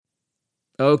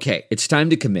Okay, it's time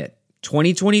to commit.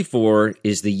 2024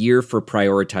 is the year for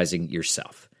prioritizing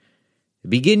yourself.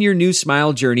 Begin your new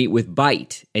smile journey with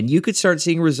Byte, and you could start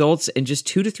seeing results in just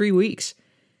 2 to 3 weeks.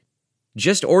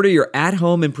 Just order your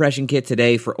at-home impression kit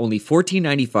today for only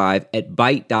 $14.95 at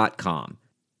Byte.com.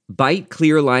 Byte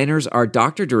clear liners are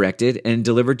doctor-directed and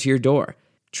delivered to your door.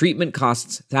 Treatment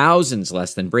costs thousands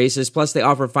less than braces, plus they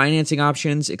offer financing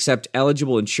options, accept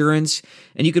eligible insurance,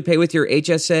 and you could pay with your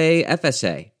HSA,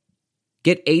 FSA.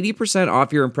 Get 80%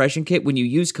 off your impression kit when you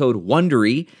use code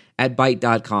WONDERY at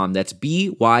Byte.com. That's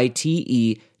BYTE.com.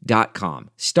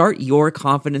 Start your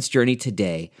confidence journey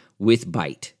today with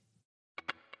Byte.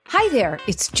 Hi there,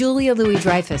 it's Julia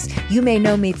Louis-Dreyfus. You may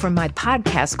know me from my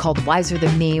podcast called Wiser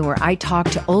Than Me, where I talk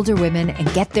to older women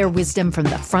and get their wisdom from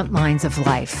the front lines of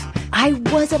life. I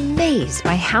was amazed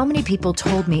by how many people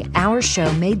told me our show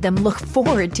made them look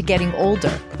forward to getting older,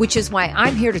 which is why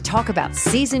I'm here to talk about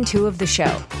season 2 of the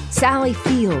show. Sally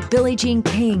Field, Billie Jean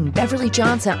King, Beverly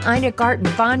Johnson, Ina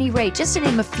Garten, Bonnie Raitt, just to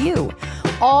name a few.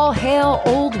 All hail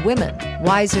old women.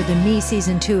 Wiser Than Me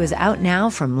season 2 is out now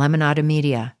from Lemonada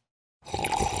Media.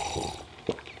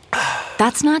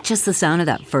 That's not just the sound of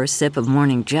that first sip of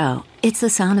Morning Joe. It's the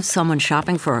sound of someone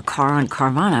shopping for a car on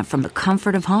Carvana from the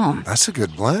comfort of home. That's a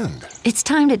good blend. It's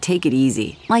time to take it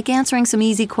easy, like answering some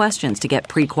easy questions to get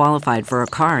pre-qualified for a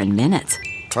car in minutes.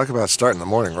 Talk about starting the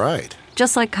morning right.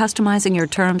 Just like customizing your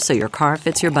terms so your car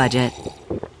fits your budget.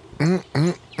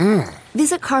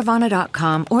 Visit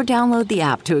Carvana.com or download the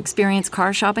app to experience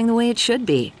car shopping the way it should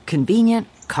be. Convenient,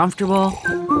 comfortable.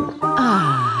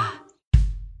 Ah.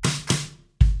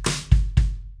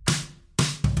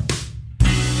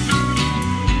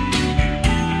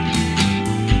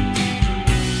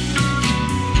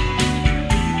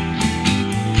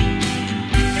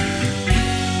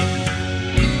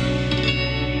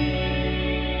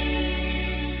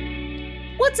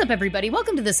 What's up, everybody?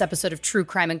 Welcome to this episode of True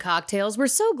Crime and Cocktails. We're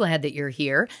so glad that you're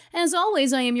here. As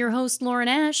always, I am your host, Lauren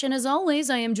Ash, and as always,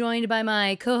 I am joined by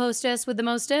my co-hostess with the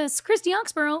mostess, Christy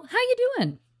Oxborough. How you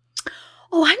doing?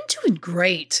 Oh, I'm doing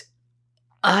great.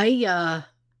 I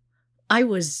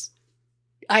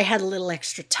had a little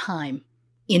extra time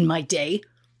in my day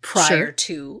prior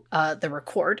to the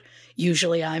record.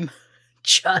 Usually I'm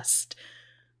just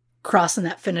crossing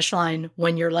that finish line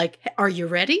when you're like, are you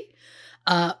ready?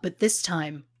 But this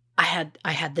time I had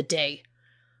the day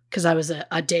because I was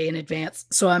a day in advance.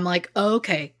 So I'm like, oh,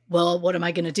 okay, well, what am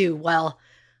I going to do? Well,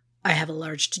 I have a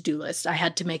large to-do list. I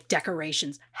had to make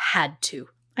decorations. Had to.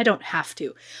 I don't have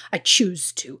to. I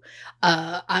choose to.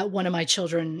 One of my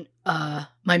children,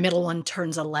 my middle one,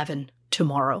 turns 11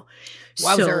 tomorrow.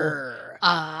 Wowzer. So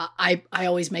I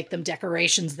always make them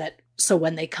decorations so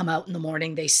when they come out in the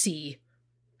morning, they see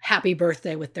happy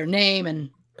birthday with their name and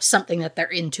something that they're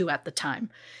into at the time.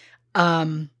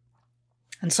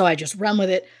 And so I just run with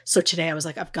it. So today I was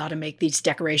like, I've got to make these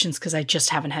decorations because I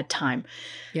just haven't had time.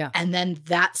 Yeah. And then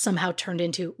that somehow turned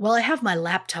into, well, I have my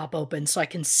laptop open so I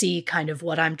can see kind of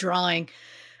what I'm drawing.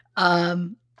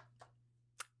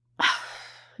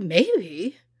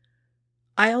 Maybe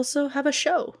I also have a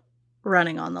show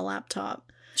running on the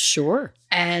laptop. Sure.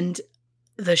 And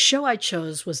the show I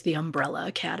chose was The Umbrella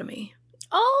Academy.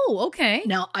 Oh, okay.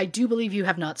 Now, I do believe you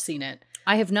have not seen it.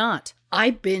 I have not.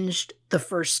 I binged the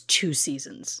first 2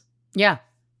 seasons. Yeah.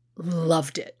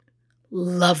 Loved it.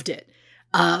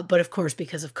 But of course,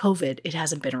 because of COVID, it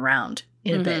hasn't been around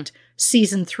in a bit.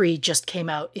 Season 3 just came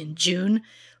out in June,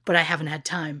 but I haven't had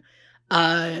time.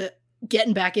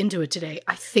 Getting back into it today,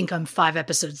 I think I'm 5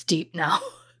 episodes deep now.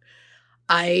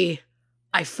 I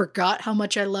forgot how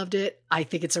much I loved it. I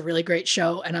think it's a really great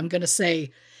show, and I'm going to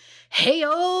say,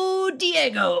 hey-o,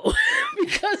 Diego,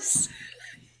 because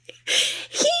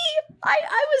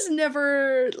I was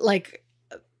never like,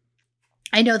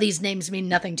 I know these names mean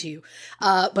nothing to you,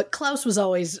 but Klaus was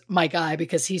always my guy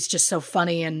because he's just so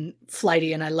funny and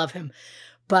flighty and I love him.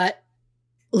 But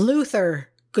Luther,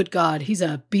 good God, he's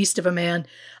a beast of a man.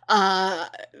 How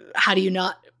do you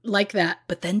not like that?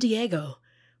 But then Diego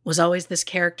was always this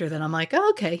character that I'm like,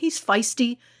 oh, okay, he's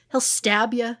feisty. He'll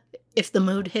stab you if the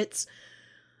mood hits.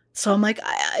 So I'm like,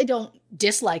 I don't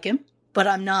dislike him, but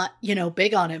I'm not,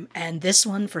 big on him. And this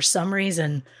one, for some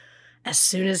reason, as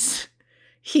soon as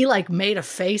he made a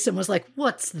face and was like,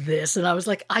 what's this? And I was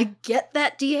like, I get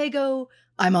that, Diego.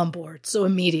 I'm on board. So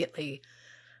immediately,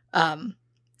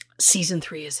 season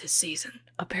 3 is his season,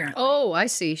 apparently. Oh, I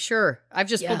see. Sure. I've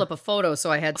just pulled up a photo, so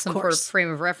I had some sort of frame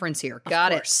of reference here.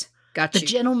 Got it. Got you. The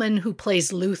gentleman who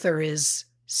plays Luther is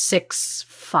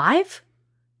 6'5",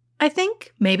 I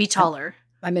think, maybe taller.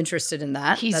 I'm interested in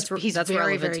that. That's very,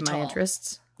 relevant very to my tall.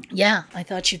 interests. Yeah, I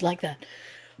thought you'd like that.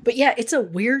 But yeah, it's a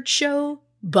weird show,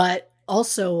 but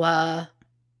also,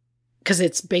 because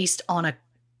it's based on a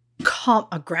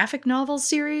graphic novel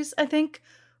series, I think,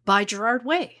 by Gerard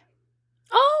Way.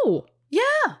 Oh,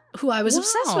 Yeah, who I was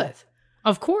obsessed Wow. with.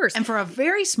 of course. And for a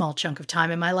very small chunk of time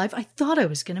in my life, I thought I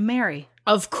was going to marry.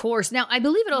 Of course. Now, I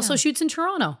believe it also shoots in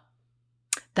Toronto.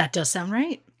 That does sound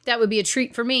right. That would be a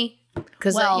treat for me.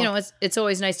 Because, Well- it's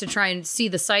always nice to try and see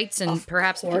the sights and Of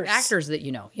perhaps course. actors that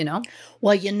you know?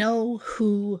 Well, you know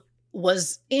who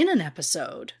was in an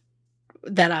episode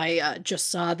that I just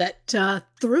saw that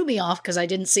threw me off because I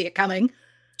didn't see it coming?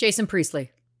 Jason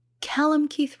Priestley. Callum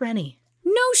Keith Rennie.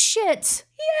 No shit.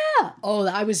 Yeah. Oh,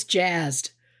 I was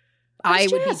jazzed. I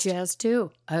was would be jazzed. jazzed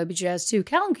too. I would be jazzed too.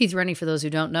 Callum Keith Rennie, for those who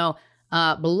don't know,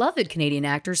 beloved Canadian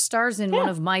actor, stars in one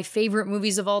of my favorite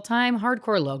movies of all time,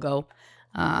 Hardcore Logo.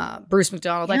 Bruce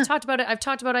McDonald. Yeah. I've talked about it.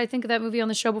 I think, of that movie on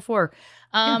the show before.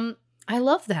 I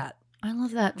love that. I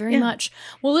love that very much.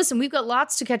 Well, listen, we've got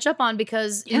lots to catch up on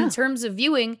because in terms of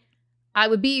viewing, I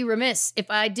would be remiss if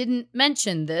I didn't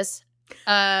mention this.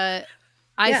 I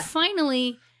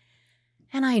finally,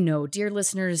 and I know, dear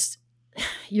listeners,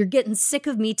 you're getting sick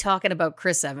of me talking about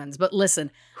Chris Evans, but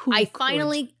listen,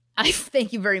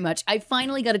 thank you very much. I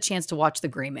finally got a chance to watch The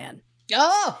Gray Man.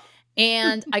 Oh,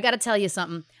 And I got to tell you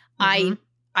something.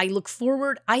 I look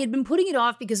forward. I had been putting it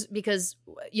off because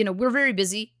we're very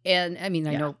busy, and I mean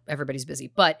I know everybody's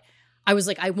busy, but I was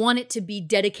like, I want it to be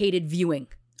dedicated viewing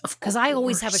because I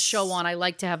always have a show on. I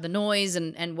like to have the noise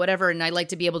and whatever, and I like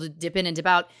to be able to dip in and dip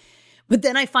out. But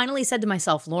then I finally said to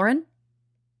myself, Lauren,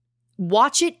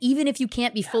 watch it even if you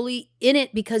can't be fully in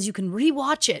it because you can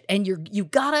rewatch it, and you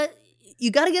gotta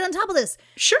get on top of this.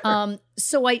 sure.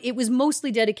 So it was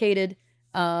mostly dedicated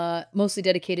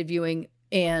viewing.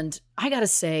 And I gotta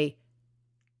say,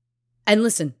 and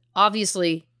listen,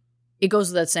 obviously, it goes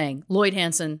without saying, Lloyd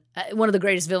Hansen, one of the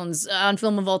greatest villains on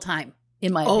film of all time,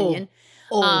 in my opinion.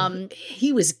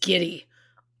 He was giddy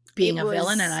being it a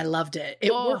villain, was- and I loved it.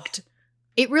 It worked.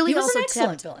 It really He was also an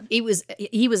excellent tapped, villain.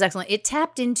 He was excellent. It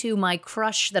tapped into my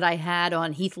crush that I had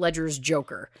on Heath Ledger's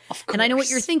Joker. Of And I know what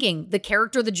course. you're thinking. The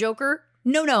character, the Joker?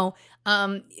 No.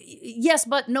 Yes,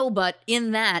 but no, but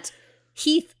in that,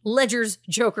 Heath Ledger's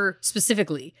Joker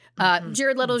specifically.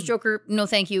 Jared Leto's Joker, no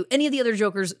thank you. Any of the other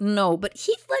Jokers, no. But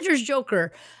Heath Ledger's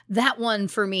Joker, that one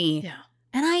for me. Yeah.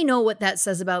 And I know what that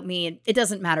says about me, and it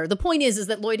doesn't matter. The point is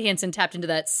that Lloyd Hansen tapped into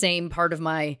that same part of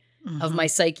my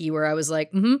psyche where I was like,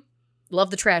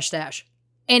 love the trash stash.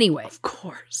 Anyway, Of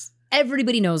course.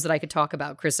 everybody knows that I could talk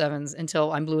about Chris Evans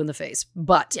until I'm blue in the face.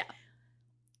 But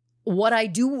what I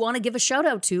do want to give a shout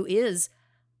out to is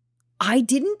I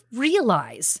didn't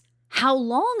realize how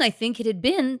long I think it had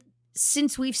been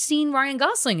since we've seen Ryan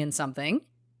Gosling in something.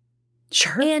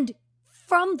 Sure. And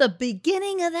from the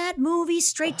beginning of that movie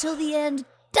straight till the end,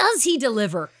 does he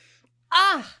deliver?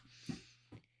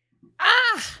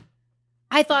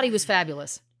 I thought he was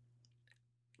fabulous.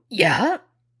 Yeah.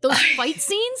 Those fight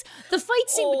scenes, the fight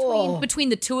scene between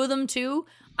the two of them too.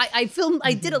 I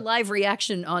did a live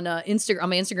reaction on my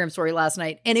Instagram story last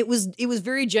night, and it was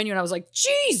very genuine. I was like,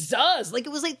 Jesus! Like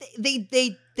it was like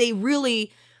they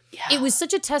really. It was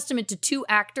such a testament to two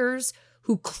actors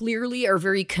who clearly are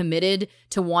very committed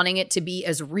to wanting it to be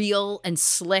as real and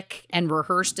slick and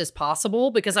rehearsed as possible.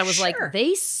 Because I was like,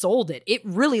 they sold it. It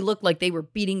really looked like they were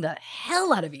beating the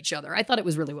hell out of each other. I thought it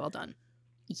was really well done.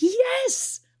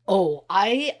 Yes. Oh,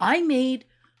 I made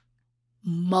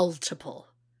multiple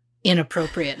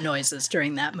inappropriate noises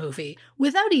during that movie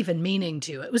without even meaning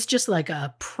to. It was just like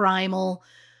a primal,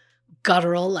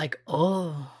 guttural, like,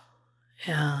 oh,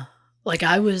 yeah. Like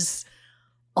I was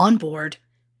on board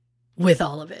with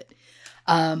all of it.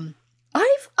 I've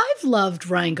loved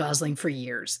Ryan Gosling for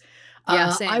years.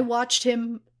 Yeah, same. I watched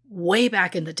him way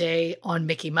back in the day on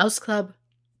Mickey Mouse Club.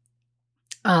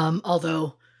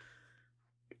 Although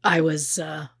I was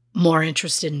more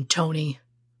interested in Tony,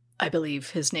 I believe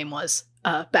his name was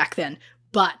back then.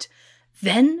 But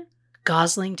then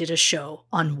Gosling did a show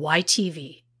on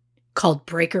YTV called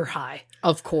Breaker High.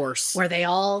 Of course. Where they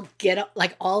all get up,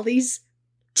 like all these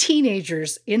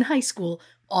teenagers in high school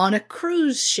on a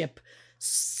cruise ship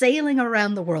sailing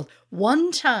around the world.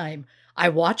 One time I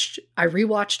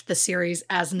rewatched the series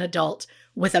as an adult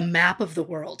with a map of the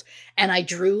world, and I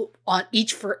drew on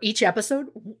for each episode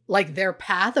like their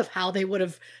path of how they would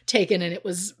have taken, and it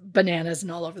was bananas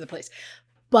and all over the place.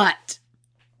 But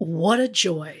what a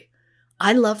joy.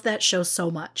 I love that show so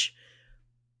much.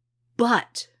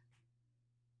 But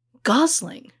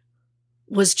Gosling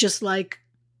was just like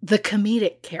the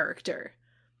comedic character.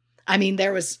 I mean,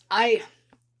 I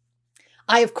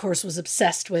of course was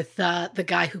obsessed with the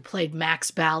guy who played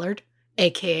Max Ballard,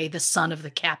 aka the son of the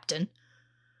captain,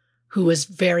 who was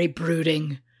very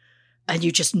brooding, and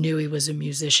you just knew he was a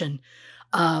musician.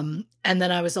 And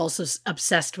then I was also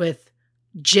obsessed with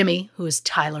Jimmy, who is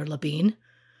Tyler Labine.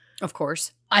 Of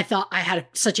course. I thought I had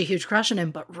such a huge crush on him,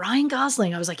 but Ryan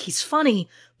Gosling, I was like, he's funny,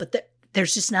 but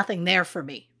there's just nothing there for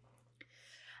me.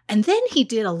 And then he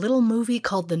did a little movie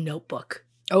called The Notebook.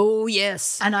 Oh,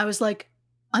 yes. And I was like,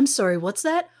 I'm sorry, what's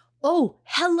that? Oh,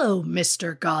 hello,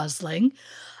 Mr. Gosling.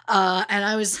 And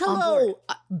I was on board.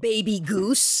 Baby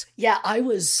goose. Yeah, I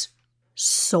was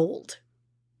sold.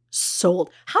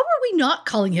 How are we not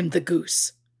calling him the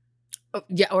goose? Oh,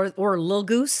 yeah, or Lil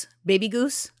Goose, Baby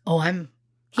Goose. Oh,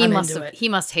 He I'm must into have. it. He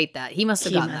must hate that. He must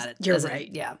have gotten that. You're as right.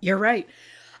 Yeah, You're right.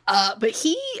 But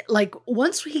he, like,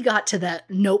 once he got to that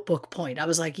Notebook point, I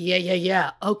was like,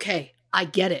 yeah. Okay, I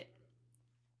get it.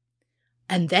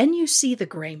 And then you see The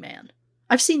Gray Man.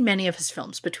 I've seen many of his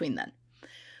films between then.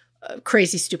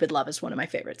 Crazy Stupid Love is one of my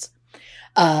favorites.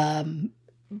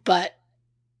 But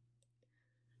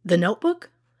The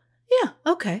Notebook? Yeah,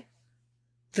 okay.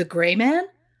 The Gray Man?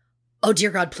 Oh,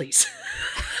 dear God, please.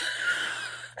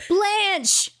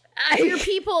 Blanche. Your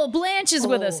people. Blanche is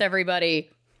with us, everybody.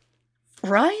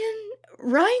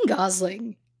 Ryan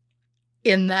Gosling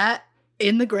in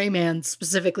The Gray Man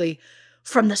specifically,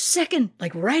 from the second,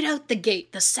 like right out the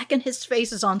gate, the second his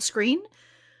face is on screen.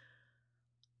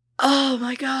 Oh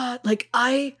my God. Like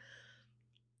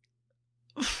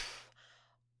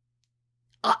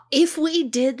if we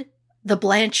did the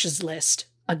Blanche's list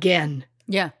again.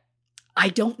 Yeah. I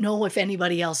don't know if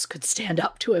anybody else could stand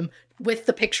up to him with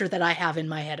the picture that I have in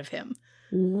my head of him.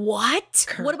 What?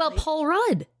 Currently. What about Paul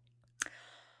Rudd?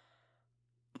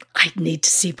 I'd need to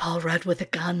see Paul Rudd with a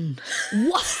gun.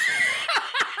 What?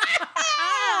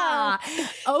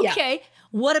 Okay. Yeah.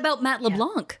 What about Matt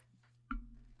LeBlanc?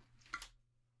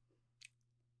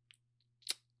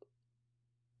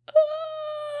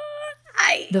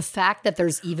 The fact that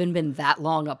there's even been that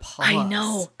long a pause. I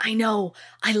know.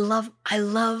 I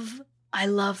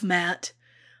love Matt.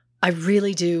 I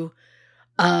really do.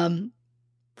 I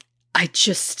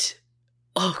just,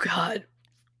 oh God,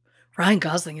 Ryan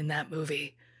Gosling in that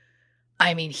movie.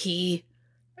 I mean, he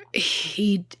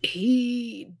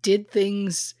did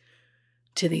things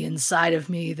to the inside of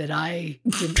me that I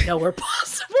didn't know were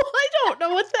possible. I don't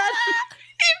know what that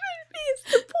even means.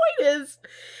 The point is,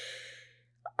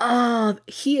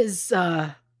 he is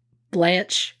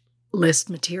Blanche list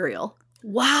material.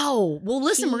 Wow. Well,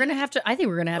 listen, I think we're going to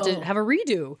have to have a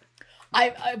redo.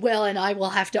 I will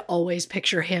have to always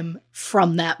picture him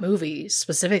from that movie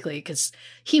specifically because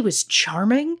he was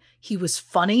charming. He was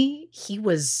funny. He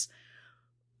was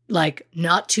like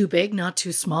not too big, not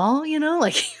too small, you know,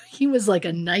 like he was like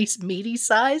a nice meaty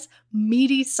size.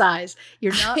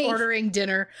 You're not ordering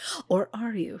dinner, or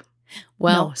are you?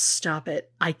 Well, no, stop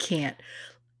it. I can't.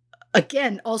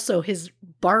 Again, also his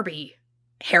Barbie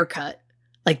haircut,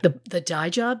 like the dye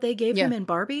job they gave him in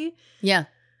Barbie. Yeah.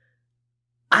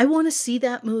 I want to see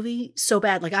that movie so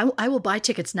bad. Like I will buy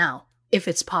tickets now if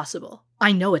it's possible.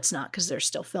 I know it's not because they're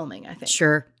still filming, I think.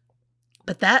 Sure.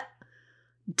 But that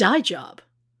dye job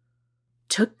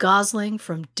took Gosling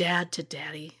from dad to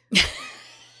daddy.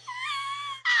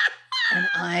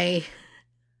 And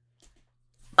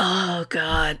oh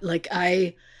God, like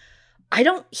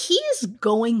he is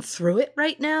going through it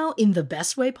right now in the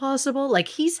best way possible. Like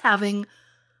he's having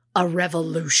a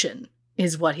revolution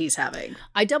is what he's having.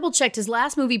 I double checked. His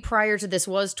last movie prior to this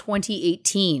was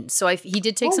 2018. So he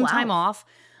did take some time off.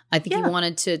 I think he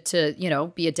wanted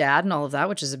to be a dad and all of that,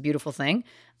 which is a beautiful thing.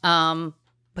 But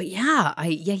we're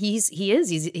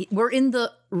in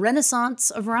the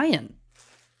renaissance of Ryan.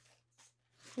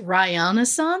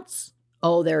 Ryan-essence?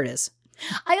 Oh, there it is.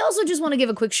 I also just want to give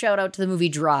a quick shout out to the movie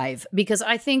Drive because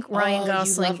I think Ryan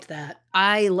Gosling. You loved that.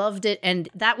 I loved it. And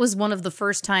that was one of the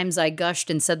first times I gushed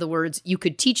and said the words, you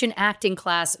could teach an acting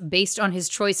class based on his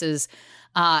choices,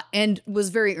 and was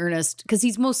very earnest because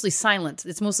he's mostly silent.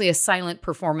 It's mostly a silent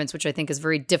performance, which I think is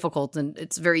very difficult. And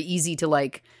it's very easy to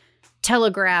like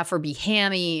telegraph or be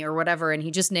hammy or whatever. And he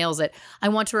just nails it. I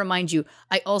want to remind you,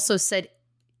 I also said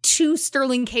to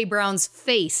Sterling K. Brown's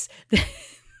face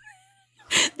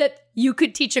that you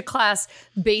could teach a class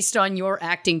based on your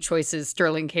acting choices,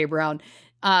 Sterling K. Brown.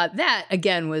 That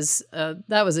again was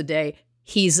that was a day.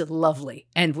 He's lovely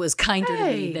and was kinder to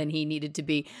me than he needed to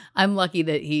be. I'm lucky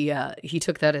that he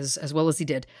took that as well as he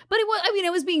did. But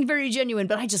it was being very genuine.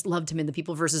 But I just loved him in The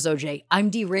People versus OJ. I'm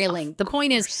derailing. The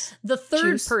point is, the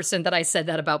third person that I said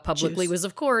that about publicly was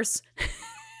of course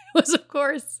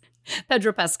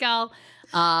Pedro Pascal.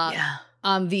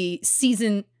 On the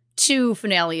season 2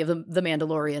 finale of The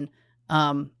Mandalorian.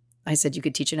 I said you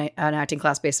could teach an acting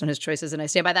class based on his choices, and I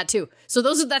stand by that too. So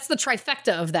that's the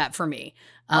trifecta of that for me.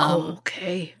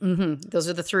 Okay. Those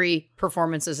are the three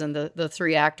performances and the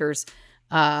three actors.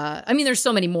 I mean, there's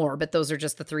so many more, but those are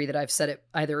just the three that I've said it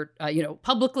either,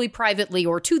 publicly, privately,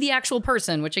 or to the actual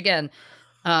person, which again,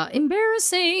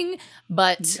 embarrassing,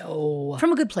 but No.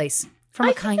 from a good place, from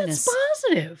a kindness. That's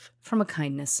positive. From a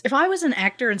kindness. If I was an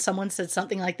actor and someone said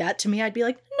something like that to me, I'd be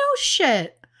like, no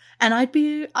shit. And I'd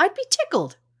be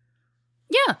tickled.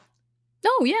 Yeah.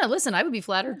 No, yeah, listen, I would be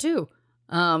flattered too.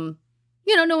 No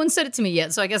one said it to me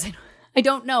yet, so I guess I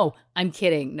don't know. I'm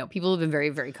kidding. No, people have been very,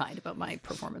 very kind about my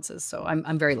performances, so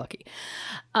I'm very lucky.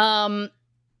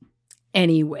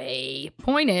 Anyway,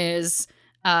 point is,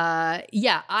 I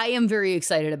am very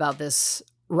excited about this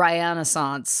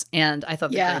Renaissance, and I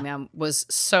thought the Gray Man was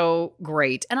so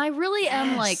great. And I really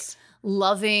am like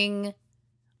loving,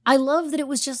 I love that it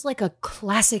was just like a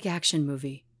classic action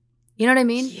movie. You know what I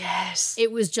mean? Yes.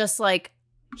 It was just like,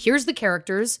 here's the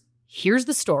characters, here's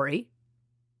the story.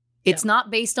 It's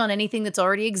not based on anything that's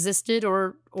already existed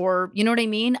or you know what I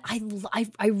mean?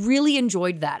 I really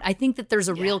enjoyed that. I think that there's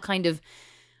a real kind of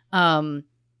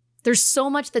there's so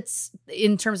much that's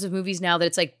in terms of movies now that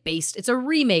it's like based, it's a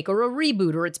remake or a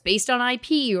reboot, or it's based on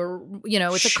IP, or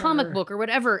it's a comic book or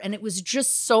whatever. And it was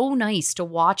just so nice to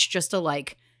watch just a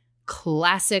like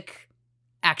classic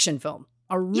action film.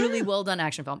 A really well done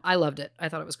action film. I loved it. I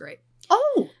thought it was great.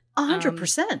 Oh,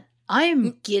 100%. I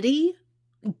am giddy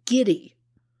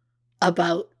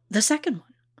about the second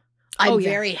one. I'm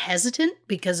very hesitant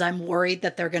because I'm worried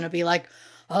that they're going to be like,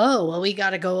 oh, well, we got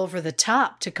to go over the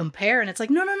top to compare. And it's like,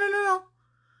 no.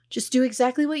 Just do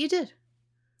exactly what you did.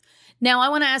 Now, I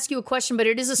want to ask you a question, but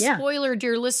it is a spoiler,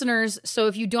 dear listeners. So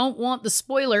if you don't want the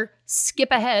spoiler, skip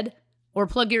ahead or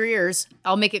plug your ears.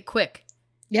 I'll make it quick.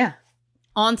 Yeah.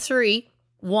 On 3,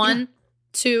 1,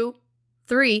 2,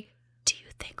 3. Do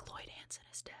you think Lloyd Hansen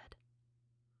is dead?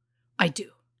 I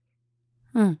do.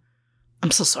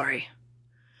 I'm so sorry.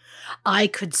 I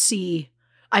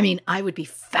would be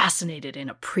fascinated in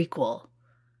a prequel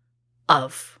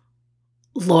of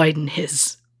Lloyd and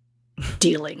his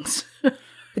dealings.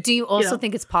 But do you also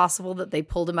think it's possible that they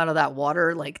pulled him out of that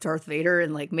water like Darth Vader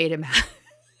and like made him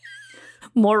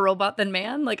more robot than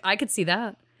man? Like I could see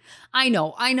that. I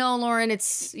know, Lauren.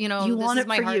 It's, you want it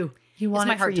for you. You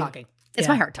want it for you. Talking. It's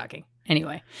my heart talking.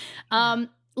 Anyway,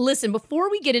 listen, before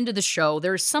we get into the show,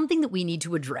 there's something that we need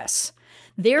to address.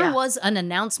 There was an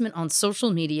announcement on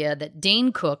social media that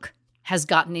Dane Cook has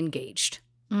gotten engaged.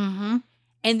 Mm-hmm.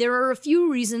 And there are a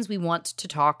few reasons we want to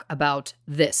talk about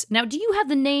this. Now, do you have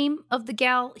the name of the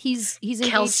gal he's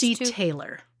engaged Kelsey to?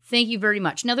 Taylor. Thank you very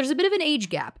much. Now, there's a bit of an age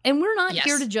gap, and we're not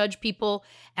here to judge people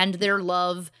and their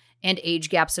love and age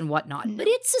gaps and whatnot, but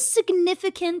it's a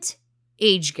significant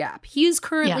age gap. He is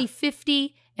currently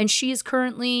 50, and she is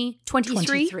currently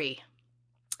 23.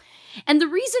 And the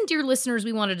reason, dear listeners,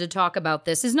 we wanted to talk about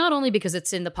this is not only because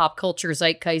it's in the pop culture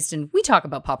zeitgeist, and we talk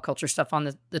about pop culture stuff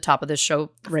on the top of this show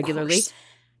regularly,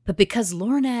 but because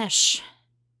Lauren Ash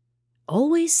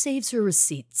always saves her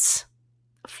receipts.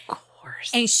 Of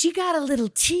course. And she got a little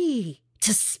tea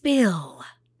to spill.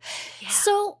 Yeah.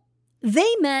 So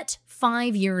they met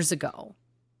 5 years ago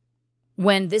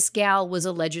when this gal was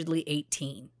allegedly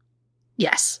 18.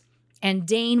 Yes. And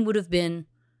Dane would have been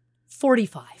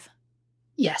 45.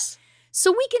 Yes.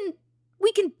 So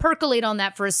we can percolate on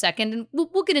that for a second, and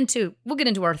we'll get into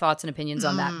our thoughts and opinions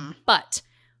on that. But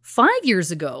 5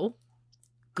 years ago,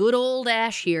 good old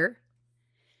Ash here,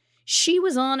 she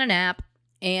was on an app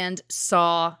and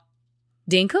saw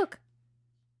Dane Cook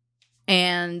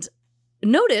and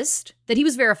noticed that he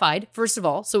was verified, first of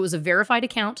all. So it was a verified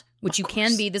account, which you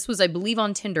can be. This was, I believe,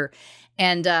 on Tinder.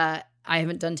 And I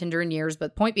haven't done Tinder in years,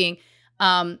 but point being,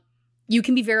 you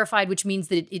can be verified, which means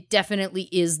that it definitely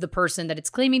is the person that it's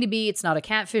claiming to be. It's not a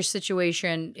catfish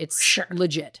situation. It's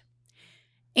legit.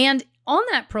 And on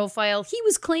that profile, he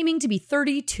was claiming to be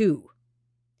 32.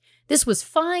 This was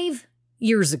 5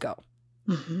 years ago.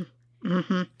 Mm-hmm.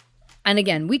 Mm-hmm. And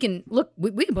again, we can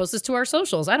post this to our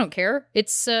socials. I don't care.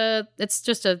 It's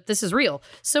just this is real.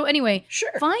 So anyway,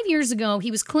 5 years ago,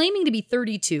 he was claiming to be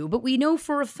 32, but we know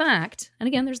for a fact, and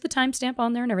again, there's the timestamp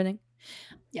on there and everything.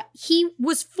 Yeah. He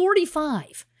was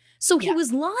 45. So he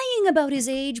was lying about his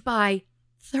age by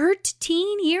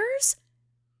 13 years?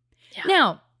 Yeah.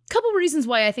 Now, a couple of reasons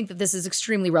why I think that this is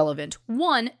extremely relevant.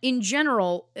 One, in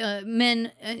general,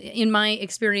 men, in my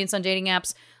experience on dating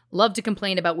apps, love to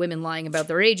complain about women lying about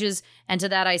their ages. And to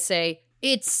that I say,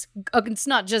 it's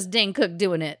not just Dane Cook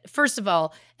doing it, first of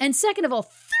all. And second of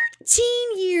all, 13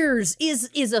 years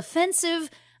is offensive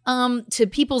to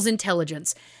people's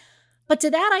intelligence. But to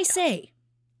that I say,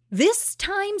 This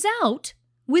times out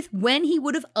with when he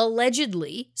would have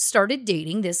allegedly started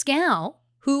dating this gal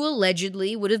who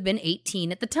allegedly would have been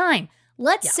 18 at the time.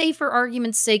 Let's say for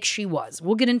argument's sake she was.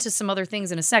 We'll get into some other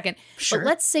things in a second. Sure. But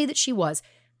let's say that she was.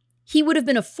 He would have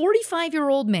been a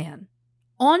 45-year-old man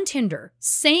on Tinder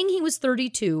saying he was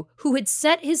 32 who had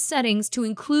set his settings to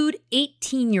include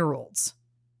 18-year-olds.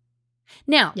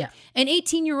 Now, an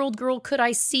 18-year-old girl, could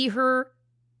I see her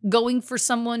going for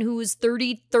someone who was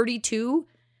 30, 32?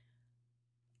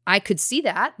 I could see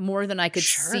that more than I could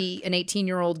see an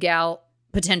 18-year-old gal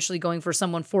potentially going for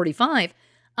someone 45.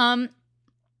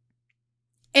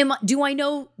 Do I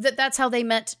know that that's how they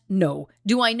met? No.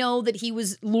 Do I know that he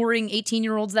was luring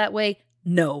 18-year-olds that way?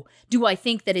 No. Do I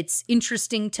think that it's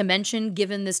interesting to mention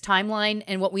given this timeline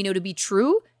and what we know to be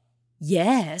true?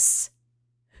 Yes.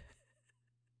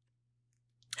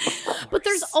 But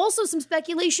there's also some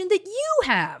speculation that you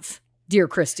have, dear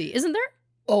Christy, isn't there?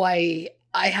 Oh, I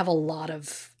have a lot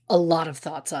of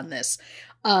thoughts on this.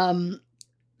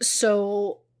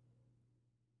 So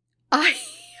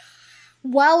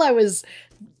while I was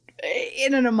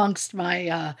in and amongst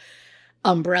my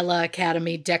Umbrella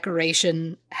Academy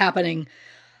decoration happening,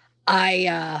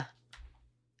 I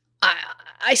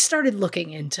started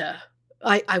looking into.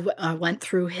 I went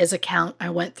through his account. I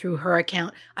went through her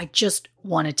account. I just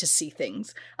wanted to see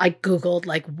things. I Googled,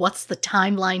 like, what's the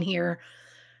timeline here?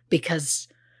 Because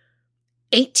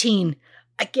 18,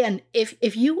 again,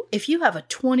 if you have a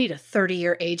 20 to 30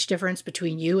 year age difference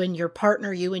between you and your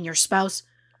partner, you and your spouse,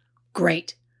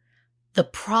 great. The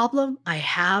problem I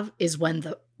have is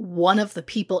when one of the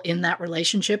people in that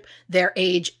relationship, their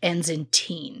age ends in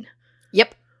teen.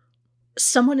 Yep.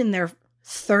 Someone in their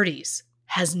 30s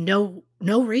has no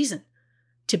reason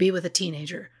to be with a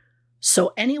teenager.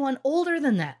 So anyone older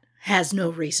than that has no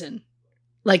reason.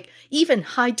 Like, even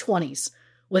high 20s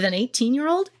with an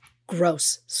 18-year-old,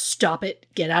 gross. Stop it.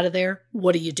 Get out of there.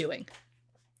 What are you doing?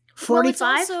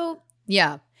 45? Well,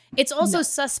 it's also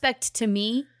suspect to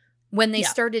me when they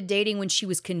started dating when she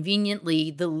was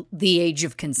conveniently the age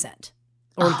of consent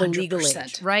or 100%. The legal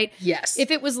age, right? Yes. If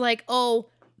it was like,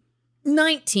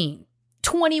 19,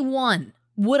 21,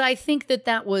 would I think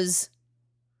that was,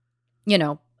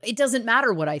 it doesn't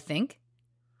matter what I think.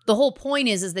 The whole point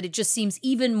is that it just seems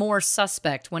even more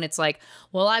suspect when it's like,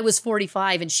 well, I was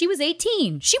 45 and she was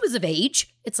 18. She was of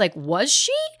age. It's like, was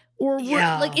she? Or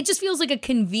like, it just feels like a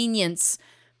convenience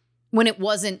when it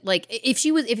wasn't like, if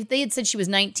they had said she was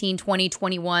 19, 20,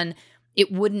 21,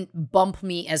 it wouldn't bump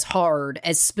me as hard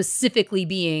as specifically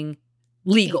being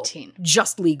legal, 18.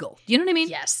 Just legal. You know what I mean?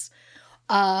 Yes.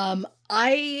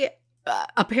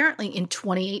 Apparently in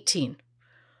 2018,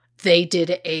 they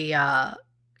did a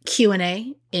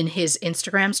Q&A in his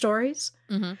Instagram stories,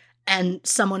 and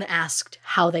someone asked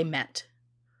how they met.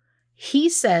 He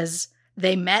says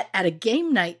they met at a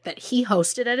game night that he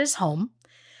hosted at his home.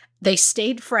 They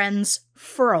stayed friends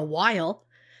for a while.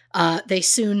 They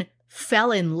soon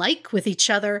fell in like with each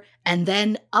other and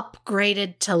then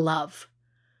upgraded to love.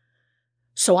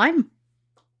 So I'm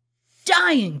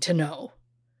dying to know,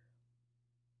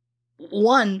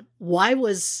 one, why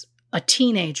was a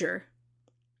teenager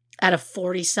at a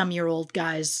 40-some-year-old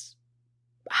guy's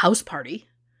house party?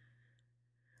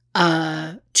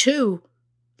 Two,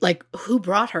 like, who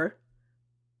brought her?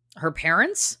 Her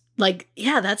parents? Like,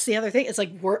 yeah, that's the other thing. It's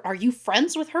like, are you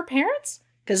friends with her parents?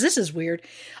 Because this is weird.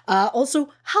 Also,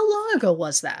 how long ago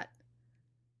was that?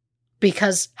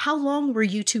 Because how long were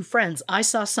you two friends? I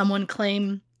saw someone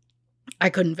claim, I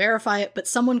couldn't verify it, but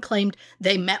someone claimed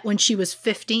they met when she was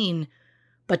 15,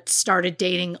 but started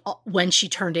dating when she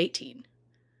turned 18.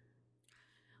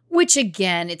 Which,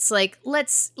 again, it's like,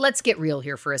 let's get real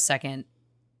here for a second.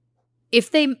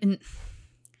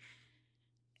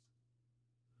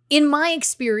 In my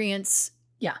experience,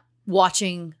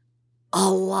 watching a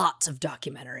lot of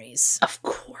documentaries, of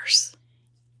course,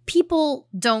 people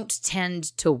don't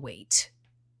tend to wait.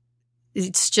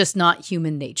 It's just not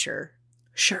human nature.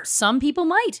 Sure. Some people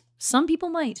might.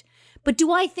 But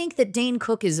do I think that Dane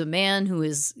Cook is a man who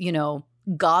is,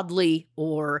 godly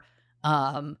or,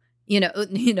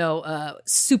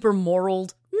 super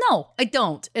moraled? No, I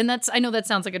don't. And I know that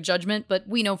sounds like a judgment, but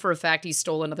we know for a fact he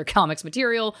stole another comics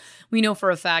material. We know for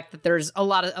a fact that there's a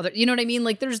lot of other, you know what I mean?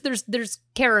 Like there's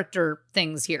character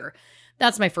things here.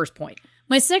 That's my first point.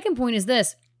 My second point is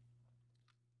this.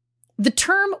 The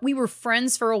term, we were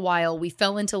friends for a while, we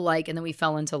fell into like, and then we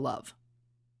fell into love.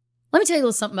 Let me tell you a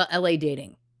little something about LA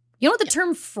dating. You know what the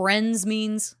term friends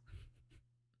means?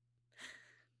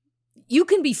 You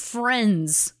can be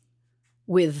friends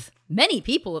with many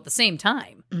people at the same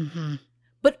time. Mm-hmm.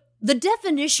 But the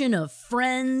definition of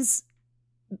friends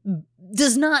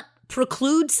does not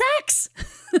preclude sex.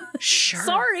 Sure.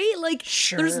 Sorry, like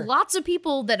Sure. there's lots of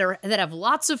people that have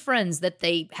lots of friends that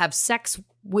they have sex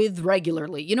with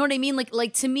regularly. You know what I mean?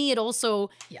 Like to me, it also,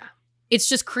 Yeah. it's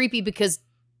just creepy because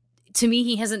to me,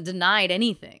 he hasn't denied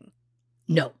anything.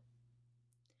 No.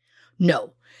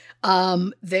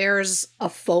 There's a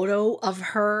photo of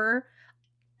her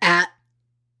at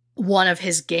one of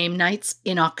his game nights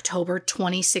in October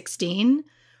 2016.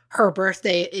 Her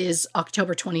birthday is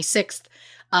October 26th.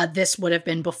 This would have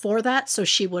been before that, so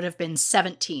she would have been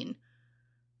 17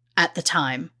 at the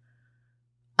time.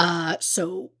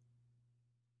 So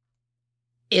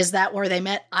is that where they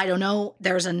met? I don't know.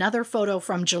 There's another photo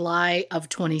from July of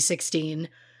 2016.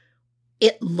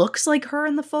 It looks like her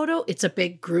in the photo. It's a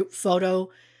big group photo.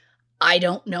 I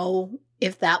don't know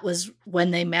if that was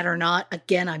when they met or not.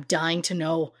 Again, I'm dying to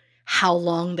know how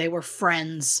long they were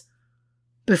friends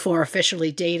before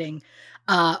officially dating.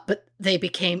 But they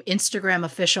became Instagram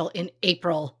official in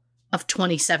April of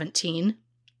 2017,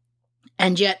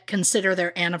 and yet consider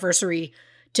their anniversary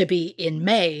to be in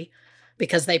May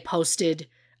because they posted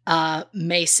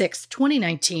May 6th,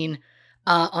 2019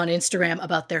 on Instagram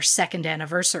about their second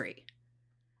anniversary.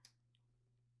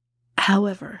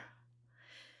 However,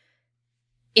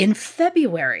 in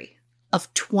February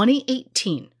of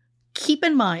 2018, keep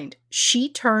in mind, she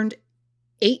turned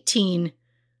 18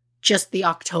 just the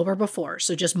October before,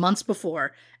 so just months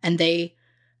before, and they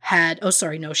had,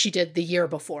 she did the year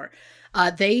before.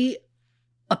 They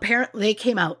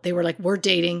came out, they were like, we're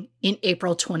dating in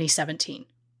April 2017.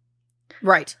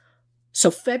 Right.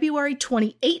 So February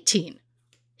 2018,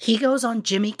 he goes on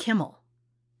Jimmy Kimmel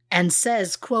and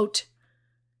says, quote,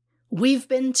 "We've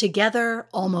been together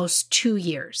almost 2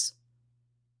 years."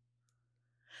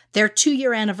 Their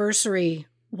 2-year anniversary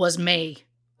was May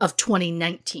of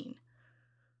 2019.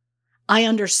 I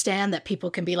understand that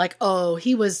people can be like, oh,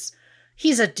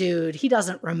 he's a dude. He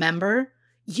doesn't remember.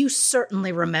 You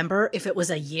certainly remember if it was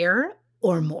a year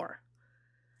or more.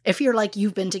 If you're like,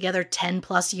 you've been together 10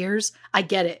 plus years, I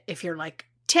get it. If you're like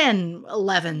 10,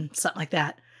 11, something like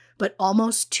that. But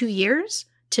almost 2 years,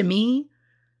 to me,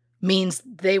 means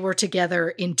they were together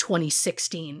in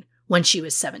 2016 when she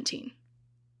was 17.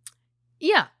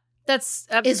 Yeah, that's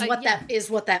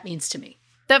what that means to me.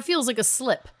 That feels like a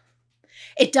slip.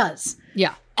 It does.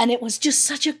 Yeah. And it was just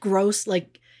such a gross,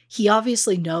 like, he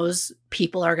obviously knows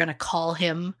people are going to call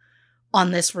him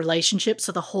on this relationship.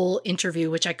 So the whole interview,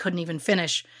 which I couldn't even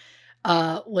finish,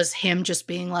 was him just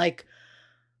being like,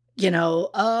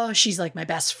 oh, she's like my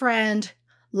best friend,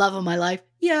 love of my life.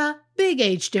 Yeah, big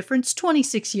age difference,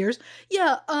 26 years.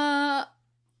 Yeah, and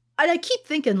I keep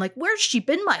thinking, like, where's she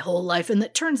been my whole life? And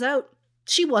it turns out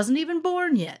she wasn't even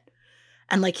born yet.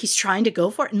 And like, he's trying to go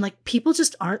for it. And like, people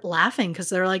just aren't laughing because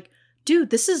they're like, dude,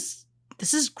 this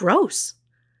is gross.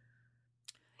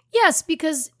 Yes,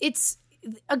 because it's,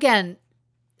 again,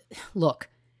 look,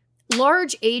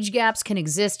 large age gaps can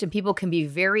exist and people can be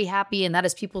very happy, and that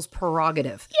is people's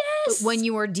prerogative. Yes. But when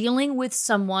you are dealing with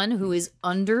someone who is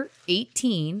under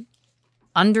 18,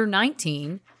 under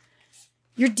 19,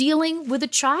 you're dealing with a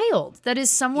child. That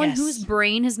is someone Yes. whose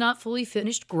brain has not fully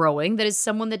finished growing. That is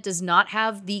someone that does not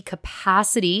have the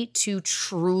capacity to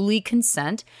truly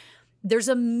consent. There's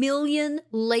a million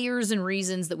layers and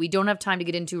reasons that we don't have time to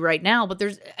get into right now. But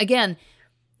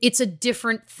it's a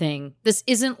different thing. This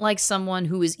isn't like someone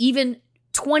who is even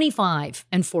 25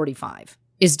 and 45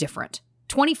 is different.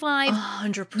 25,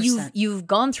 100%. You've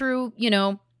gone through,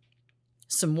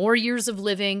 some more years of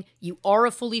living. You are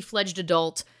a fully fledged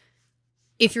adult.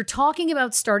 If you're talking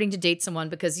about starting to date someone,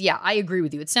 because yeah, I agree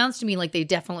with you. It sounds to me like they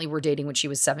definitely were dating when she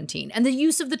was 17. And the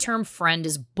use of the term friend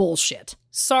is bullshit.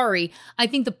 Sorry. I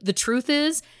think the truth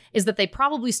is that they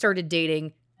probably started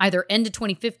dating either end of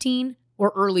 2015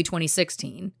 or early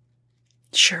 2016.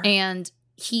 Sure. And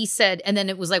he said, and then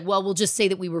it was like, well, we'll just say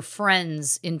that we were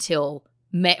friends until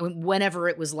whenever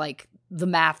it was like the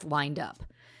math lined up.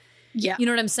 Yeah. You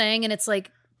know what I'm saying? And it's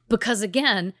like, because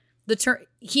again, the term,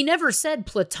 he never said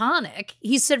platonic.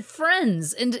 He said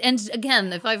friends. And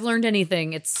again, if I've learned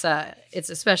anything, it's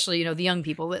especially, the young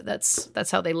people,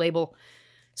 that's how they label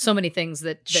so many things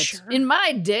that Sure. in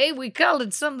my day, we called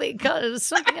it something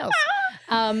else.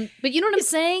 But you know what I'm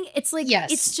saying? It's like,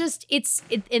 Yes. it's just,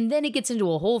 and then it gets into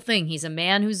a whole thing. He's a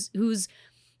man who's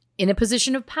in a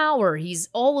position of power. He's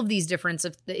all of these different,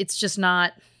 it's just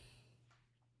not,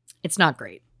 it's not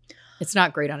great. It's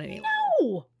not great on any level.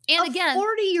 No. And a again,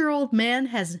 40-year-old man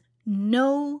has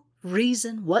no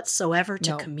reason whatsoever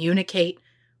to No. communicate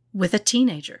with a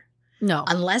teenager. no.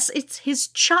 Unless it's his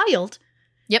child,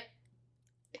 Yep.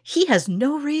 he has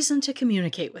no reason to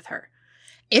communicate with her.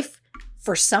 If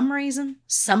for some reason,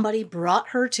 somebody brought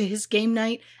her to his game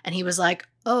night and he was like,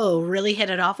 oh, really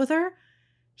hit it off with her?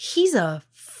 He's a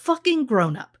fucking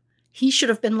grown-up. He should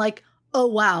have been like, oh,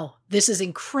 wow, this is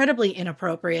incredibly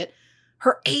inappropriate.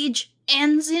 Her age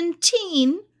ends in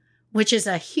teen, which is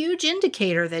a huge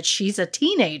indicator that she's a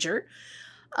teenager.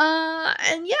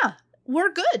 And yeah,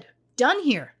 we're good. Done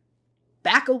here.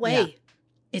 Back away. Yeah.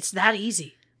 It's that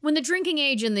easy. When the drinking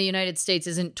age in the United States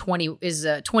is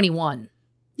 21.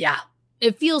 Yeah.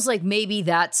 It feels like maybe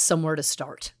that's somewhere to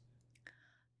start.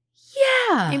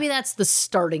 Yeah. Maybe that's the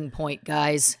starting point,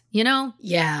 guys. You know?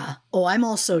 Yeah. Oh, I'm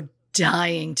also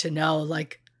dying to know,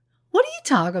 like, what do you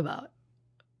talk about?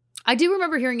 I do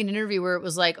remember hearing an interview where it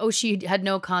was like, oh, she had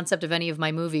no concept of any of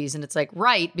my movies. And it's like,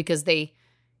 right, because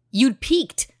you'd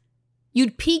peaked.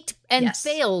 You'd peaked and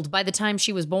failed by the time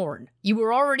she was born. You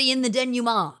were already in the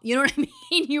denouement. You know what I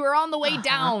mean? You were on the way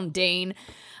down, Dane.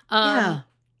 Yeah.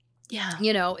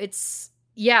 You know,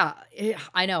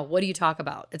 I know. What do you talk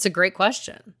about? It's a great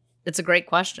question.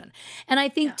 And I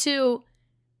think too,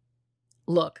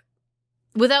 look,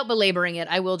 without belaboring it,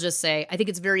 I will just say, I think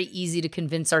it's very easy to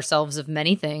convince ourselves of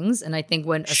many things. And I think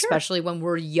especially when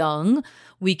we're young,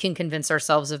 we can convince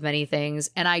ourselves of many things.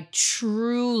 And I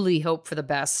truly hope for the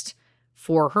best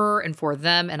for her and for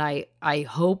them. And I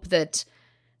hope that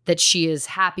she is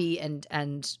happy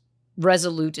and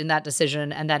resolute in that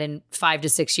decision, and that in 5 to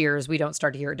 6 years, we don't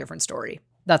start to hear a different story.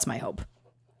 That's my hope.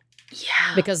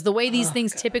 Yeah. Because the way these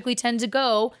things typically tend to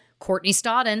go, Courtney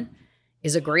Stodden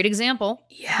is a great example.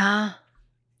 Yeah.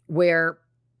 Where,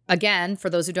 again, for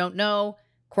those who don't know,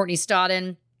 Courtney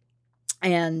Stodden,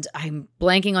 and I'm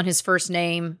blanking on his first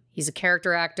name. He's a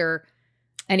character actor.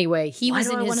 Anyway, Why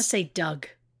do I want to say Doug?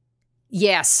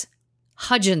 Yes.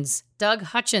 Hutchins. Doug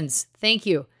Hutchins. Thank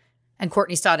you. And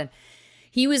Courtney Stodden.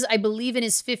 He was, I believe, in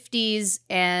his 50s,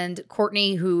 and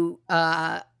Courtney, who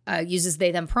uses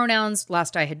they, them pronouns,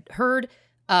 last I had heard,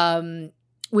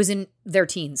 was in their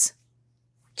teens.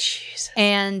 Jesus.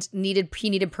 And he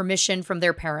needed permission from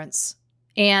their parents.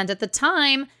 And at the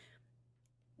time,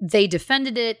 they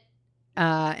defended it,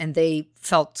 and they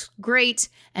felt great.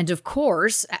 And of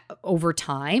course, over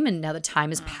time, and now the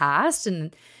time has passed,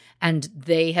 and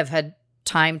they have had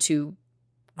time to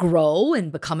grow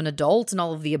and become an adult and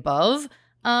all of the above.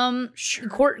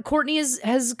 Courtney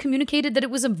has communicated that it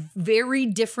was a very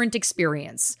different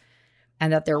experience,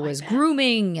 and that there was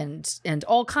grooming and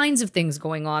all kinds of things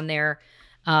going on there,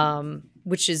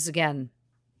 which is, again,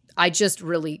 I just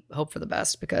really hope for the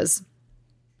best, because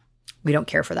we don't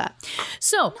care for that.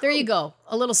 So there you go.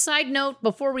 A little side note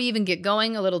before we even get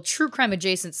going, a little true crime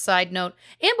adjacent side note.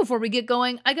 And before we get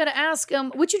going, I got to ask,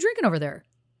 what you drinking over there?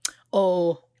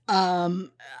 Oh, I'm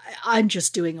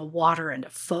just doing a water and a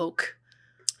Folk.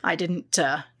 I didn't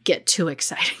get too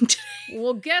exciting today.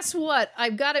 Well, guess what?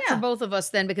 I've got it for both of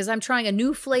us then, because I'm trying a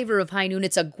new flavor of High Noon.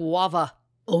 It's a guava.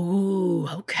 Oh,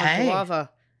 okay. A guava.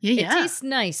 Yeah. It tastes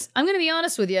nice. I'm going to be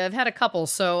honest with you. I've had a couple,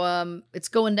 so it's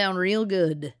going down real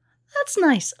good. That's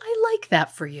nice. I like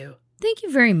that for you. Thank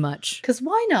you very much. Because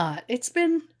why not? It's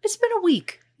been a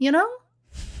week, you know?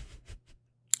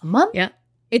 A month? Yeah.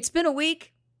 It's been a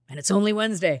week, and it's only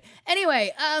Wednesday.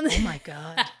 Anyway. Oh, my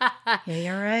God. Yeah,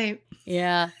 you're right.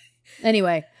 Yeah.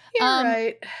 Anyway. You're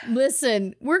right.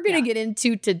 Listen, we're going to get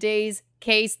into today's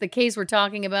case. The case we're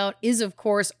talking about is, of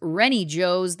course, Reny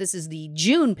Jose. This is the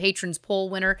June Patrons Poll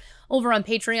winner over on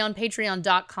Patreon,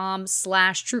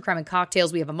 patreon.com/True Crime and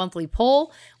Cocktails. We have a monthly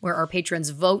poll where our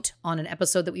patrons vote on an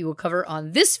episode that we will cover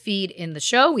on this feed in the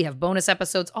show. We have bonus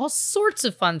episodes, all sorts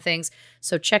of fun things.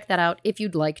 So check that out if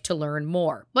you'd like to learn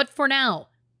more. But for now,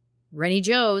 Reny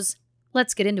Jose,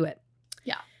 let's get into it.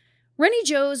 Reny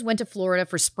Jose went to Florida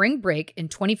for spring break in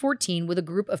 2014 with a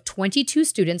group of 22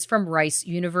 students from Rice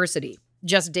University.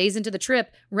 Just days into the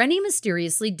trip, Reny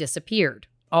mysteriously disappeared.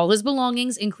 All his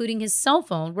belongings, including his cell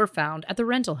phone, were found at the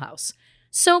rental house.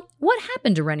 So, what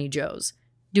happened to Reny Jose?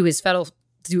 Do his fellow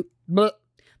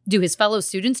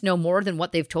students know more than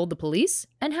what they've told the police?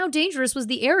 And how dangerous was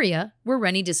the area where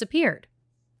Reny disappeared?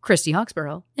 Christy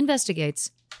Hawksborough investigates.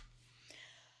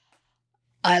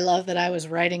 I love that I was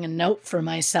writing a note for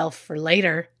myself for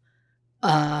later,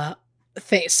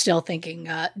 still thinking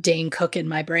Dane Cook in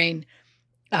my brain.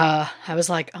 I was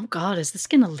like, oh God, is this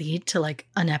going to lead to like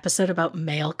an episode about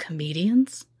male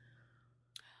comedians?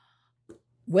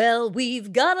 Well,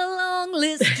 we've got a long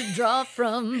list to draw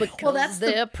from because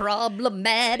they're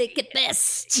problematic at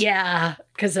best. Yeah,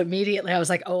 because immediately I was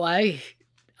like, oh, I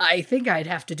think I'd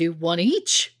have to do one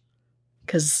each.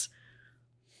 Because...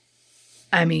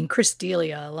 I mean, Chris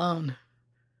D'Elia alone.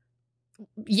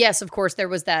 Yes, of course, there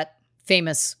was that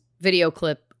famous video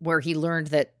clip where he learned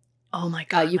that Oh my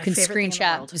God. You my can favorite thing in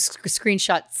the world.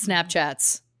 screenshot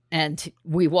Snapchats, and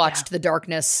we watched the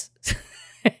darkness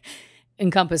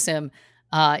encompass him,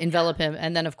 envelop him.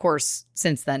 And then, of course,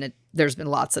 since then, there's been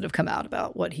lots that have come out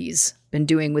about what he's been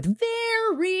doing with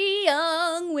very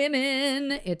young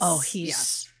women.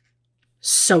 He's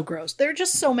so gross. There are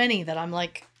just so many that I'm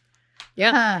like,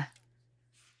 that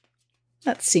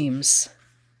seems,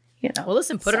 Well,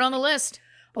 listen, put it on the list.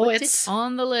 It's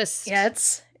on the list. Yeah,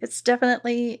 it's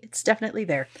definitely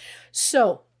there.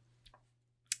 So,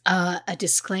 a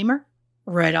disclaimer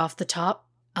right off the top,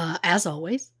 as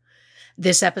always,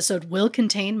 this episode will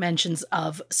contain mentions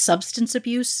of substance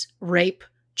abuse, rape,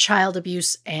 child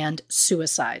abuse, and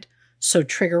suicide. So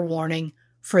trigger warning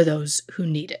for those who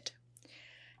need it.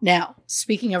 Now,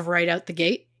 speaking of right out the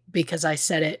gate, because I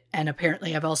said it and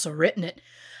apparently I've also written it,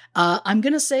 I'm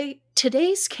going to say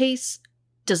today's case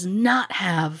does not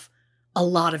have a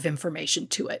lot of information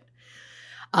to it.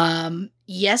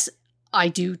 Yes, I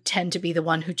do tend to be the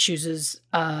one who chooses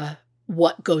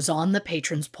what goes on the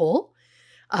patrons poll,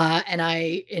 and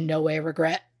I in no way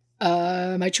regret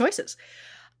my choices.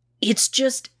 It's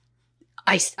just,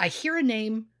 I hear a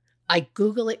name, I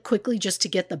Google it quickly just to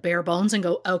get the bare bones and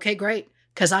go, okay, great,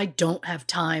 because I don't have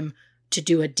time to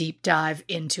do a deep dive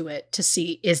into it to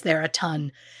see, is there a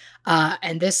ton?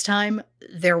 And this time,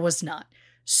 there was not.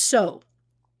 So,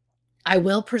 I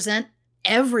will present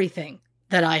everything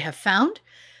that I have found.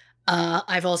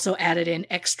 I've also added in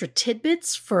extra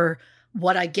tidbits for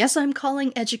what I guess I'm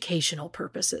calling educational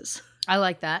purposes. I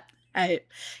like that.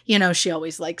 She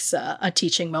always likes a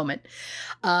teaching moment.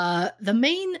 The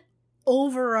main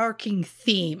overarching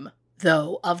theme,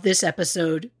 though, of this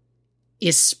episode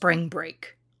is spring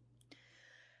break.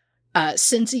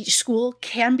 Since each school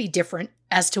can be different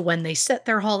as to when they set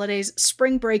their holidays,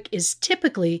 spring break is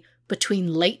typically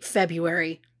between late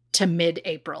February to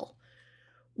mid-April,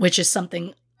 which is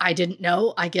something I didn't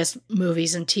know. I guess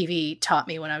movies and TV taught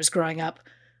me when I was growing up.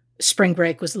 Spring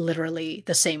break was literally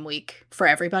the same week for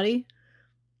everybody.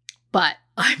 But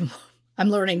I'm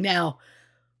learning now,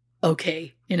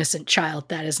 okay, innocent child,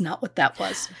 that is not what that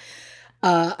was.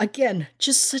 Again,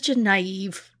 just such a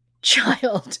naive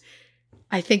child.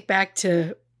 I think back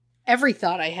to every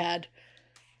thought I had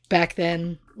back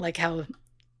then, like how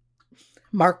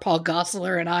Mark Paul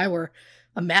Gosselaar and I were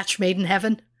a match made in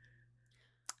heaven.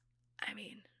 I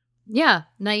mean... Yeah,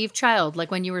 naive child,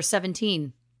 like when you were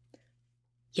 17.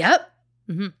 Yep.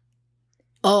 Mm-hmm.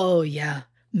 Oh, yeah.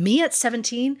 Me at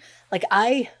 17,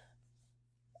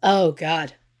 oh,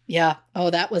 God. Yeah. Oh,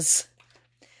 that was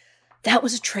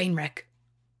a train wreck.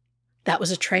 That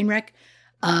was a train wreck.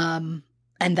 And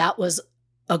that was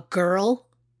a girl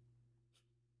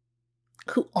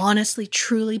who honestly,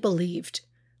 truly believed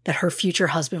that her future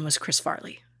husband was Chris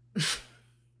Farley.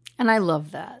 And I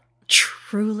love that.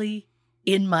 Truly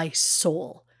in my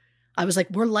soul. I was like,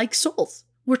 we're like souls.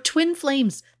 We're twin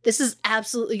flames. This is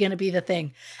absolutely going to be the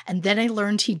thing. And then I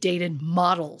learned he dated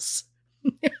models.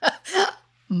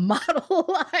 Model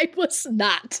I was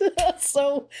not.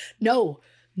 So no,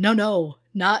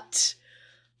 not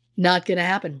going to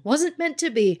happen. Wasn't meant to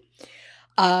be.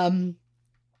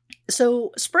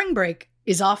 So spring break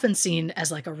is often seen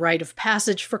as like a rite of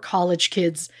passage for college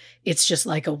kids. It's just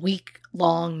like a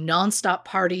week-long nonstop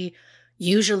party.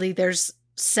 Usually there's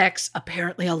sex.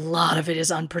 Apparently a lot of it is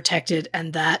unprotected,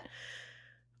 and that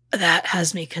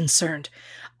has me concerned.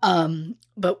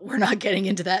 But we're not getting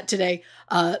into that today.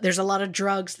 There's a lot of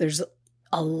drugs. There's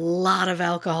a lot of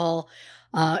alcohol.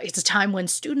 It's a time when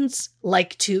students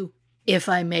like to, if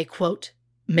I may quote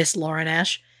Miss Lauren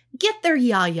Ash, get their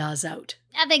yayas out.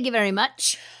 Thank you very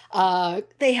much.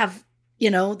 They have,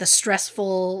 the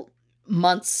stressful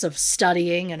months of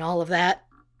studying and all of that.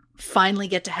 Finally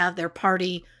get to have their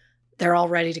party. They're all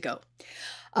ready to go.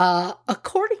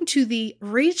 According to the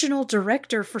regional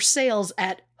director for sales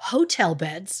at Hotel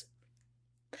Beds,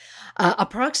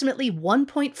 approximately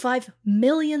 1.5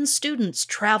 million students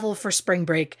travel for spring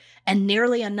break, and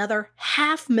nearly another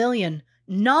 500,000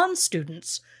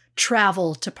 non-students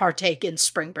travel to partake in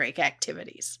spring break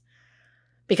activities.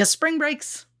 Because spring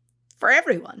break's for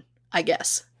everyone, I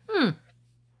guess.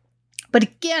 But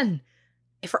again,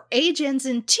 if her age ends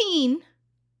in teen,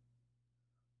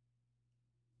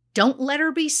 don't let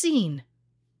her be seen.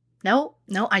 No,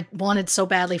 I wanted so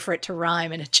badly for it to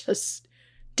rhyme, and it just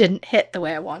didn't hit the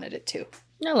way I wanted it to.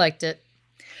 I liked it.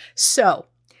 So,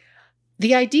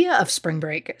 the idea of spring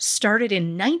break started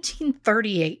in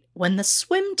 1938 when the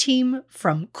swim team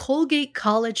from Colgate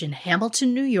College in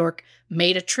Hamilton, New York,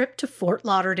 made a trip to Fort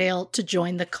Lauderdale to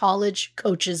join the college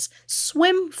coaches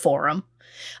swim forum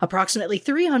Approximately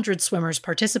 300 swimmers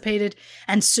participated,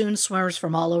 and soon swimmers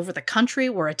from all over the country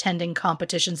were attending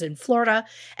competitions in Florida,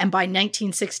 and by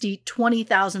 1960,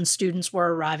 20,000 students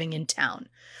were arriving in town.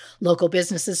 Local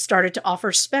businesses started to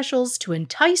offer specials to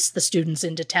entice the students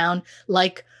into town,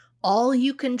 like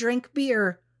all-you-can-drink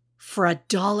beer for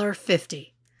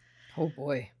 $1.50. Oh,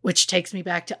 boy. Which takes me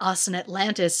back to us in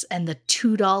Atlantis and the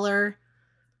 $2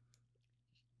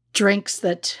 drinks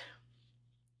that...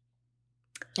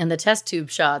 And the test tube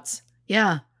shots.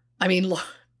 Yeah. I mean,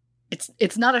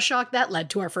 it's not a shock that led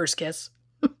to our first kiss.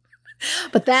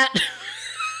 But that...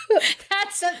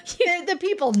 the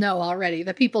people know already.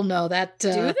 The people know that...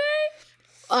 Do they?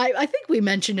 I think we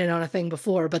mentioned it on a thing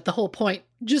before, but the whole point,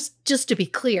 just to be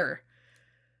clear,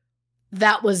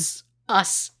 that was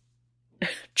us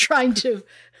trying to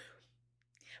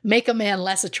make a man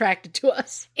less attracted to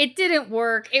us. It didn't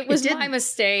work. It was my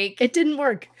mistake. It didn't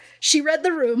work. She read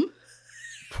the room.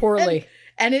 Poorly.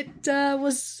 And it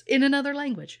was in another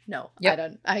language. No, yep. I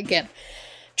don't. Again,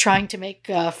 trying to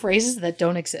make phrases that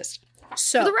don't exist.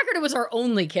 So, for the record, it was our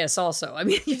only kiss also. I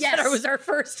mean, you said it was our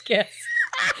first kiss.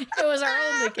 It was our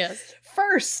only kiss.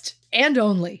 First and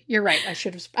only. You're right. I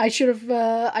should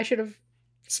have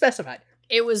specified.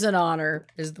 It was an honor,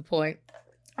 is the point.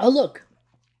 Oh, look.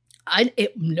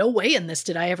 No way in this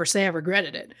did I ever say I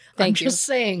regretted it. I'm just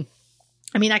saying.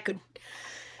 I mean, I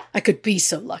could be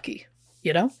so lucky,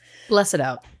 you know? Bless it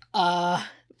out.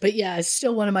 But yeah, it's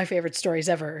still one of my favorite stories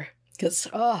ever. Because,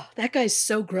 that guy's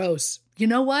so gross. You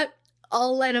know what?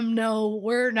 I'll let him know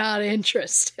we're not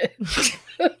interested.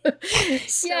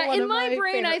 Yeah, in my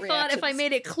brain, I thought if I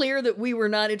made it clear that we were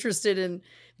not interested in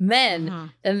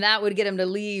men, then that would get him to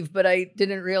leave. But I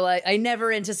didn't realize, I never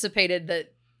anticipated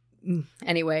that.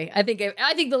 Anyway, I think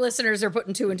the listeners are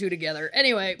putting two and two together.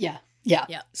 Anyway.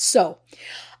 Yeah. So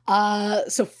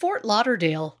Fort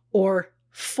Lauderdale, or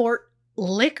Fort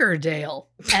Liquordale,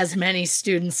 as many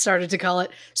students started to call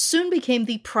it, soon became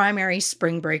the primary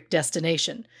spring break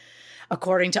destination.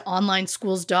 According to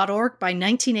onlineschools.org, by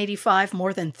 1985,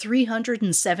 more than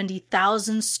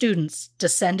 370,000 students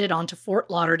descended onto Fort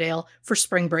Lauderdale for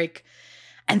spring break,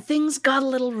 and things got a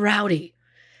little rowdy.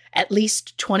 At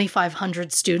least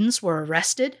 2,500 students were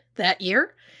arrested that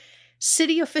year.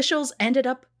 City officials ended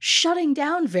up shutting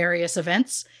down various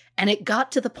events, and it got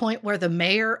to the point where the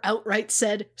mayor outright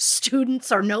said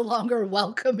students are no longer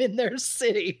welcome in their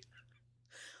city.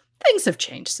 Things have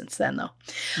changed since then, though.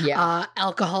 Yeah.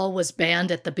 Alcohol was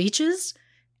banned at the beaches.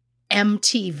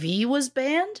 MTV was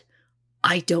banned.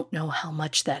 I don't know how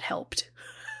much that helped.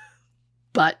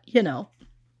 But, you know.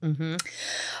 Mm-hmm.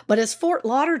 But as Fort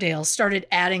Lauderdale started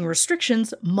adding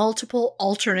restrictions, multiple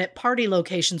alternate party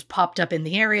locations popped up in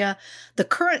the area. The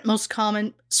current most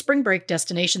common spring break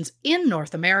destinations in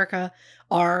North America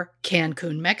are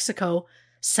Cancun, Mexico,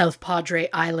 South Padre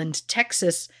Island,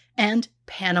 Texas, and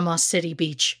Panama City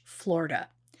Beach, Florida.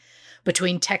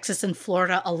 Between Texas and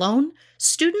Florida alone,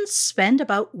 students spend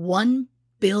about $1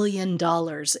 billion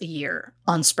a year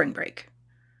on spring break.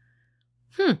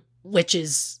 Which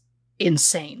is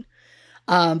insane.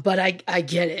 But I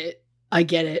get it.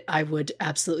 I would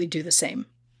absolutely do the same.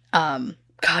 God,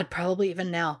 probably even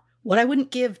now. What I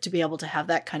wouldn't give to be able to have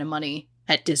that kind of money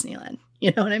at Disneyland.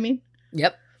 You know what I mean?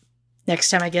 Yep. Next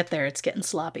time I get there, it's getting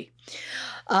sloppy.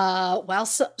 While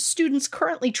students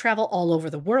currently travel all over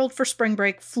the world for spring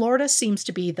break, Florida seems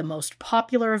to be the most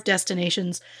popular of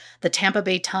destinations. The Tampa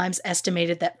Bay Times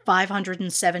estimated that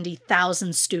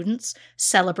 570,000 students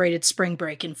celebrated spring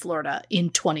break in Florida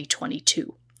in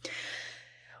 2022.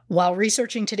 While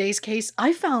researching today's case,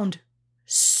 I found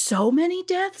so many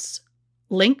deaths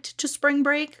linked to spring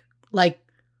break, like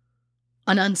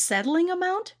an unsettling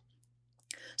amount.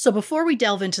 So before we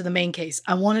delve into the main case,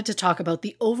 I wanted to talk about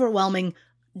the overwhelming,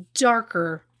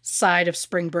 darker side of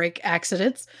spring break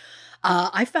accidents.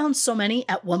 I found so many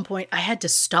at one point I had to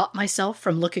stop myself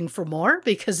from looking for more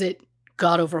because it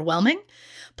got overwhelming.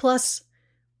 Plus,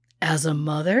 as a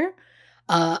mother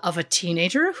of a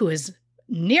teenager who is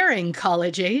nearing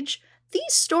college age,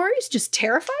 these stories just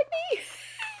terrified me.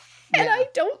 And I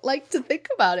don't like to think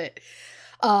about it.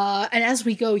 And as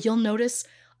we go, you'll notice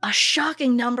a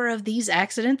shocking number of these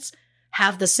accidents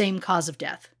have the same cause of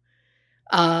death,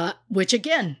 which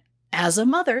again, as a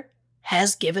mother,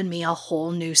 has given me a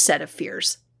whole new set of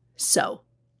fears. So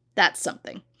that's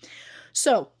something.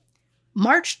 So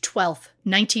March 12th,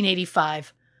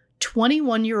 1985,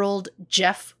 21-year-old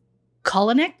Jeff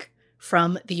Kolinick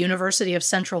from the University of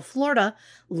Central Florida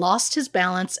lost his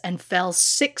balance and fell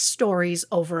 6 stories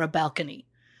over a balcony.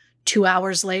 2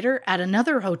 hours later, at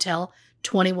another hotel,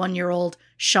 21-year-old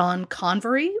Sean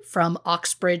Convery from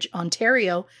Oxbridge,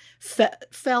 Ontario,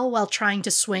 fell while trying to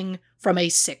swing from a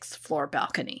 6th floor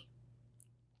balcony.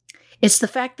 It's the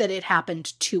fact that it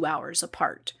happened 2 hours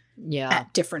apart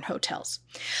at different hotels.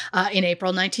 In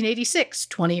April 1986,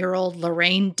 20-year-old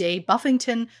Lorraine Day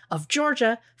Buffington of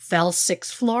Georgia fell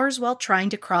 6 floors while trying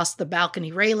to cross the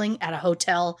balcony railing at a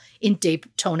hotel in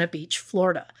Daytona Beach,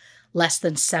 Florida. Less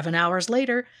than 7 hours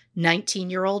later,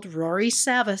 19-year-old Rory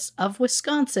Savas of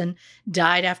Wisconsin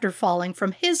died after falling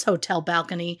from his hotel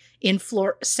balcony in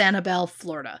Sanibel,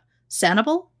 Florida.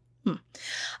 Sanibel?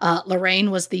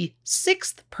 Lorraine was the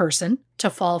 6th person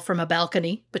to fall from a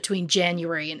balcony between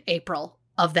January and April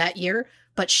of that year,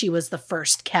 but she was the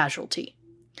first casualty.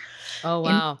 Oh,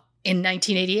 wow. In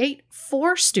 1988,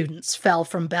 4 students fell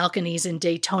from balconies in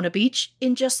Daytona Beach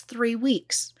in just 3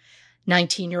 weeks.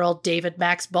 19-year-old David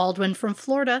Max Baldwin from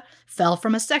Florida fell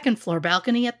from a 2nd floor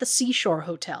balcony at the Seashore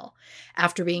Hotel.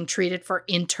 After being treated for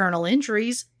internal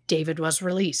injuries, David was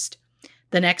released.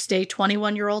 The next day,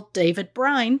 21-year-old David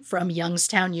Brine from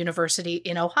Youngstown University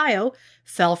in Ohio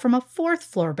fell from a 4th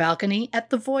floor balcony at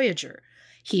the Voyager.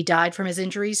 He died from his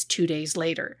injuries 2 days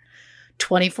later.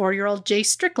 24-year-old Jay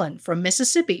Strickland from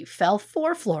Mississippi fell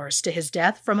 4 floors to his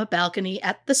death from a balcony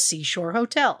at the Seashore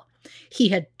Hotel. He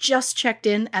had just checked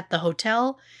in at the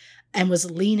hotel and was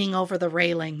leaning over the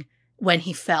railing when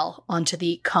he fell onto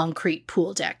the concrete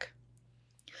pool deck.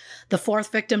 The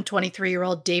 4th victim,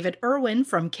 23-year-old David Irwin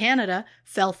from Canada,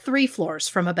 fell 3 floors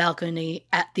from a balcony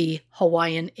at the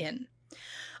Hawaiian Inn.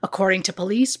 According to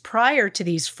police, prior to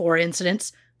these 4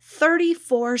 incidents,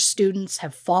 34 students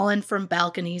have fallen from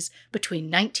balconies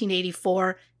between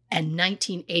 1984 and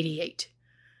 1988.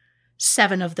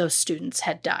 7 of those students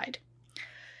had died.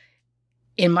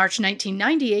 In March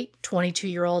 1998,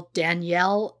 22-year-old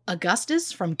Danielle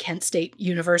Augustus from Kent State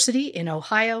University in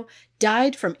Ohio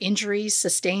died from injuries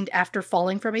sustained after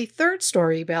falling from a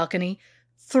 3rd-story balcony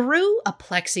through a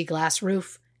plexiglass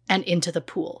roof and into the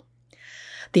pool.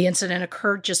 The incident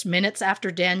occurred just minutes after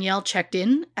Danielle checked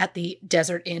in at the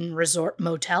Desert Inn Resort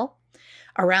Motel.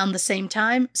 Around the same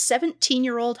time,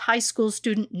 17-year-old high school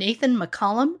student Nathan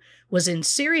McCollum was in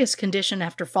serious condition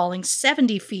after falling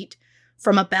 70 feet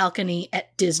from a balcony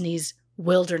at Disney's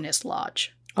Wilderness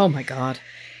Lodge. Oh my God.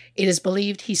 It is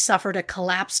believed he suffered a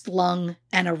collapsed lung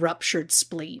and a ruptured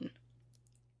spleen.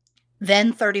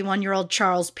 Then 31-year-old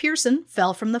Charles Pearson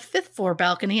fell from the 5th floor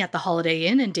balcony at the Holiday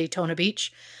Inn in Daytona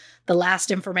Beach. The last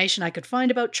information I could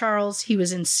find about Charles, he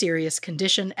was in serious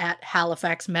condition at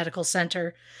Halifax Medical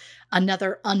Center.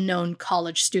 Another unknown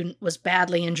college student was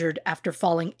badly injured after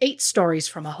falling 8 stories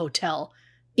from a hotel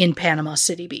in Panama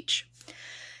City Beach.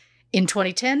 In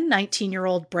 2010,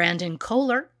 19-year-old Brandon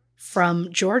Kohler from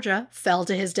Georgia fell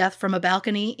to his death from a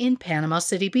balcony in Panama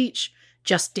City Beach.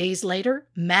 Just days later,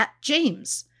 Matt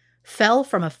James fell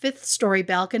from a 5th-story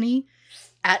balcony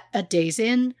at a Days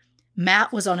Inn.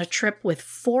 Matt was on a trip with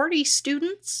 40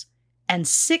 students and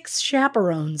 6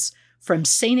 chaperones from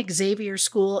St. Xavier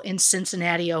School in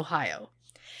Cincinnati, Ohio.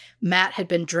 Matt had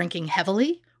been drinking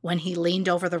heavily when he leaned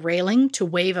over the railing to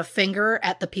wave a finger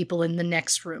at the people in the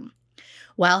next room.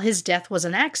 While his death was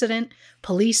an accident,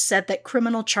 police said that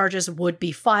criminal charges would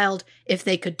be filed if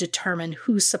they could determine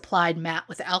who supplied Matt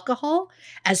with alcohol,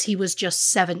 as he was just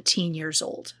 17 years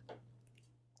old.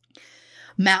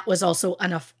 Matt was also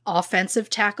an offensive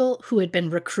tackle who had been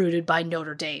recruited by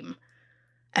Notre Dame.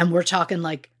 And we're talking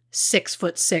like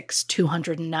 6'6",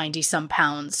 290 some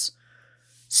pounds.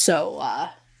 So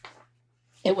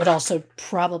it would also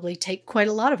probably take quite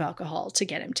a lot of alcohol to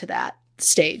get him to that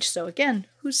stage. So again,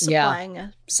 who's supplying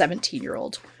a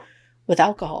 17-year-old with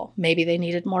alcohol? Maybe they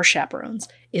needed more chaperones.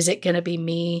 Is it going to be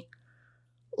me,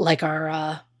 like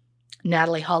our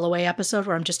Natalie Holloway episode,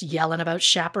 where I'm just yelling about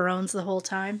chaperones the whole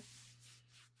time?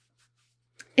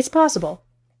 It's possible.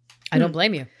 I don't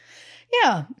blame you.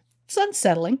 Yeah, it's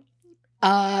unsettling.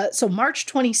 So March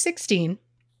 2016,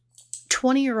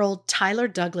 20-year-old Tyler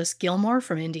Douglas Gilmore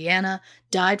from Indiana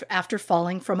died after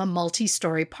falling from a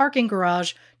multi-story parking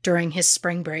garage during his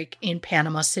spring break in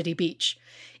Panama City Beach.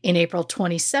 In April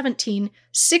 2017,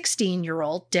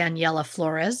 16-year-old Daniela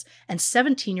Flores and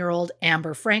 17-year-old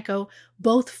Amber Franco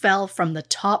both fell from the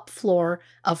top floor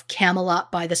of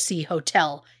Camelot by the Sea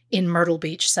Hotel in Myrtle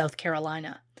Beach, South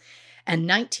Carolina. And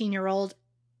 19-year-old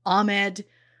Ahmed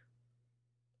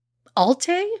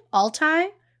Altai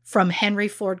from Henry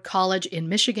Ford College in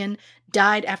Michigan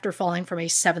died after falling from a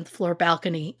 7th floor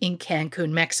balcony in Cancun,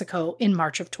 Mexico in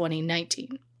March of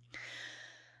 2019.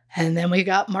 And then we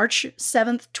got March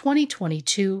 7th,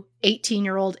 2022,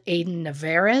 18-year-old Aiden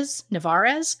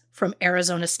Navarez from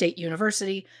Arizona State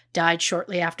University died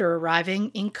shortly after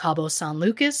arriving in Cabo San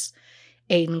Lucas.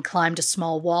 Aiden climbed a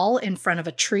small wall in front of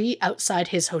a tree outside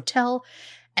his hotel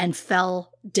and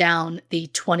fell down the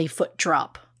 20-foot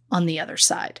drop on the other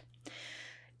side.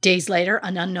 Days later,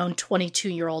 an unknown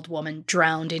 22-year-old woman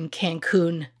drowned in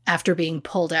Cancun after being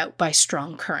pulled out by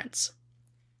strong currents.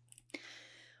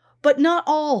 But not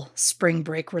all spring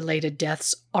break-related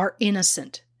deaths are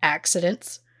innocent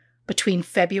accidents. Between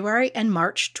February and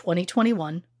March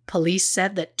 2021, police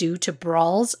said that due to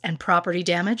brawls and property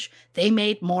damage, they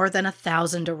made more than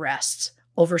 1,000 arrests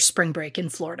over spring break in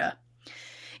Florida.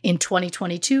 In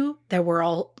 2022, there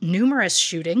were numerous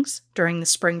shootings during the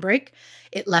spring break.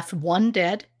 It left 1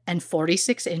 dead and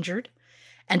 46 injured.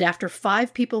 And after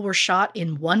 5 people were shot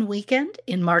in one weekend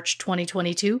in March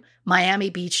 2022, Miami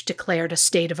Beach declared a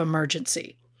state of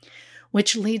emergency,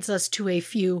 which leads us to a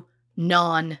few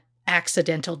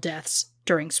non-accidental deaths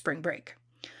during spring break.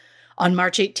 On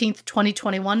March 18th,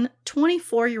 2021,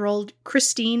 24-year-old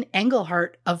Christine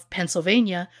Engelhardt of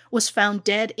Pennsylvania was found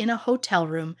dead in a hotel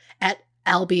room at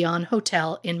Albion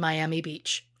Hotel in Miami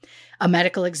Beach. A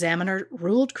medical examiner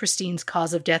ruled Christine's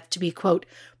cause of death to be, quote,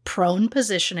 prone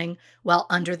positioning while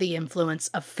under the influence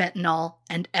of fentanyl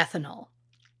and ethanol.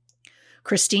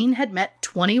 Christine had met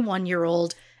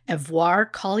 21-year-old Evoire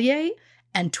Collier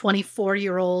and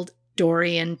 24-year-old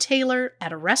Dorian Taylor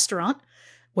at a restaurant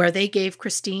where they gave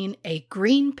Christine a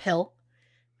green pill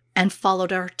and followed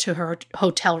her to her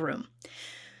hotel room.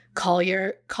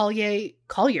 Collier,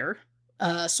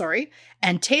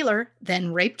 and Taylor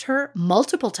then raped her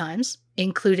multiple times,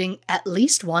 including at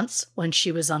least once when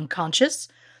she was unconscious.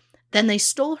 Then they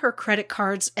stole her credit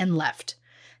cards and left.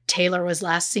 Taylor was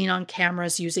last seen on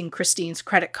cameras using Christine's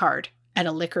credit card at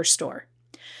a liquor store.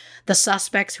 The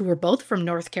suspects, who were both from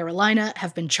North Carolina,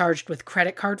 have been charged with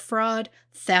credit card fraud,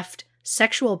 theft,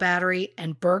 sexual battery,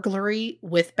 and burglary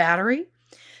with battery.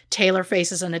 Taylor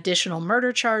faces an additional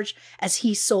murder charge as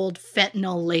he sold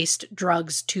fentanyl-laced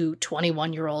drugs to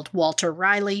 21-year-old Walter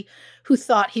Riley, who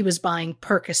thought he was buying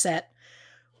Percocet.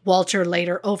 Walter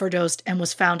later overdosed and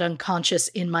was found unconscious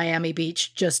in Miami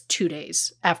Beach just 2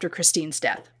 days after Christine's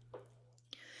death.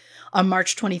 On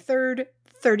March 23rd,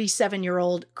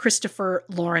 37-year-old Christopher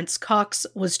Lawrence Cox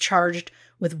was charged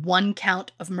with 1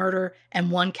 count of murder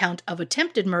and 1 count of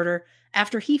attempted murder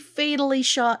after he fatally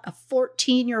shot a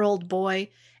 14-year-old boy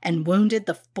and wounded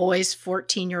the boy's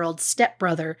 14-year-old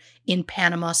stepbrother in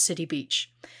Panama City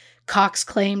Beach. Cox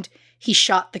claimed he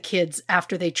shot the kids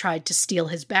after they tried to steal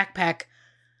his backpack.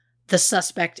 The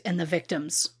suspect and the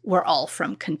victims were all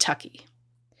from Kentucky.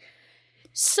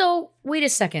 So, wait a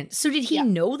second. So did he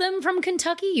know them from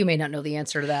Kentucky? You may not know the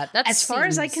answer to that. As far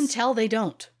as I can tell, they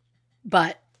don't.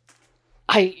 But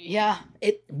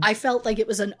I felt like it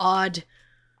was an odd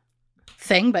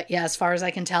thing, but yeah, as far as I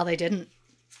can tell, they didn't.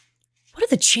 What are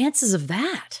the chances of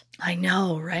that? I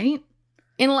know, right?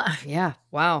 Yeah,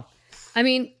 wow. I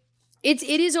mean, it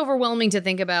is overwhelming to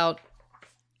think about.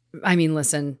 I mean,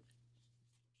 listen,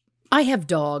 I have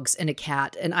dogs and a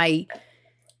cat, and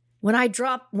when I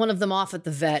drop one of them off at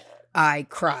the vet, I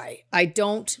cry. I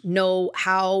don't know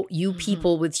how you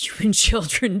people with human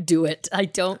children do it. I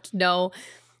don't know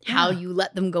how you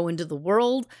let them go into the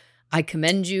world. I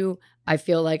commend you. I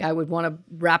feel like I would want to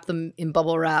wrap them in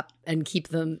bubble wrap and keep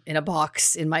them in a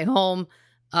box in my home.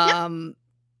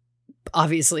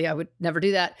 Obviously, I would never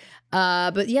do that.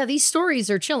 But yeah, these stories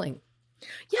are chilling.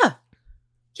 Yeah.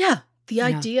 Yeah. The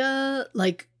idea,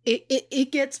 like,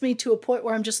 it gets me to a point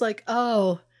where I'm just like,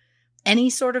 oh,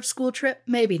 any sort of school trip?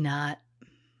 Maybe not.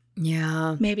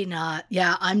 Yeah. Maybe not.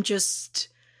 Yeah, I'm just,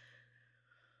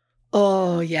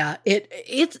 oh yeah.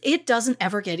 It doesn't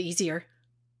ever get easier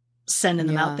sending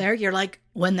them out there. You're like,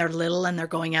 when they're little and they're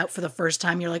going out for the first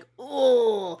time, you're like,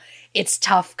 oh, it's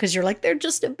tough because you're like, they're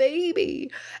just a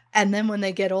baby. And then when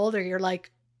they get older, you're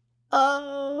like,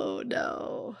 oh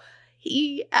no,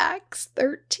 he acts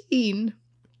 13.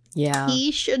 Yeah.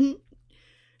 He shouldn't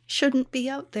be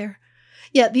out there.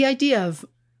 Yeah, the idea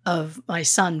of my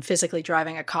son physically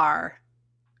driving a car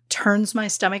turns my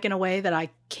stomach in a way that I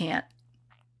can't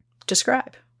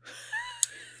describe.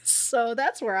 So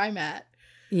that's where I'm at.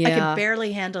 Yeah. I can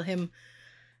barely handle him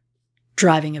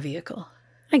driving a vehicle.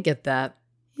 I get that.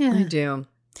 Yeah. I do.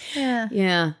 Yeah.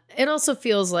 Yeah. It also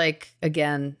feels like,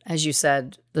 again, as you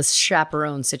said, the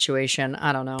chaperone situation.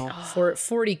 I don't know. For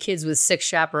 40 kids with 6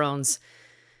 chaperones.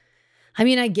 I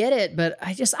mean, I get it, but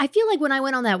I feel like when I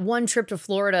went on that one trip to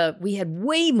Florida, we had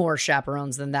way more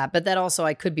chaperones than that. But that also,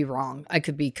 I could be wrong. I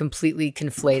could be completely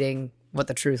conflating what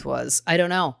the truth was. I don't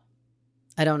know.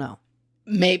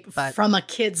 Maybe from a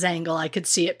kid's angle, I could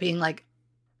see it being like,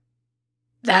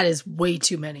 that is way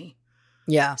too many.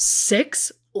 Yeah.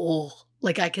 6? Oh,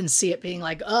 like I can see it being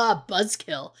like,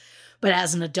 buzzkill. But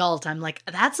as an adult, I'm like,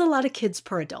 that's a lot of kids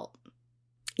per adult.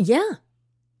 Yeah.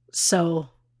 So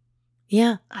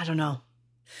Yeah. I don't know.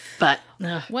 But,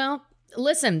 Well,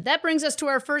 listen, that brings us to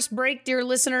our first break, dear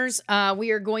listeners.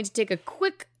 We are going to take a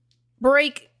quick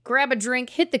break, grab a drink,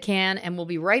 hit the can, and we'll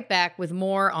be right back with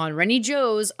more on Reny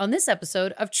Jose on this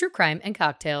episode of True Crime and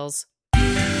Cocktails.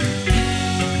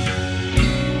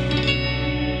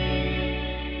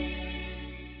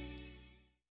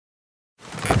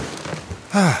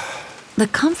 The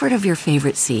comfort of your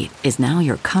favorite seat is now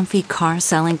your comfy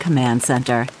car-selling command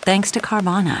center, thanks to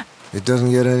Carvana. It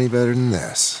doesn't get any better than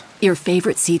this. Your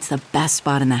favorite seat's the best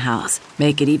spot in the house.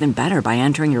 Make it even better by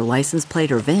entering your license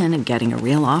plate or VIN and getting a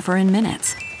real offer in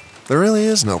minutes. There really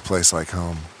is no place like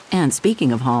home. And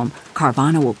speaking of home,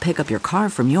 Carvana will pick up your car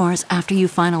from yours after you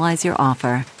finalize your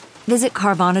offer. Visit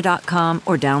Carvana.com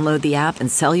or download the app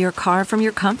and sell your car from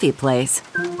your comfy place.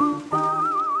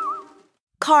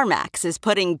 CarMax is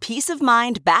putting peace of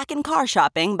mind back in car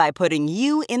shopping by putting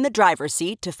you in the driver's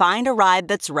seat to find a ride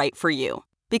that's right for you.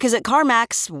 Because at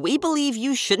CarMax, we believe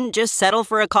you shouldn't just settle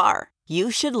for a car.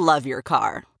 You should love your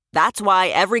car. That's why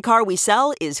every car we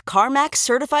sell is CarMax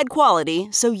certified quality,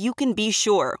 so you can be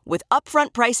sure with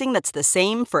upfront pricing that's the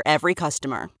same for every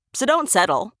customer. So don't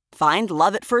settle. Find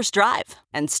love at first drive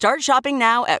and start shopping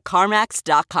now at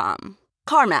CarMax.com.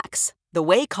 CarMax, the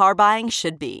way car buying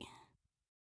should be.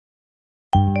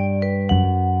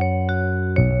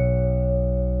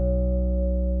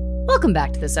 Welcome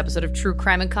back to this episode of True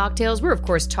Crime and Cocktails. We're, of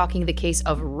course, talking the case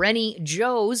of Reny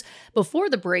Jose. Before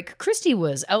the break, Christy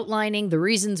was outlining the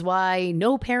reasons why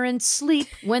no parents sleep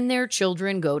when their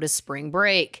children go to spring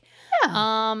break.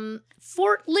 yeah.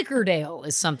 Fort Lickerdale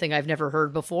is something I've never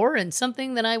heard before and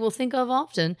something that I will think of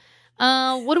often.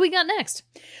 What do we got next?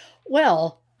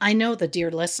 Well, I know the dear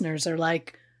listeners are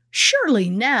like, surely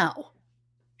now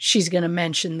she's going to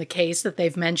mention the case that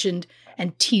they've mentioned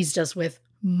and teased us with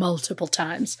multiple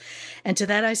times. And to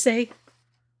that I say,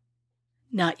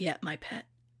 not yet, my pet.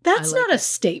 That's not a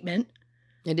statement.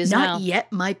 It is not now.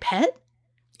 yet, my pet.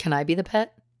 Can I be the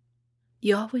pet?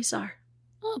 You always are.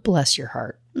 Oh, bless your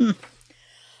heart.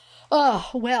 Oh,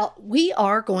 well, we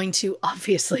are going to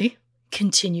obviously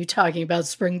continue talking about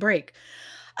spring break.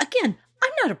 Again,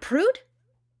 I'm not a prude.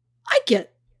 I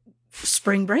get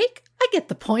spring break. I get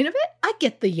the point of it. I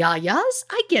get the yayas.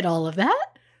 I get all of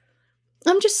that.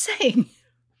 I'm just saying.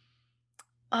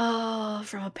 Oh,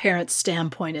 from a parent's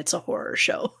standpoint, it's a horror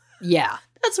show. Yeah.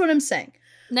 That's what I'm saying.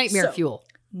 Nightmare fuel.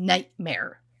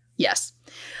 Nightmare. Yes.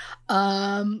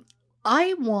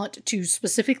 I want to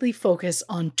specifically focus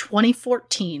on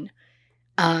 2014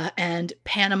 and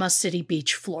Panama City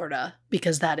Beach, Florida,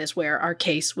 because that is where our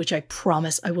case, which I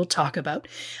promise I will talk about,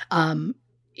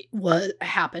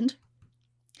 happened.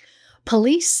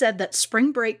 Police said that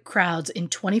spring break crowds in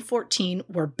 2014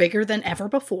 were bigger than ever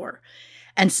before,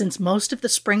 and since most of the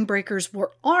spring breakers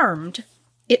were armed,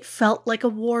 it felt like a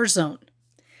war zone.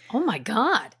 Oh my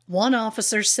God. One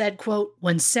officer said, quote,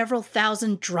 "When several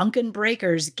thousand drunken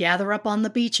breakers gather up on the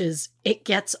beaches, it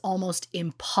gets almost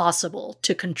impossible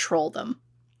to control them."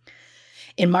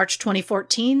 In March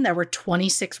 2014, there were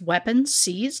 26 weapons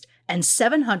seized and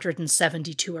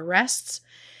 772 arrests.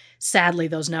 Sadly,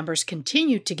 those numbers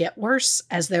continued to get worse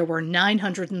as there were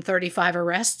 935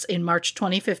 arrests in March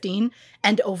 2015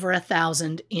 and over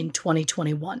 1,000 in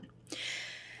 2021.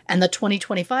 And the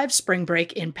 2025 spring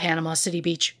break in Panama City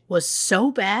Beach was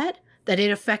so bad that it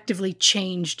effectively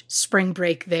changed spring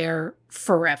break there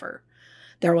forever.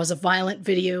 There was a violent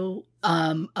video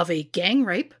of a gang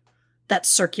rape that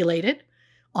circulated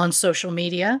on social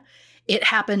media. It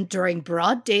happened during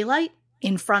broad daylight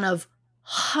in front of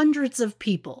hundreds of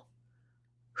people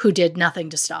who did nothing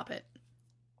to stop it.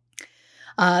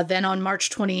 Then on March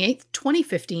 28th,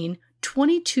 2015,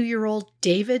 22-year-old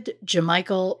David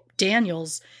Jamichael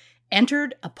Daniels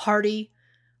entered a party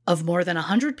of more than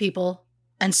 100 people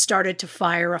and started to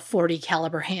fire a .40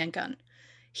 caliber handgun.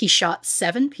 He shot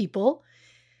 7 people.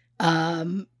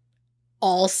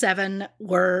 All 7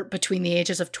 were between the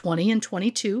ages of 20 and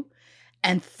 22,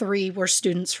 and 3 were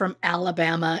students from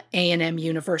Alabama A&M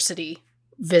University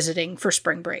visiting for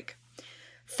spring break.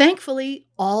 Thankfully,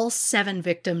 all 7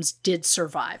 victims did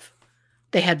survive.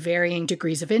 They had varying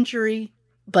degrees of injury,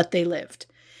 but they lived.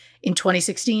 In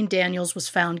 2016, Daniels was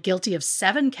found guilty of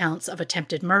 7 counts of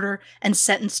attempted murder and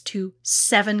sentenced to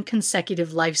 7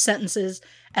 consecutive life sentences,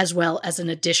 as well as an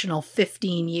additional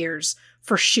 15 years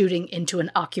for shooting into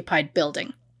an occupied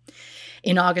building.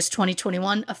 In August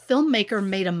 2021, a filmmaker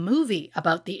made a movie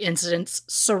about the incidents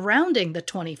surrounding the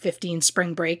 2015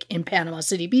 spring break in Panama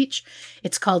City Beach.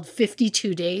 It's called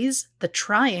 52 Days, The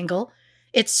Triangle.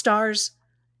 It stars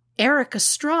Eric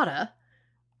Estrada,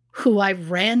 who I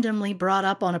randomly brought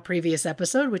up on a previous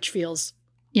episode, which feels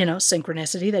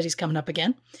synchronicity that he's coming up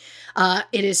again.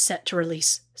 It is set to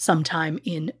release sometime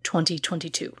in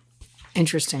 2022.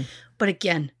 Interesting. But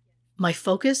again, my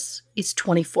focus is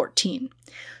 2014.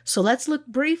 So let's look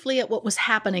briefly at what was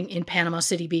happening in Panama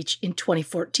City Beach in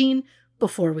 2014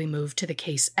 before we move to the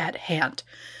case at hand.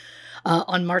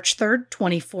 On March 3rd,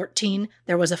 2014,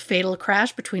 there was a fatal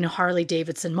crash between a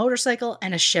Harley-Davidson motorcycle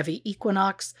and a Chevy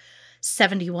Equinox.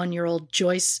 71-year-old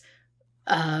Joyce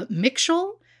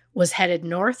Mitchell was headed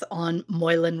north on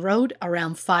Moylan Road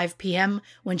around 5 p.m.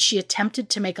 when she attempted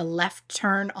to make a left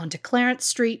turn onto Clarence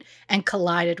Street and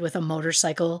collided with a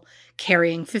motorcycle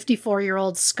carrying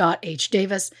 54-year-old Scott H.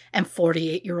 Davis and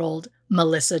 48-year-old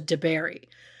Melissa DeBerry.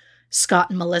 Scott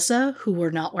and Melissa, who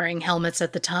were not wearing helmets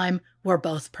at the time, were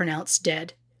both pronounced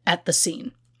dead at the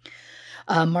scene.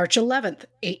 March 11th,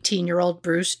 18-year-old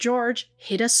Bruce George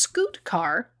hit a scoot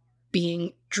car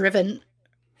being driven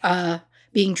by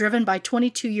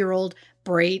 22-year-old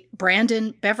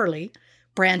Brandon Beverly.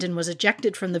 Brandon was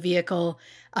ejected from the vehicle.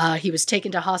 He was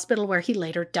taken to hospital where he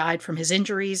later died from his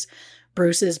injuries.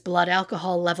 Bruce's blood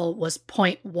alcohol level was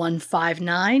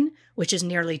 0.159, which is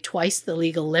nearly twice the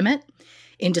legal limit.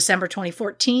 In December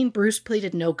 2014, Bruce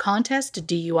pleaded no contest to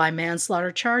DUI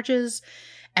manslaughter charges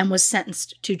and was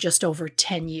sentenced to just over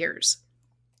 10 years.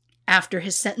 After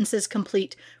his sentence is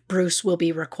complete, Bruce will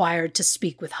be required to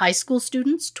speak with high school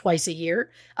students twice a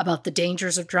year about the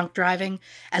dangers of drunk driving,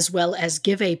 as well as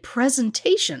give a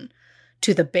presentation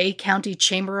to the Bay County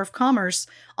Chamber of Commerce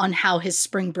on how his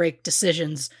spring break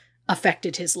decisions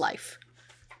affected his life.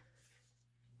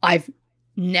 I've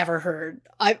never heard,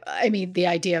 I mean, the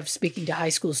idea of speaking to high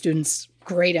school students,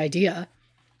 great idea.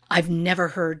 I've never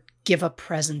heard give a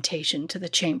presentation to the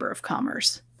Chamber of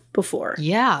Commerce before.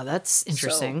 Yeah, that's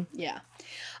interesting. So, yeah.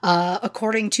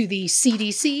 According to the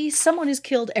CDC, someone is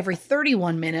killed every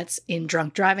 31 minutes in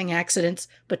drunk driving accidents,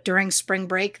 but during spring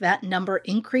break, that number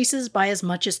increases by as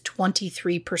much as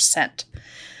 23%.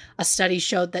 A study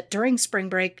showed that during spring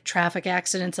break, traffic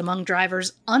accidents among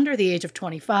drivers under the age of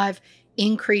 25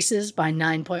 increases by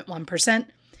 9.1%.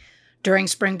 During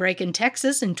spring break in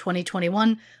Texas in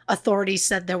 2021, authorities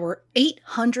said there were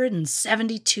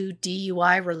 872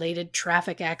 DUI-related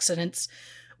traffic accidents,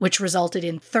 which resulted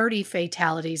in 30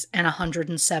 fatalities and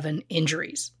 107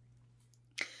 injuries.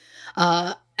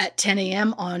 At 10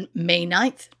 a.m. on May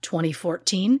 9th,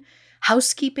 2014,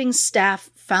 housekeeping staff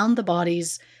found the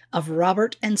bodies of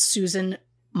Robert and Susan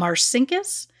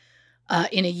Marcinkus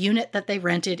in a unit that they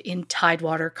rented in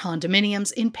Tidewater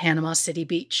condominiums in Panama City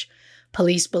Beach.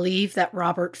 Police believe that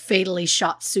Robert fatally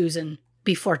shot Susan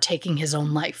before taking his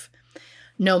own life.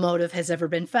 No motive has ever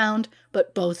been found,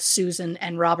 but both Susan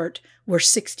and Robert were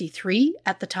 63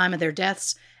 at the time of their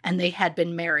deaths, and they had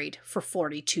been married for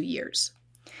 42 years.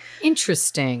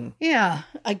 Interesting. Yeah.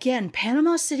 Again,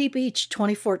 Panama City Beach,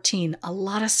 2014. A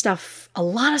lot of stuff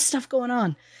going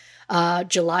on.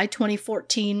 July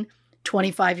 2014,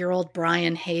 25-year-old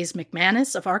Brian Hayes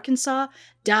McManus of Arkansas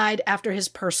died after his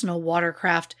personal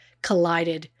watercraft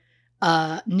collided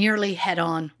nearly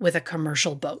head-on with a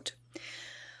commercial boat.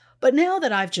 But now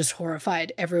that I've just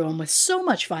horrified everyone with so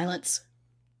much violence,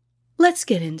 let's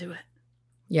get into it.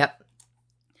 Yep.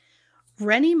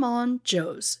 Reny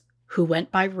Jose, who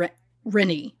went by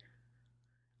Reny,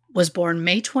 was born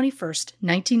May 21st,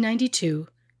 1992,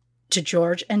 to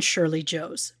George and Shirley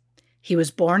Jose. He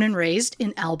was born and raised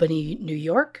in Albany, New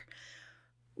York.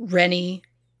 Reny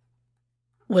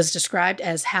was described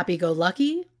as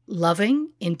happy-go-lucky, loving,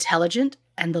 intelligent,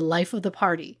 and the life of the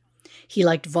party. He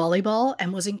liked volleyball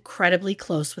and was incredibly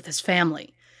close with his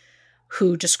family,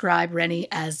 who described Reny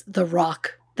as the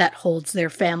rock that holds their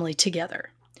family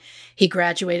together. He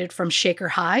graduated from Shaker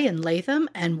High in Latham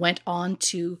and went on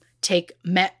to take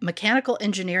mechanical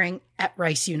engineering at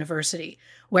Rice University,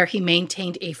 where he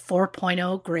maintained a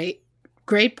 4.0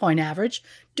 grade point average.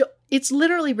 It's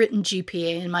literally written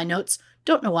GPA in my notes.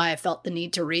 Don't know why I felt the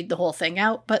need to read the whole thing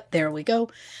out, but there we go.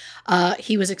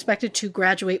 He was expected to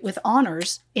graduate with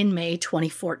honors in May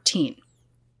 2014.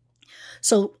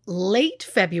 So late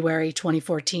February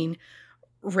 2014,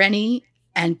 Reny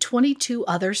and 22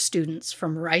 other students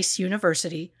from Rice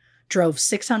University drove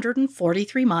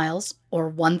 643 miles, or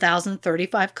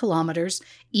 1,035 kilometers,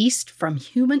 east from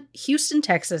Houston,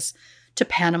 Texas, to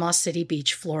Panama City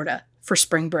Beach, Florida, for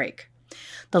spring break.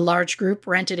 The large group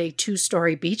rented a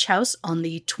 2-story beach house on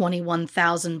the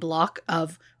 21,000 block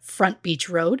of Front Beach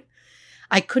Road.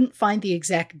 I couldn't find the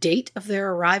exact date of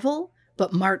their arrival,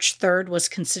 but March 3rd was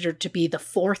considered to be the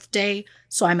 4th day,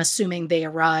 so I'm assuming they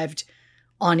arrived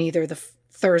on either the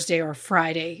Thursday or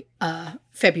Friday,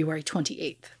 February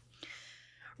 28th.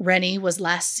 Reny was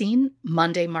last seen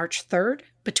Monday, March 3rd,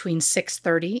 between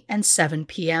 6:30 and 7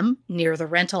 p.m. near the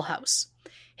rental house.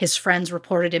 His friends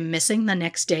reported him missing the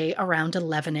next day around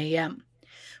 11 a.m.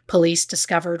 Police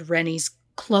discovered Reny's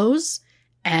clothes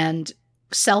and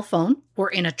cell phone were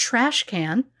in a trash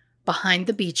can behind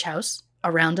the beach house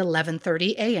around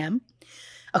 11:30 a.m.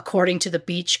 According to the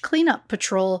beach cleanup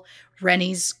patrol,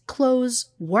 Reny's clothes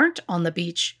weren't on the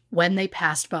beach when they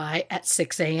passed by at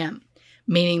 6 a.m.,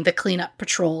 meaning the cleanup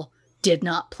patrol did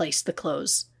not place the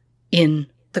clothes in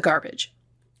the garbage.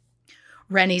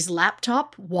 Reny's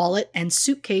laptop, wallet, and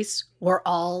suitcase were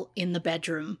all in the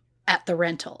bedroom at the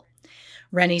rental.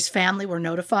 Reny's family were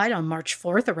notified on March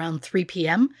 4th around 3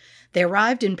 p.m. They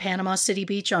arrived in Panama City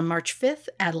Beach on March 5th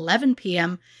at 11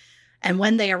 p.m., and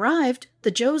when they arrived,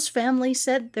 the Jose family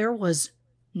said there was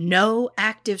no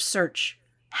active search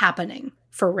happening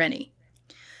for Reny.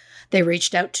 They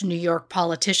reached out to New York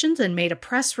politicians and made a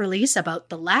press release about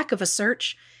the lack of a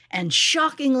search, and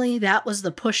shockingly, that was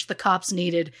the push the cops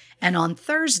needed, and on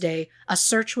Thursday, a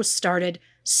search was started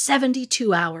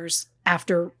 72 hours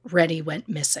after Reny went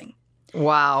missing.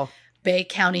 Wow. Bay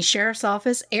County Sheriff's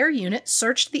Office Air Unit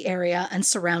searched the area and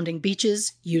surrounding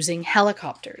beaches using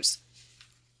helicopters.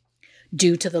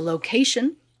 Due to the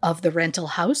location of the rental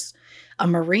house, a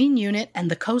Marine unit and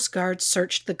the Coast Guard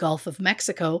searched the Gulf of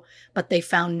Mexico, but they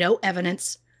found no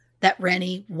evidence that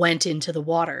Reny went into the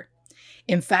water.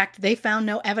 In fact, they found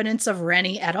no evidence of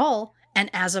Reny at all, and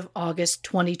as of August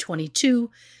 2022,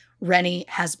 Reny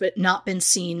has not been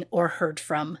seen or heard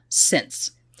from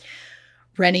since.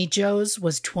 Reny Jose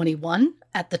was 21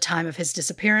 at the time of his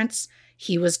disappearance.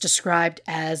 He was described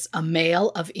as a male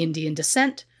of Indian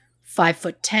descent,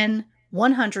 5'10",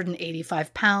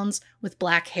 185 pounds, with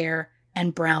black hair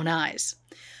and brown eyes.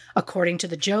 According to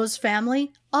the Jose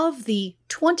family, of the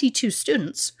 22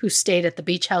 students who stayed at the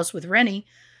beach house with Reny,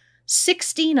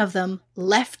 16 of them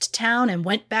left town and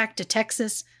went back to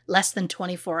Texas less than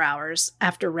 24 hours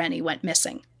after Reny went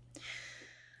missing.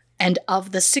 And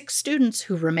of the 6 students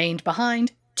who remained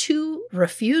behind, 2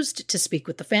 refused to speak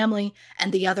with the family,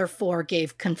 and the other 4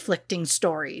 gave conflicting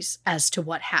stories as to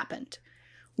what happened.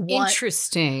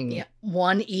 Interesting. Yeah,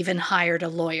 one even hired a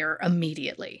lawyer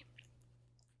immediately.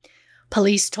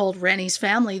 Police told Reny's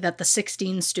family that the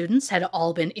 16 students had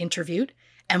all been interviewed,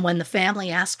 and when the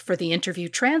family asked for the interview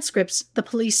transcripts, the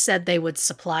police said they would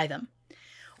supply them.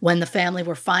 When the family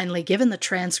were finally given the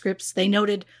transcripts, they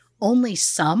noted only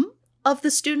some of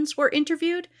the students were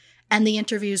interviewed, and the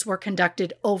interviews were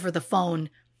conducted over the phone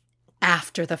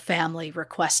after the family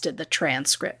requested the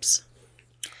transcripts.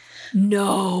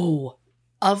 No.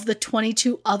 Of the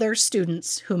 22 other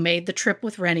students who made the trip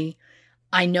with Reny,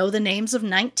 I know the names of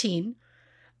 19.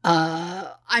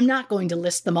 I'm not going to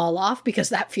list them all off because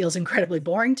that feels incredibly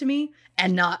boring to me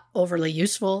and not overly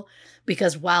useful,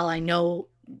 because while I know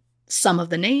some of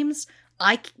the names,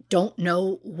 I don't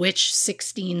know which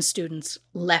 16 students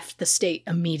left the state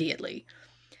immediately.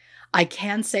 I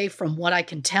can say from what I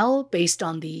can tell, based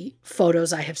on the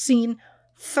photos I have seen,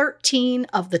 13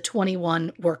 of the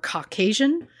 21 were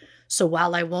Caucasian. So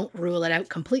while I won't rule it out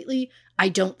completely, I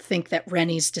don't think that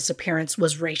Reny's disappearance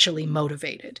was racially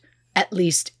motivated, at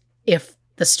least if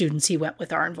the students he went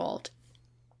with are involved.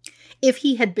 If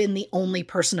he had been the only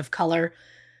person of color,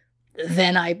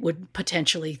 then I would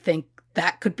potentially think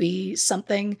that could be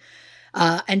something.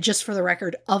 And just for the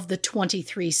record, of the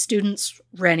 23 students,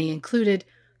 Reny included,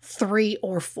 3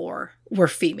 or 4 were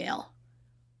female.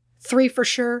 3 for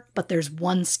sure, but there's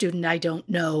one student I don't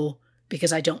know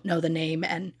because I don't know the name,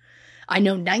 and I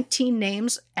know 19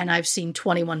 names, and I've seen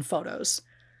 21 photos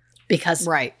because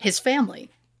his family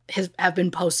have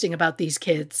been posting about these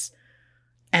kids.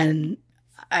 And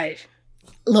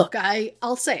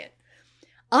I'll say it.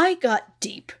 I got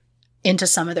deep into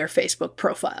some of their Facebook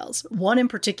profiles. One in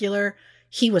particular,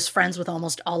 he was friends with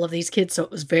almost all of these kids, so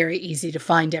it was very easy to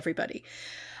find everybody.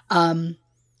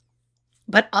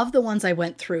 But of the ones I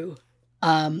went through,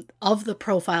 of the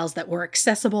profiles that were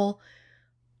accessible,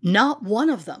 not one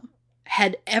of them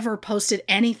had ever posted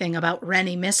anything about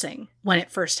Reny missing when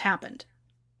it first happened.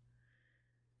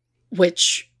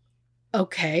 Which,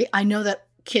 okay, I know that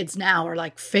kids now are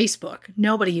like Facebook.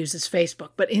 Nobody uses Facebook.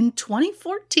 But in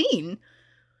 2014,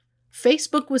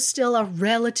 Facebook was still a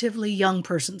relatively young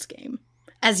person's game.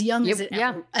 As young as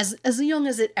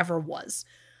it ever was.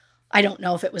 I don't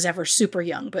know if it was ever super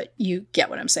young, but you get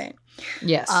what I'm saying.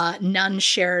 Yes. None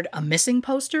shared a missing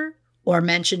poster or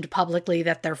mentioned publicly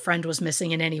that their friend was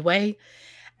missing in any way,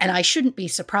 and I shouldn't be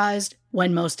surprised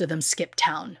when most of them skipped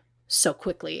town so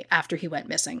quickly after he went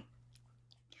missing.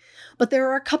 But there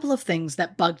are a couple of things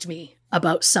that bugged me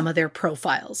about some of their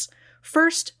profiles.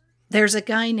 First, there's a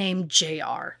guy named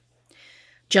JR.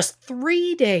 Just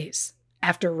 3 days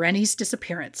after Reny's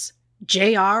disappearance,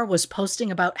 JR was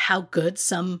posting about how good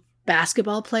some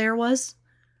basketball player was,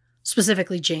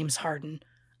 specifically James Harden.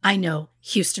 I know,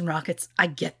 Houston Rockets, I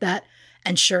get that.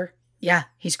 And sure, yeah,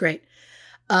 he's great.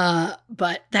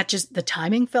 But the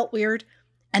timing felt weird.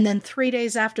 And then 3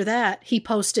 days after that, he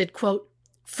posted, quote,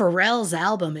 "Pharrell's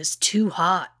album is too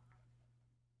hot."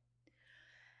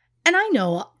 And I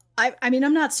know, I mean,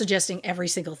 I'm not suggesting every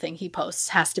single thing he posts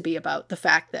has to be about the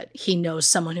fact that he knows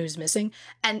someone who's missing.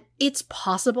 And it's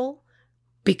possible,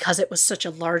 because it was such a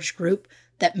large group,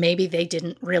 that maybe they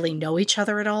didn't really know each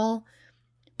other at all.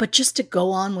 But just to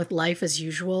go on with life as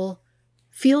usual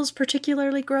feels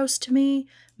particularly gross to me.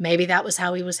 Maybe that was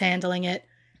how he was handling it.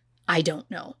 I don't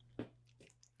know.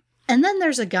 And then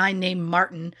there's a guy named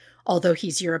Martin, although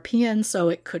he's European, so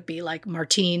it could be like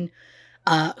Martine,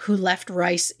 who left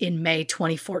Rice in May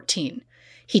 2014.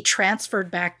 He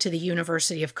transferred back to the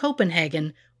University of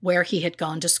Copenhagen, where he had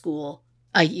gone to school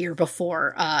a year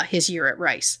before his year at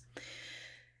Rice.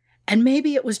 And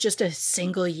maybe it was just a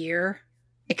single year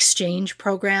exchange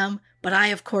program, but I,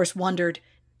 of course, wondered,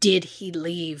 did he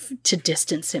leave to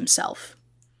distance himself?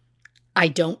 I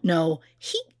don't know.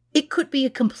 It could be a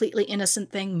completely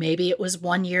innocent thing. Maybe it was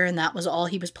 1 year and that was all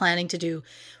he was planning to do.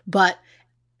 But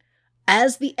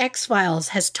as the X-Files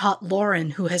has taught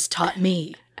Lauren, who has taught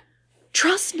me,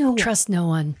 trust no one. Trust no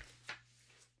one.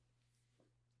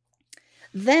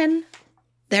 Then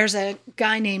there's a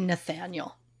guy named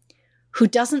Nathaniel who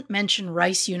doesn't mention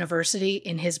Rice University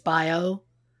in his bio,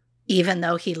 even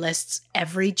though he lists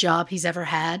every job he's ever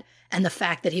had and the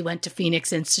fact that he went to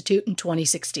Phoenix Institute in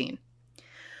 2016.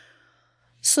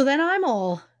 So then I'm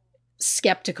all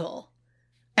skeptical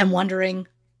and wondering,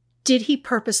 did he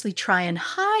purposely try and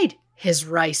hide his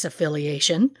Rice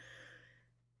affiliation?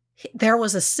 There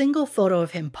was a single photo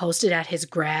of him posted at his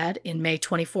grad in May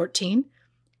 2014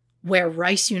 where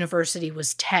Rice University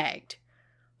was tagged.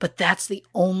 But that's the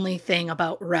only thing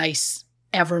about Rice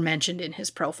ever mentioned in his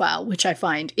profile, which I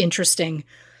find interesting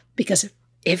because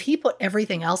if he put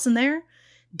everything else in there,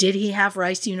 did he have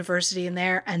Rice University in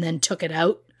there and then took it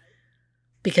out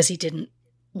because he didn't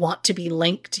want to be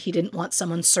linked? He didn't want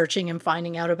someone searching and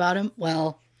finding out about him?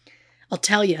 Well, I'll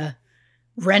tell you,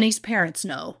 Reny's parents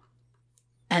know,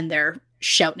 and they're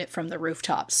shouting it from the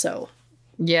rooftops. So,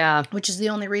 yeah, which is the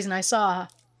only reason I saw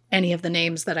any of the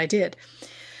names that I did.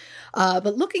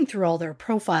 But looking through all their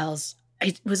profiles,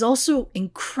 it was also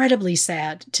incredibly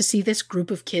sad to see this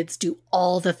group of kids do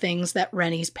all the things that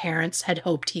Reny's parents had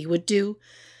hoped he would do.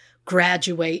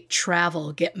 Graduate,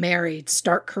 travel, get married,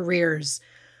 start careers.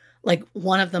 Like,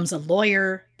 one of them's a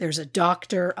lawyer, there's a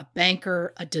doctor, a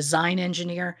banker, a design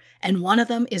engineer, and one of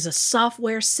them is a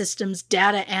software systems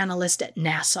data analyst at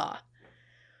NASA.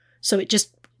 So it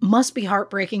just must be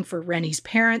heartbreaking for Reny's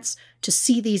parents to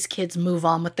see these kids move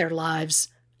on with their lives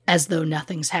as though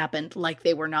nothing's happened, like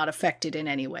they were not affected in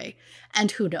any way.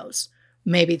 And who knows?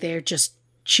 Maybe they're just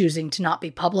choosing to not be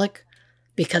public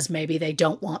because maybe they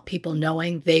don't want people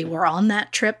knowing they were on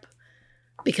that trip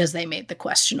because they made the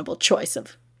questionable choice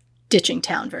of ditching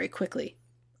town very quickly.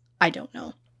 I don't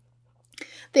know.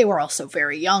 They were also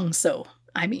very young, so,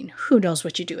 I mean, who knows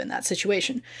what you do in that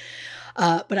situation.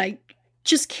 But I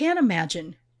just can't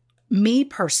imagine me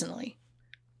personally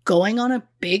going on a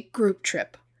big group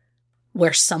trip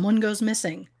where someone goes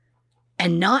missing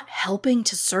and not helping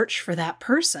to search for that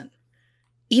person.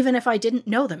 Even if I didn't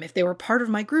know them, if they were part of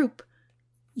my group,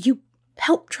 you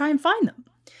help try and find them.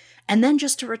 And then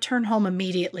just to return home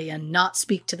immediately and not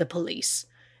speak to the police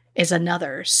is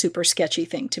another super sketchy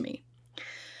thing to me.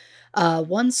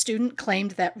 One student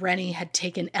claimed that Reny had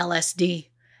taken LSD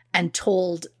and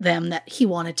told them that he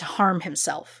wanted to harm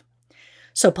himself.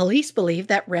 So police believe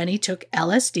that Reny took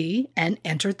LSD and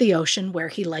entered the ocean where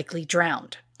he likely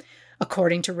drowned.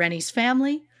 According to Reny's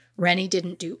family, Reny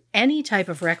didn't do any type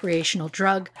of recreational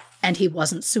drug, and he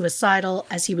wasn't suicidal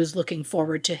as he was looking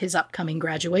forward to his upcoming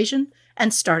graduation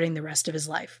and starting the rest of his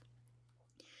life.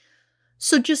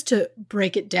 So just to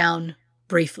break it down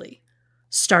briefly,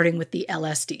 starting with the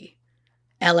LSD.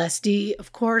 LSD,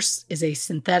 of course, is a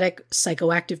synthetic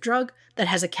psychoactive drug that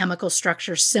has a chemical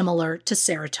structure similar to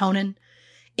serotonin.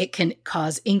 It can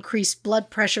cause increased blood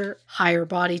pressure, higher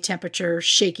body temperature,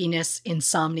 shakiness,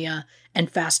 insomnia, and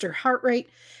faster heart rate,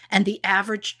 and the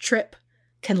average trip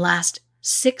can last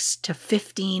 6 to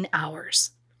 15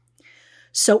 hours.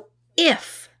 So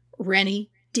if Reny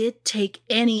did take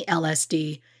any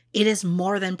LSD, it is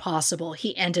more than possible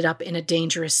he ended up in a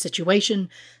dangerous situation,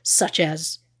 such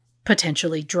as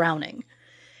potentially drowning.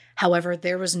 However,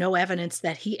 there was no evidence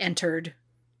that he entered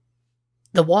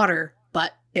the water,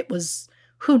 but it was,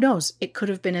 who knows, it could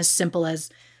have been as simple as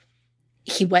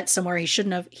he went somewhere he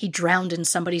shouldn't have. He drowned in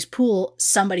somebody's pool.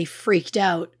 Somebody freaked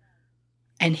out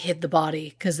and hid the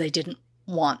body because they didn't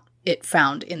want it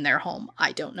found in their home.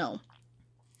 I don't know.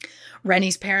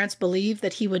 Reny's parents believe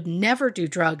that he would never do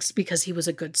drugs because he was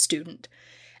a good student.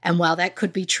 And while that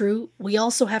could be true, we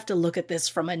also have to look at this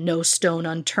from a no stone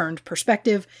unturned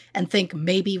perspective and think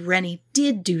maybe Reny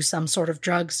did do some sort of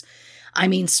drugs. I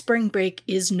mean, spring break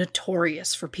is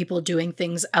notorious for people doing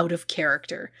things out of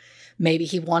character. Maybe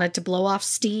he wanted to blow off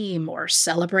steam or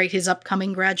celebrate his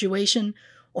upcoming graduation,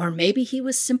 or maybe he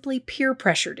was simply peer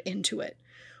pressured into it.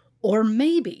 Or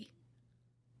maybe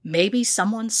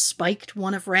someone spiked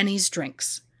one of Reny's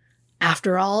drinks.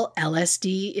 After all,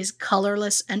 LSD is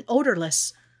colorless and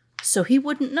odorless, so he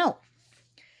wouldn't know.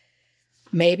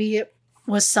 Maybe it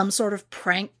was some sort of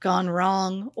prank gone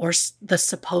wrong, or the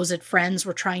supposed friends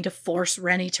were trying to force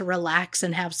Reny to relax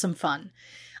and have some fun.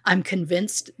 I'm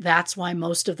convinced that's why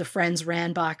most of the friends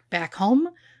ran back home,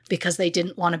 because they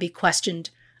didn't want to be questioned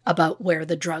about where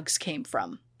the drugs came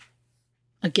from.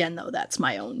 Again, though, that's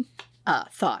my own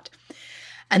thought.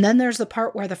 And then there's the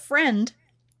part where the friend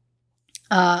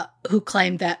who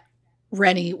claimed that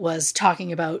Reny was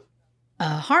talking about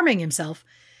harming himself,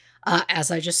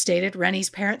 as I just stated, Reny's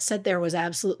parents said there was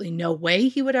absolutely no way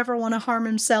he would ever want to harm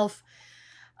himself.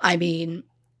 I mean,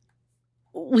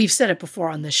 we've said it before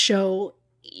on the show,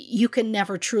 you can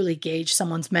never truly gauge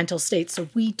someone's mental state, so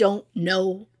we don't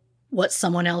know what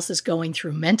someone else is going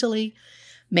through mentally.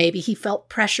 Maybe he felt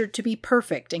pressured to be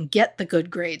perfect and get the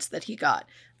good grades that he got.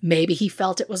 Maybe he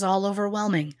felt it was all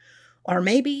overwhelming. Or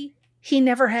maybe he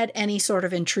never had any sort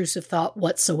of intrusive thought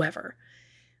whatsoever.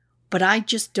 But I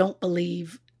just don't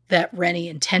believe that Reny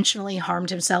intentionally harmed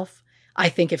himself. I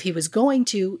think if he was going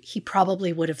to, he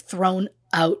probably would have thrown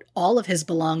out all of his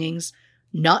belongings,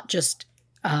 not just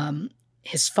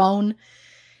his phone.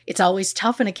 It's always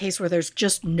tough in a case where there's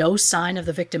just no sign of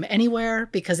the victim anywhere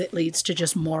because it leads to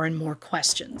just more and more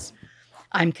questions.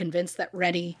 I'm convinced that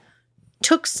Reny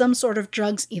took some sort of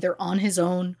drugs either on his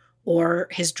own or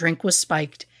his drink was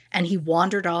spiked and he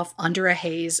wandered off under a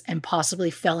haze and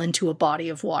possibly fell into a body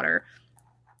of water.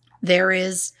 There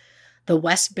is the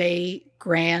West Bay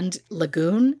Grand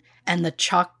Lagoon and the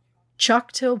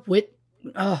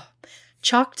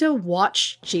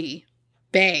Choctawhatchee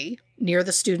Bay near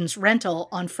the students' rental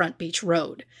on Front Beach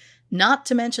Road, not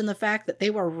to mention the fact that they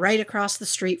were right across the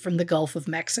street from the Gulf of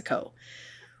Mexico.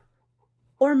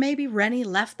 Or maybe Reny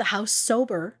left the house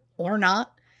sober, or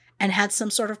not, and had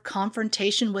some sort of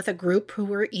confrontation with a group who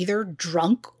were either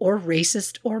drunk or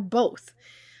racist or both.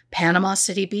 Panama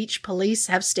City Beach police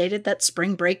have stated that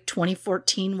Spring Break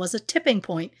 2014 was a tipping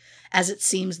point, as it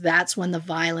seems that's when the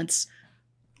violence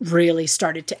really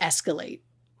started to escalate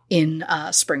in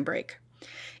Spring Break.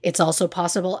 It's also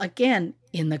possible, again,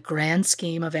 in the grand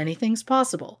scheme of anything's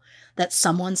possible, that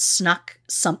someone snuck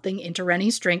something into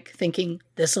Reny's drink thinking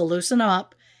this'll loosen him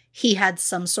up. He had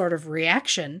some sort of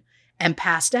reaction and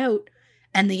passed out,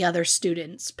 and the other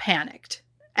students panicked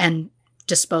and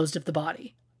disposed of the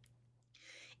body.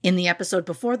 In the episode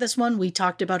before this one, we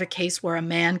talked about a case where a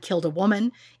man killed a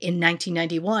woman in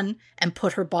 1991 and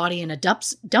put her body in a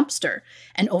dumpster,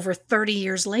 and over 30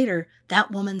 years later, that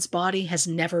woman's body has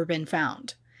never been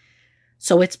found.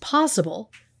 So it's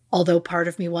possible, although part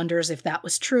of me wonders if that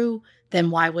was true, then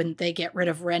why wouldn't they get rid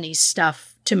of Reny's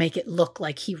stuff to make it look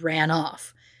like he ran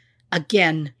off?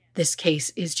 Again, this case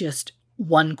is just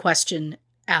one question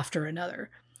after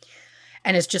another.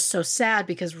 And it's just so sad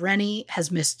because Reny has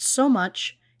missed so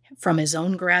much from his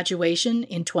own graduation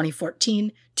in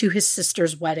 2014 to his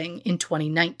sister's wedding in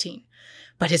 2019.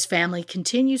 But his family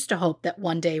continues to hope that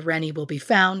one day Reny will be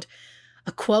found.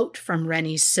 A quote from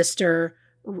Reny's sister,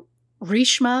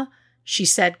 Reshma, she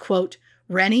said, quote,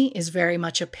 "Reny is very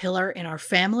much a pillar in our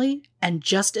family, and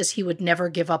just as he would never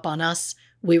give up on us,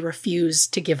 we refuse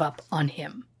to give up on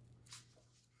him."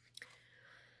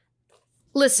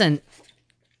 Listen,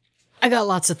 I got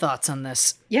lots of thoughts on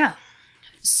this. Yeah.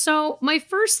 So my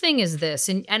first thing is this,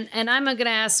 and I'm going to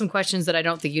ask some questions that I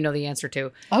don't think you know the answer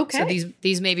to. Okay. So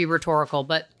these may be rhetorical,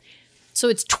 but so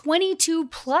it's 22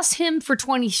 plus him for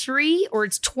 23, or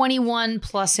it's 21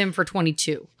 plus him for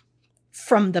 22?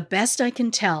 From the best I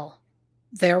can tell,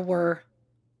 there were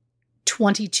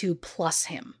 22 plus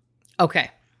him.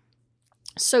 Okay.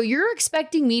 So you're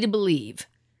expecting me to believe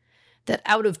that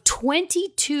out of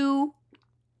 22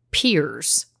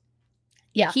 peers,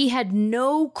 yeah, he had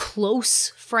no close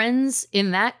friends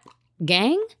in that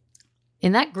gang,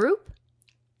 in that group?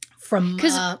 From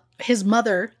his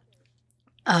mother,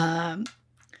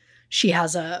 she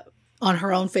has on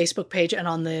her own Facebook page and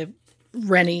on the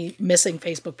Reny Missing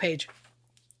Facebook page,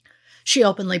 she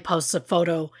openly posts a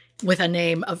photo with a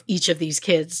name of each of these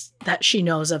kids that she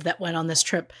knows of that went on this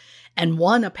trip. And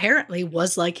one apparently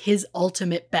was like his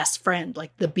ultimate best friend,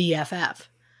 like the BFF.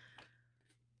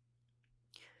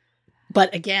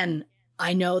 But again,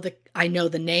 I know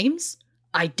the names.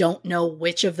 I don't know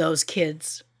which of those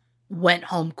kids went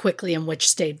home quickly and which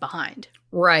stayed behind.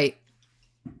 Right.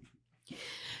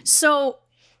 So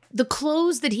the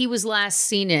clothes that he was last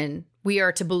seen in, we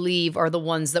are to believe, are the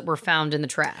ones that were found in the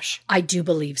trash. I do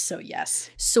believe so, yes.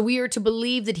 So we are to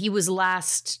believe that he was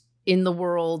last in the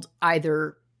world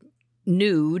either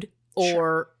nude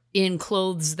or in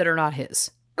clothes that are not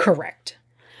his. Correct.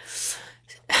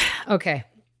 Okay.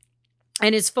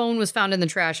 And his phone was found in the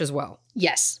trash as well.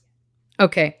 Yes.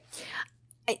 Okay.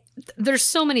 There's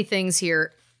so many things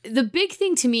here. The big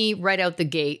thing to me right out the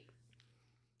gate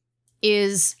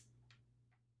is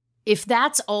if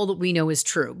that's all that we know is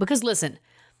true. Because listen,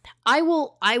 I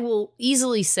will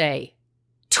easily say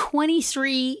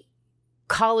 23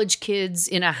 college kids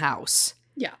in a house.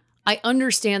 Yeah. I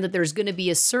understand that there's going to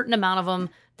be a certain amount of them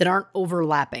that aren't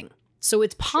overlapping. So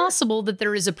it's possible that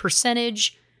there is a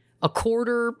percentage, a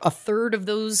quarter, a third of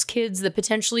those kids that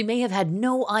potentially may have had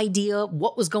no idea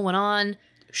what was going on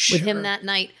with him that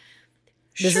night.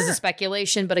 This is a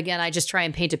speculation, but again, I just try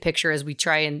and paint a picture as we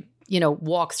try and,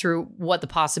 walk through what the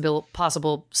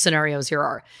possible scenarios here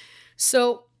are.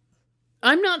 So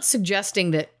I'm not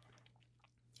suggesting that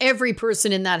every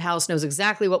person in that house knows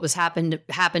exactly what was happened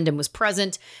and was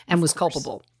present and was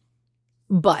culpable.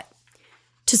 But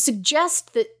to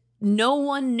suggest that no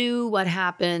one knew what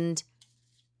happened,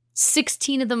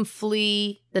 16 of them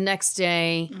flee the next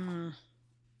day.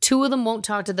 2 of them won't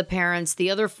talk to the parents.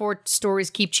 The other 4 stories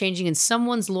keep changing and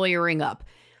someone's lawyering up.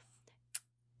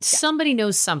 Somebody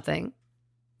knows something.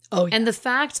 Oh, yeah. And the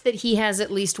fact that he has at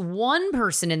least one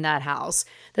person in that house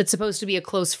that's supposed to be a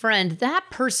close friend, that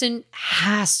person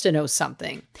has to know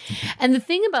something. And the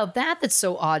thing about that's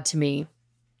so odd to me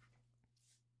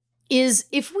is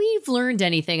if we've learned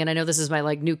anything, and I know this is my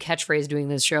new catchphrase doing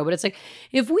this show, but it's like,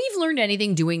 if we've learned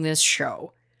anything doing this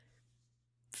show,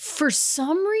 for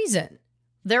some reason,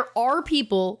 there are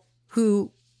people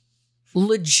who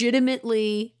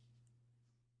legitimately,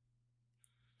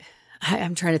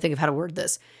 I'm trying to think of how to word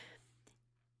this.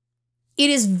 It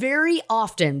is very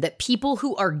often that people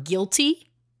who are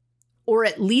guilty, or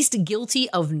at least guilty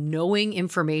of knowing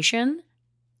information,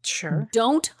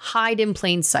 don't hide in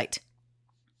plain sight.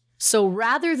 So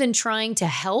rather than trying to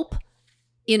help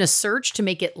in a search to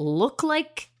make it look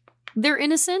like they're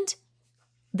innocent,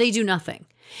 they do nothing.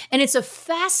 And it's a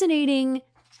fascinating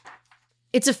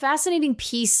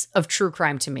piece of true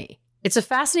crime to me. It's a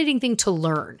fascinating thing to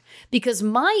learn because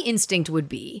my instinct would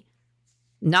be,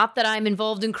 not that I'm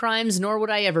involved in crimes, nor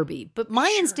would I ever be, but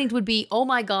my instinct would be, oh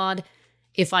my God,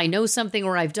 if I know something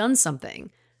or I've done something,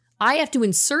 I have to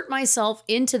insert myself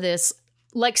into this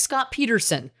like Scott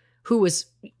Peterson, who was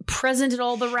present at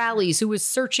all the rallies, who was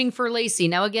searching for Lacey.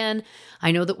 Now, again,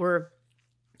 I know that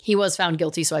he was found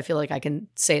guilty, so I feel like I can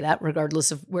say that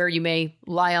regardless of where you may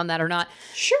lie on that or not.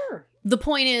 Sure. The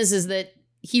point is that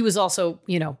he was also,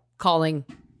 calling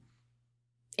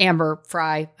Amber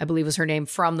Fry, I believe was her name,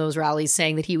 from those rallies,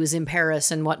 saying that he was in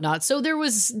Paris and whatnot. So there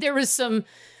was some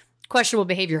questionable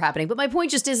behavior happening. But my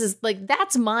point just is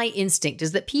that's my instinct,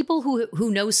 is that people who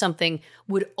know something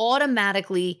would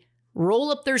automatically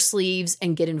roll up their sleeves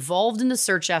and get involved in the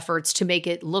search efforts to make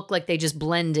it look like they just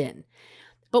blend in.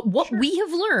 But what we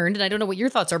have learned, and I don't know what your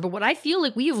thoughts are, but what I feel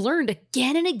like we have learned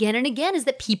again and again and again is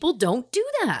that people don't do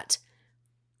that.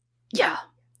 Yeah.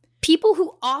 People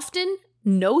who often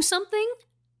know something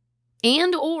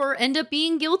and or end up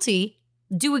being guilty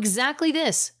do exactly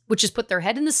this, which is put their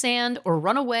head in the sand or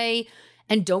run away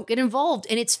and don't get involved.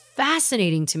 And it's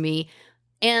fascinating to me.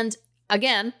 And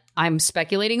again, I'm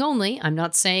speculating only. I'm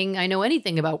not saying I know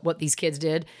anything about what these kids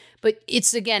did, but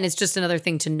it's just another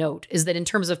thing to note is that in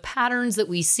terms of patterns that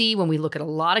we see when we look at a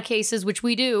lot of cases, which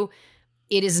we do,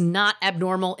 it is not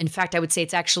abnormal. In fact, I would say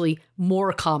it's actually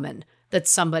more common that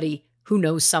somebody who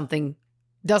knows something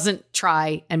doesn't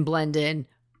try and blend in,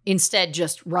 instead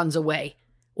just runs away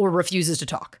or refuses to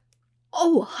talk.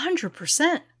 Oh,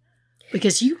 100%.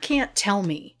 Because you can't tell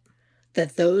me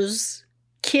that those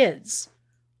kids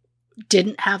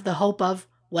didn't have the hope of,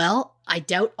 well, I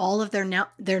doubt all of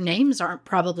their names aren't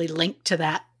probably linked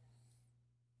to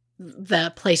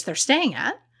the place they're staying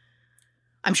at.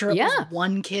 I'm sure it was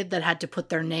one kid that had to put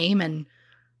their name and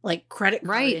credit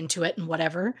card into it and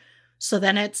whatever. So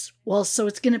then it's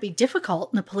going to be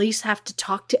difficult and the police have to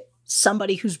talk to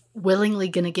somebody who's willingly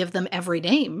going to give them every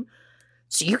name.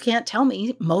 So you can't tell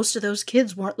me most of those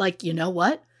kids weren't like, you know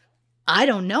what? I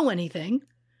don't know anything.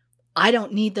 I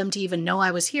don't need them to even know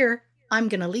I was here. I'm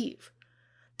going to leave.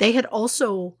 They had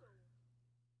also,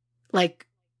 like,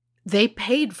 they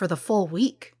paid for the full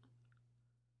week.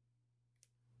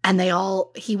 And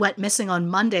he went missing on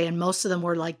Monday, and most of them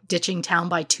were like ditching town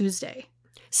by Tuesday.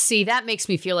 See, that makes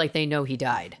me feel like they know he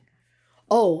died.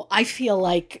 Oh, I feel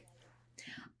like,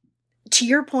 to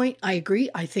your point, I agree.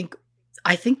 I think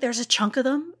there's a chunk of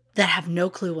them that have no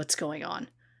clue what's going on.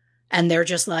 And they're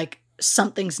just like,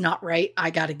 something's not right. I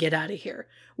got to get out of here.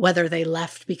 Whether they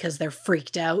left because they're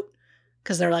freaked out,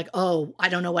 because they're like, oh, I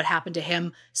don't know what happened to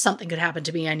him. Something could happen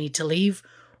to me. I need to leave,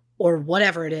 or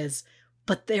whatever it is.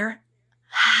 But there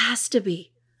has to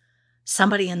be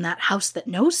somebody in that house that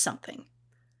knows something.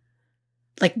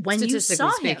 Like when you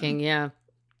saw him, yeah.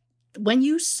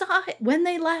 When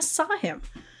they last saw him,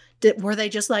 were they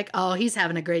just like, oh, he's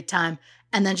having a great time,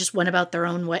 and then just went about their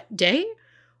own day?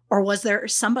 Or was there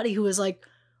somebody who was like,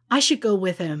 I should go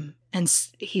with him, and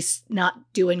he's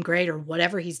not doing great, or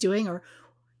whatever he's doing? Or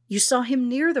you saw him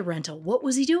near the rental. What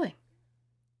was he doing?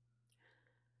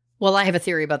 Well, I have a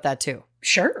theory about that too.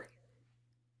 Sure.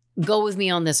 Go with me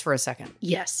on this for a second.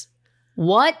 Yes.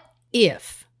 What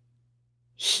if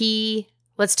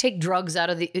let's take drugs out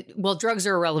of drugs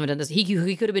are irrelevant in this.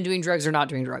 He could have been doing drugs or not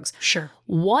doing drugs. Sure.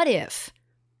 What if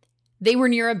they were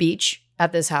near a beach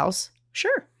at this house?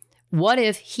 Sure. What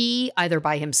if he, either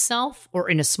by himself or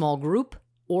in a small group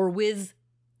or with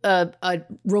a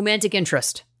romantic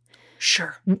interest,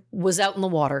 sure, was out in the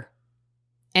water,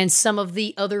 and some of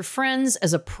the other friends,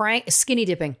 as a prank, skinny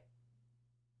dipping,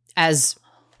 as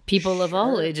people of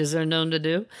all ages are known to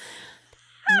do.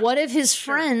 What if his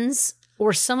friends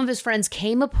or some of his friends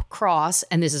came across,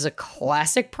 and this is a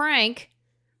classic prank,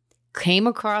 came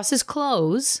across his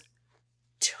clothes,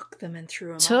 took them and threw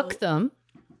them out. Took them.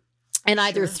 And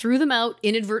either threw them out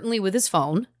inadvertently with his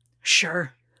phone.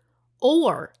 Sure.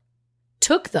 Or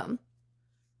took them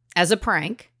as a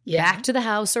prank back to the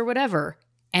house or whatever.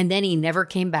 And then he never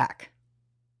came back.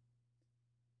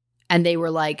 And they were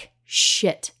like,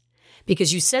 shit.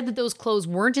 Because you said that those clothes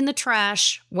weren't in the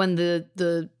trash when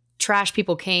the trash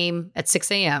people came at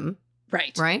 6 a.m.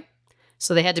 Right. Right?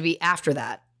 So they had to be after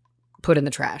that, put in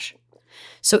the trash.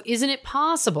 So isn't it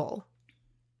possible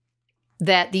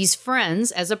that these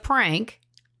friends, as a prank,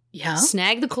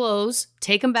 snag the clothes,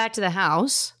 take them back to the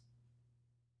house?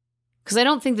 Because I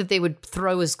don't think that they would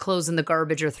throw his clothes in the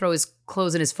garbage or throw his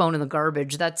clothes and his phone in the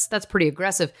garbage. That's pretty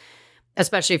aggressive,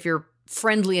 especially if you're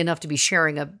friendly enough to be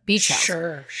sharing a beach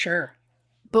house. Sure.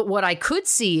 But what I could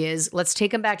see is, let's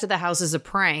take him back to the house as a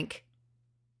prank,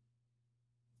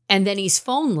 and then he's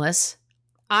phoneless.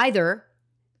 Either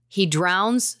he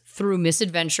drowns through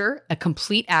misadventure, a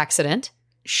complete accident.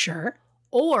 Sure.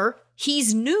 Or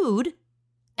he's nude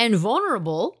and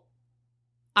vulnerable,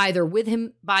 either with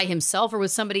him by himself or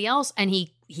with somebody else, and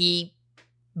he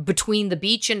between the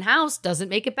beach and house doesn't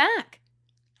make it back.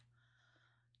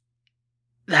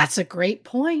 That's a great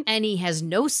point. And he has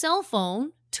no cell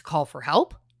phone to call for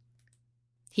help.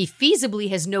 He feasibly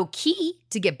has no key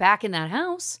to get back in that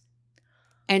house.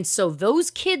 And so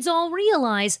those kids all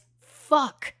realize,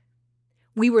 fuck,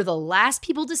 we were the last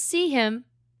people to see him.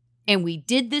 And we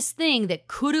did this thing that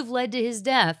could have led to his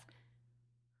death.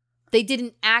 They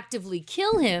didn't actively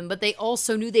kill him, but they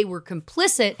also knew they were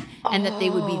complicit and that they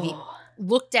would be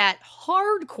looked at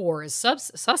hardcore as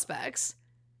suspects.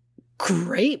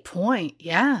 Great point.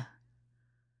 Yeah.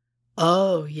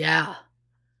 Oh, yeah.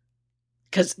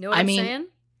 Because, saying?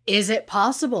 Is it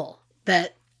possible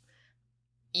that,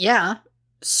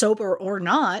 sober or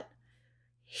not,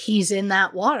 he's in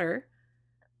that water,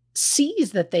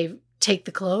 sees that they've take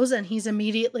the clothes, and he's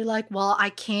immediately like, well,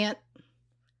 I can't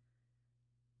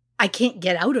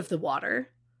get out of the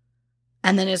water.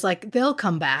 And then is like, they'll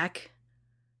come back.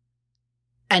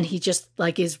 And he just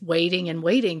like is waiting and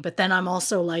waiting. But then I'm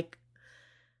also like,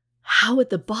 how would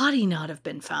the body not have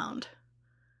been found?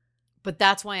 But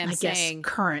that's why I guess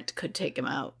current could take him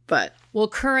out. But well,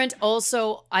 current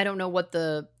also, I don't know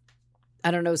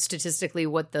statistically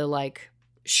what the like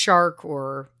shark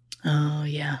or oh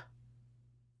yeah.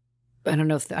 I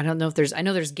know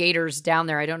there's gators down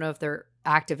there. I don't know if they're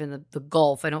active in the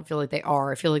Gulf. I don't feel like they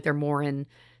are. I feel like they're more in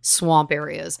swamp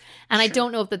areas. And I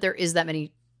don't know if that there is that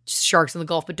many sharks in the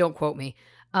Gulf, but don't quote me.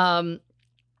 But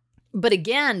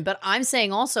I'm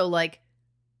saying also like,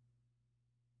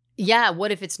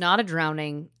 what if it's not a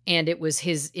drowning and it was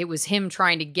him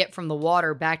trying to get from the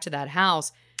water back to that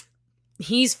house?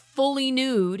 He's fully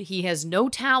nude. He has no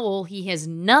towel. He has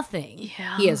nothing.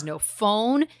 Yeah. He has no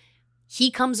phone. He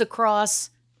comes across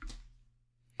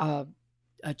a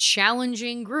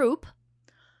challenging group.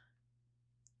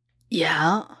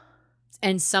 Yeah.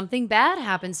 And something bad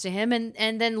happens to him,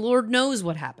 and then Lord knows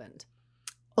what happened.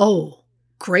 Oh,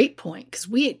 great point. Because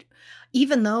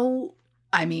even though,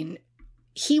 I mean,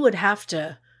 he would have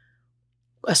to,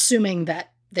 assuming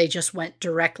that they just went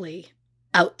directly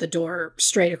out the door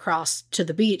straight across to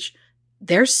the beach,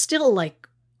 there's still like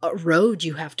a road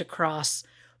you have to cross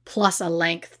plus a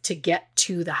length to get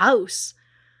to the house.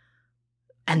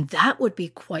 And that would be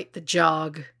quite the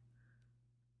jog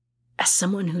as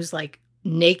someone who's like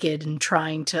naked and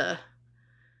trying to,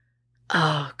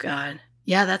 oh God.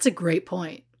 Yeah, that's a great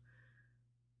point.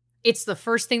 It's the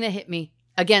first thing that hit me.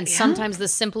 Again, sometimes the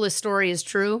simplest story is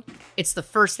true. It's the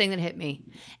first thing that hit me.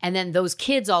 And then those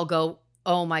kids all go,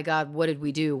 oh my God, what did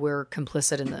we do? We're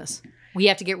complicit in this. We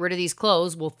have to get rid of these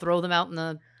clothes. We'll throw them out in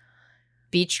the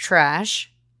beach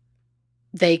trash.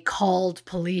 They called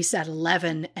police at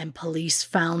 11 and police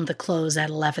found the clothes at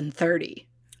 11:30.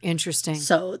 Interesting.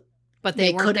 So, but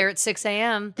they weren't there at 6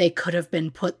 a.m. They could have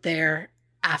been put there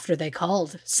after they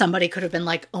called. Somebody could have been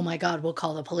like, oh my God, we'll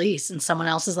call the police. And someone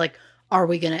else is like, are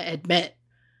we going to admit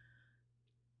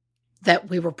that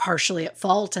we were partially at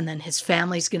fault and then his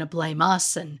family's going to blame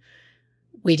us and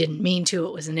we didn't mean to,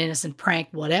 it was an innocent prank,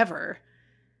 whatever.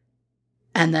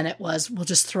 And then it was, we'll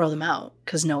just throw them out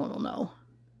because no one will know.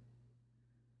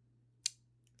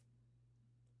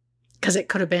 Because it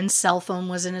could have been cell phone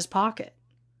was in his pocket.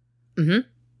 Mm-hmm.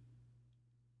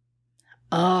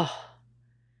 Oh.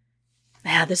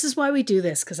 Yeah, this is why we do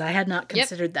this, because I had not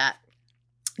considered that.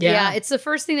 Yeah, it's the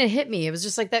first thing that hit me. It was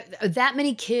just like that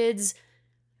many kids,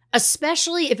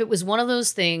 especially if it was one of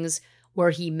those things where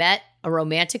he met a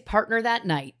romantic partner that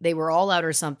night. They were all out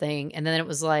or something. And then it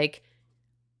was like,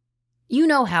 you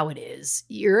know how it is.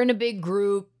 You're in a big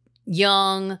group,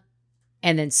 young,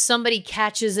 and then somebody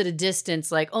catches at a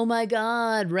distance like, oh my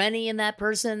God, Reny and that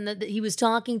person that he was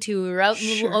talking to are out in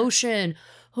the ocean.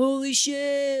 Holy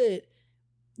shit.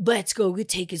 Let's go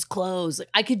take his clothes. Like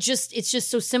I could just, it's just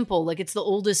so simple. Like it's the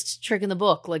oldest trick in the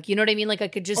book. Like, you know what I mean? Like I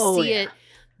could just see it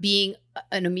being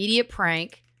an immediate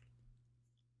prank.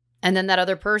 And then that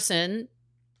other person,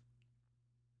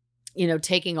 you know,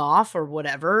 taking off or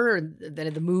whatever, or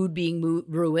then the mood being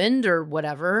ruined or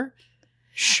whatever.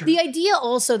 Sure. The idea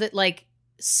also that like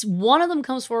one of them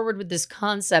comes forward with this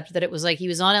concept that it was like he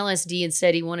was on LSD and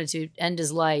said he wanted to end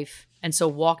his life and so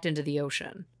walked into the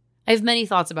ocean. I have many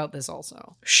thoughts about this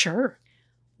also. Sure.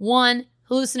 One,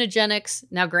 hallucinogenics.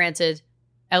 Now granted,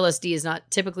 LSD is not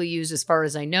typically used as far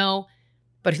as I know,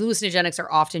 but hallucinogenics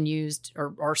are often used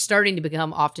or are starting to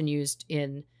become often used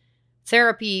in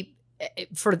therapy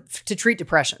to treat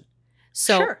depression.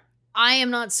 So I am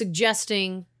not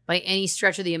suggesting by any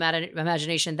stretch of the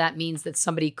imagination that means that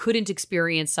somebody couldn't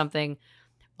experience something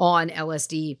on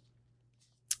LSD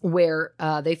where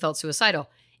they felt suicidal.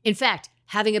 In fact,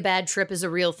 having a bad trip is a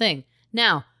real thing.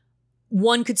 Now,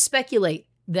 one could speculate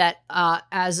that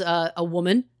as a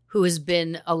woman who has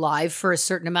been alive for a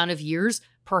certain amount of years,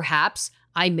 perhaps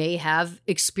I may have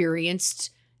experienced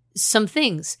some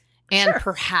things. And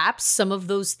perhaps some of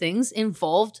those things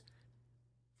involved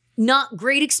not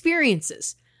great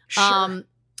experiences. Sure.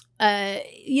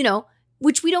 You know,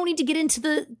 which we don't need to get into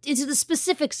the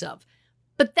specifics of.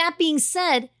 But that being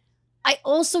said, I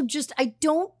also I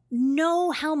don't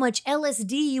know how much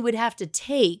LSD you would have to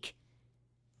take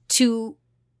to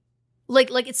like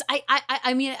it's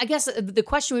I mean, I guess the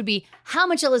question would be, how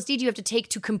much LSD do you have to take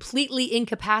to completely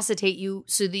incapacitate you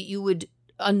so that you would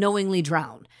unknowingly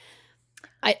drown?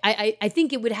 I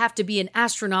think it would have to be an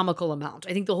astronomical amount.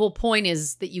 I think the whole point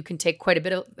is that you can take quite a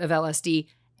bit of LSD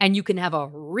and you can have a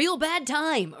real bad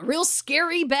time, a real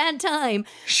scary bad time.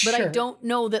 But I don't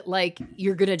know that like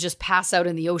you're going to just pass out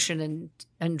in the ocean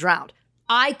and drown.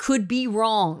 I could be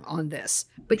wrong on this,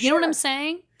 but you know what I'm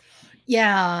saying?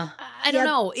 Yeah. I don't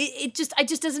know. It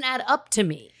just doesn't add up to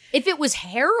me. If it was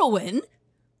heroin,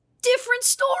 different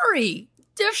story.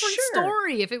 Different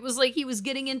story. If it was like he was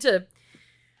getting into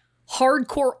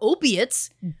hardcore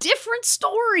opiates, different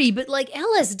story. But like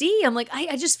LSD, I'm like,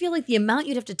 I just feel like the amount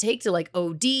you'd have to take to like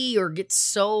OD or get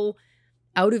so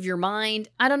out of your mind.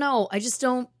 I don't know. I just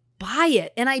don't buy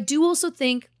it. And I do also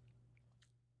think,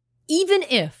 even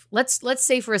if, let's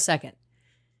say for a second,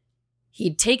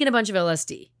 he'd taken a bunch of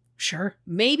LSD. Sure.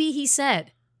 Maybe he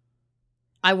said,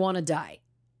 I want to die.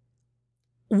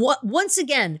 Once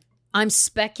again, I'm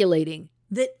speculating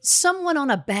that someone on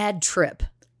a bad trip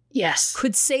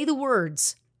could say the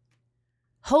words,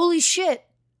 holy shit,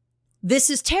 this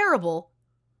is terrible.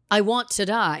 I want to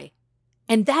die.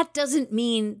 And that doesn't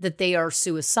mean that they are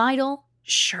suicidal.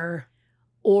 Sure.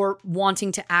 Or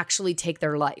wanting to actually take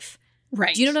their life.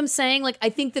 Right. Do you know what I'm saying? Like, I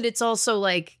think that it's also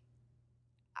like,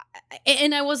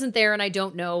 and I wasn't there and I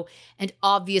don't know. And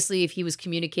obviously, if he was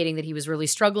communicating that he was really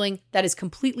struggling, that is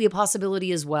completely a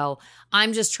possibility as well.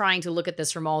 I'm just trying to look at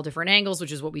this from all different angles,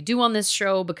 which is what we do on this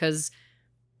show, because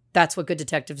that's what good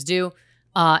detectives do.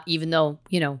 Even though,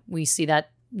 we see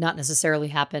that not necessarily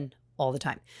happen all the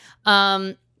time.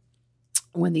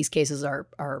 When these cases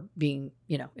are being,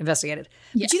 investigated.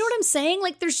 Yes. But you know what I'm saying?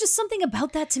 Like, there's just something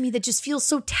about that to me that just feels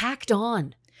so tacked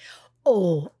on.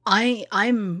 Oh, I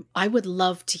would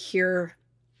love to hear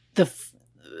the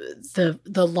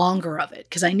longer of it,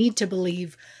 because I need to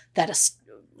believe that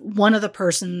one of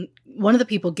the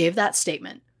people gave that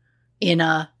statement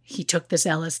he took this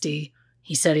LSD.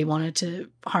 He said he wanted to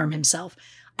harm himself.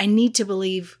 I need to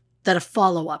believe that a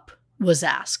follow-up was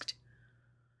asked,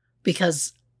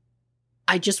 because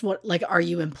I just want, like, are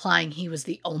you implying he was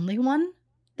the only one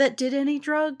that did any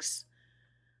drugs?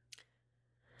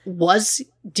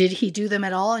 Did he do them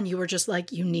at all? And you were just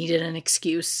like, you needed an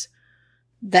excuse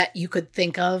that you could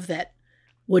think of that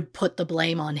would put the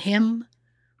blame on him?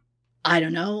 I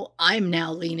don't know. I'm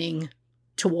now leaning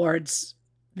towards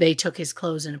they took his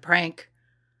clothes in a prank,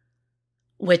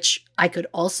 which I could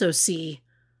also see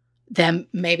them.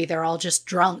 Maybe they're all just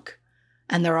drunk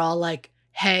and they're all like,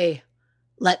 hey,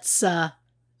 let's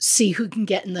see who can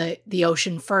get in the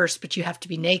ocean first, but you have to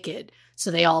be naked. So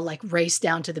they all like race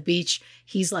down to the beach.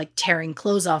 He's like tearing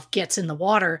clothes off, gets in the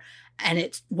water, and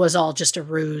it was all just a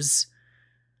ruse.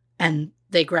 And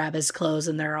they grab his clothes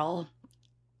and they're all,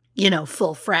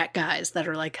 full frat guys that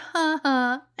are like, ha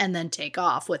ha, and then take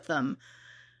off with them.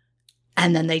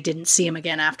 And then they didn't see him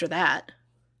again after that.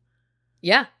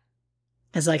 Yeah.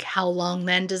 It's like, how long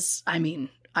then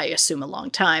I assume a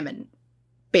long time. And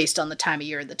based on the time of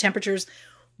year and the temperatures,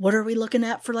 what are we looking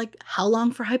at for, like, how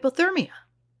long for hypothermia?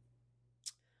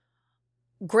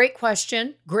 Great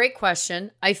question.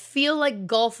 I feel like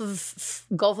Gulf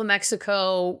of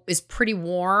Mexico is pretty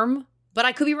warm, but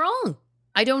I could be wrong.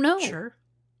 I don't know. Sure.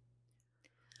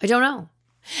 I don't know.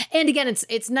 And again,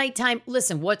 it's nighttime.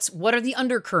 Listen, what are the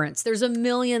undercurrents? There's a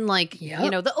million,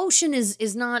 the ocean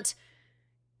is not.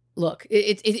 Look,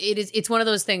 it's one of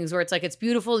those things where it's like, it's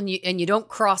beautiful and you don't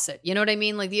cross it. You know what I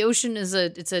mean? Like, the ocean is a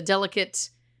delicate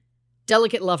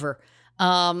lover.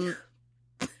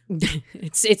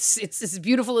 It's as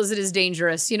beautiful as it is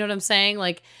dangerous. You know what I'm saying?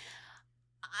 Like,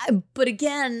 but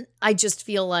again, I just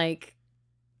feel like,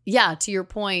 yeah, to your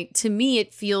point, to me,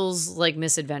 it feels like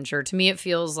misadventure. To me, it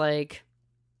feels like,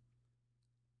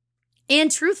 and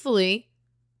truthfully,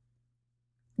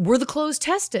 were the clothes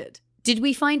tested? Did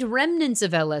we find remnants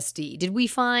of LSD? Did we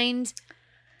find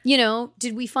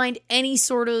any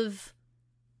sort of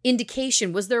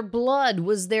indication? Was there blood?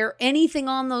 Was there anything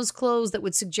on those clothes that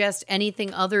would suggest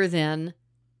anything other than,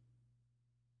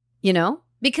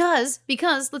 because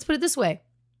let's put it this way.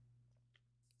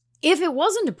 If it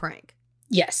wasn't a prank.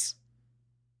 Yes.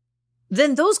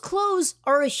 Then those clothes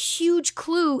are a huge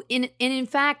clue and in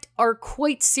fact are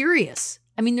quite serious.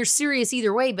 I mean, they're serious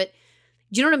either way, but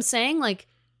do you know what I'm saying? Like,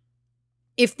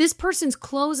 if this person's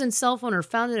clothes and cell phone are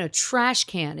found in a trash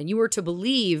can and you were to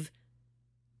believe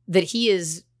that he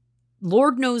is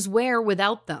Lord knows where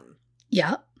without them.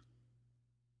 Yeah.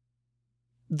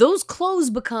 Those clothes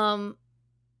become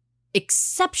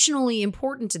exceptionally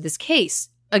important to this case.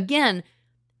 Again,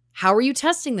 how are you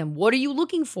testing them? What are you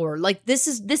looking for? Like, this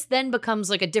then becomes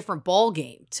like a different ball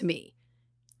game to me.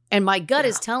 And my gut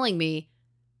is telling me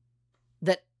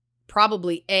that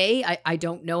probably A, I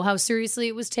don't know how seriously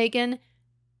it was taken.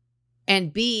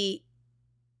 And B,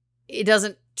 it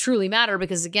doesn't truly matter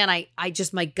because, again,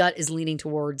 my gut is leaning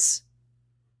towards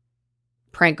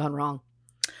prank gone wrong.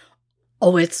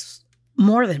 Oh, it's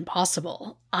more than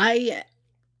possible. I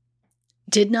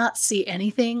did not see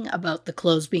anything about the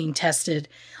clothes being tested.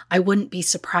 I wouldn't be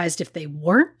surprised if they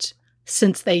weren't,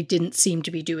 since they didn't seem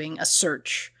to be doing a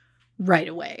search right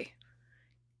away.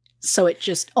 So it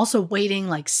just, also waiting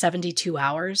like 72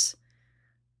 hours.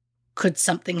 Could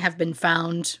something have been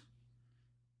found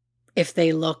if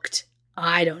they looked,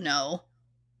 I don't know,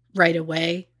 right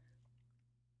away?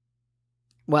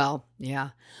 Well, yeah.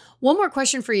 One more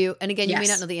question for you. And again, you may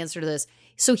not know the answer to this.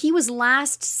 So he was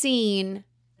last seen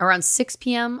around 6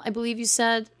 p.m., I believe you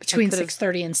said? Between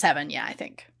 6:30 and 7, yeah, I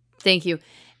think. Thank you.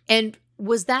 And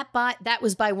was that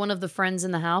was by one of the friends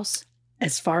in the house?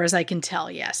 As far as I can tell,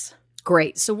 yes.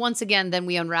 Great. So once again, then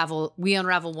we unravel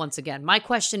once again. My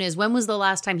question is, when was the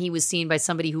last time he was seen by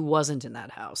somebody who wasn't in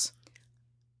that house?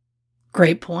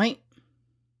 Great point.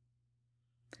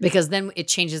 Because then it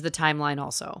changes the timeline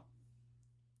also.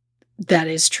 That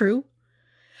is true.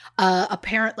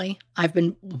 Apparently, I've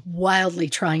been wildly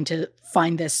trying to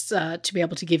find this to be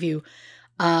able to give you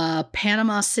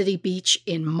Panama City Beach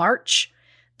in March.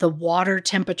 The water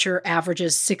temperature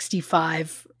averages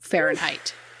 65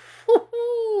 Fahrenheit.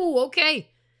 Ooh, okay.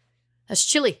 That's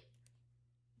chilly.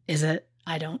 Is it?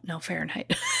 I don't know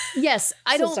Fahrenheit. Yes,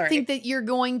 I So don't sorry. think that you're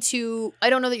going to,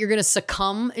 I don't know that you're going to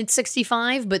succumb at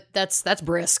 65, but that's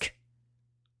brisk.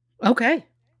 Okay.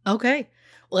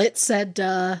 Well, it said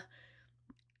the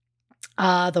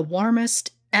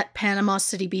warmest at Panama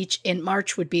City Beach in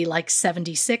March would be like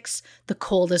 76. The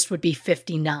coldest would be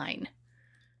 59.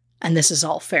 And this is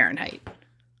all Fahrenheit.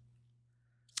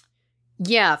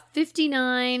 Yeah,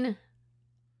 59.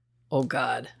 Oh,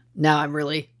 God. Now I'm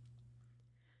really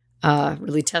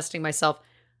testing myself.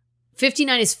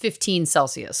 59 is 15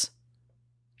 Celsius.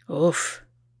 Oof.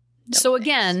 So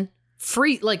again,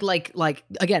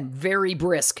 again, very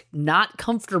brisk, not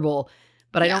comfortable,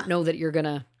 but I don't know that you're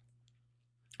gonna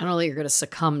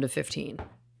succumb to 15.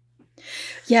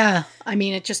 Yeah. I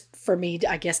mean, it just, for me,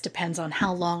 I guess depends on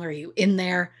how long are you in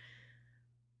there.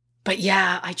 But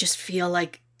yeah, I just feel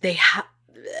like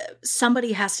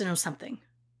somebody has to know something.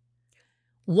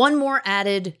 One more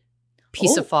added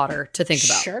piece of fodder to think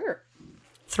about. Sure.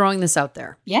 Throwing this out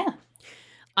there. Yeah.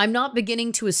 I'm not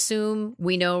beginning to assume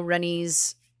we know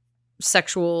Reny's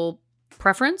sexual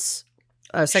preference,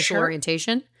 sexual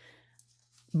orientation,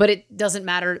 but it doesn't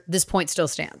matter. This point still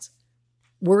stands.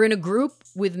 We're in a group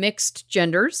with mixed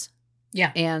genders.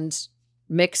 Yeah. And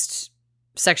mixed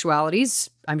sexualities,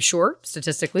 I'm sure,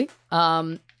 statistically.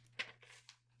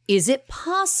 Is it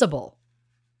possible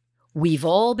we've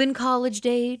all been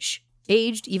aged,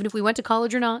 even if we went to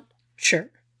college or not? Sure.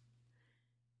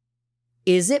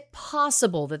 Is it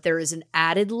possible that there is an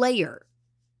added layer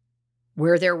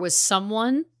where there was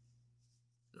someone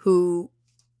who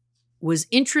was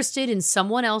interested in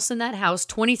someone else in that house,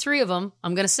 23 of them,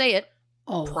 I'm going to say it,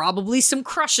 probably some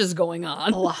crushes going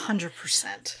on.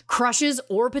 100%. Crushes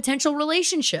or potential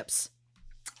relationships.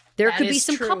 There could be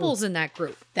some couples in that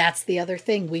group. That's the other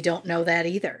thing. We don't know that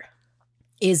either.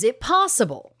 Is it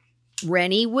possible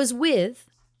Reny was with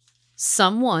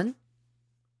someone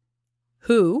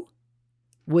who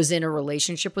was in a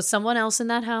relationship with someone else in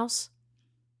that house?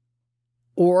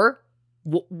 Or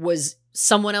was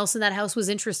someone else in that house was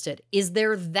interested? Is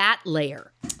there that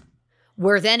layer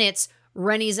where then it's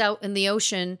Reny's out in the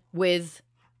ocean with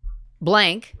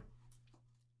blank?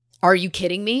 Are you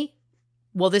kidding me?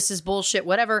 Well, this is bullshit,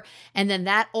 whatever. And then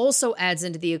that also adds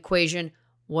into the equation.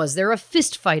 Was there a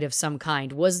fist fight of some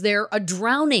kind? Was there a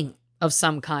drowning of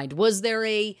some kind? Was there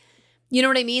a, you know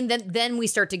what I mean? Then we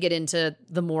start to get into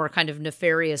the more kind of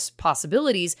nefarious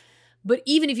possibilities. But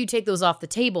even if you take those off the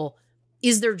table,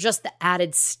 is there just the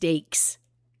added stakes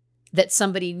that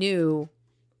somebody knew,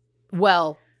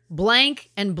 well,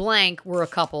 blank and blank were a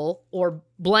couple, or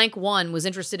blank one was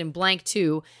interested in blank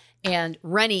two, and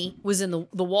Reny was in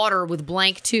the water with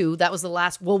blank two. That was the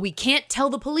last. Well, we can't tell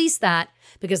the police that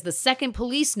because the second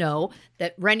police know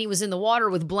that Reny was in the water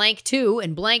with blank two,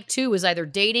 and blank two is either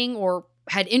dating or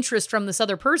had interest from this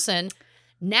other person.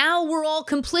 Now we're all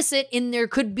complicit in there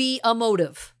could be a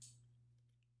motive.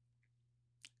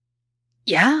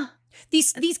 Yeah.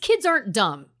 These kids aren't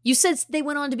dumb. You said they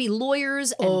went on to be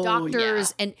lawyers and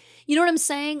doctors, and you know what I'm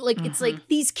saying? Like, it's like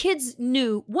these kids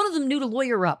knew, one of them knew to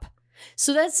lawyer up.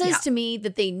 So that says to me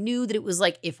that they knew that it was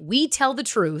like, if we tell the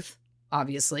truth,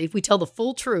 obviously, if we tell the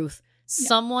full truth,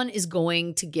 someone is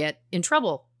going to get in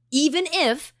trouble. Even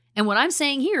if, and what I'm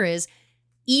saying here is,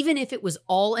 even if it was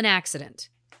all an accident,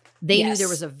 they knew there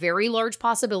was a very large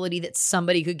possibility that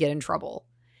somebody could get in trouble.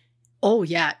 Oh,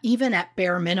 yeah. Even at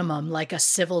bare minimum, like a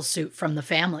civil suit from the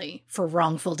family for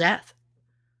wrongful death.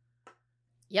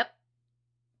 Yep.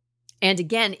 And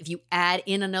again, if you add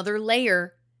in another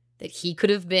layer that he could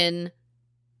have been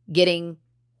getting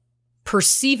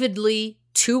perceivedly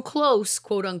too close,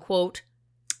 quote unquote,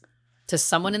 to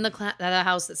someone in the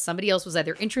house that somebody else was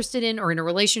either interested in or in a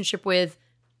relationship with,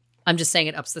 I'm just saying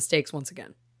it ups the stakes once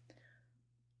again.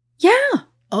 Yeah.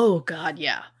 Oh, God,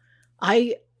 yeah.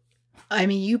 I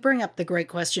mean, you bring up the great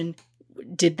question.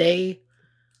 Did they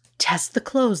test the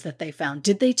clothes that they found?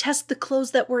 Did they test the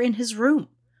clothes that were in his room?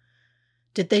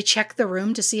 Did they check the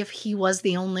room to see if he was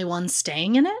the only one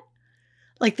staying in it?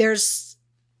 Like, there's...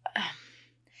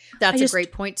 That's a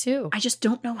great point, too. I just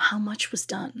don't know how much was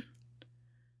done.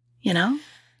 You know?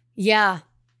 Yeah.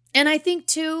 And I think,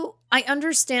 too, I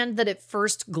understand that at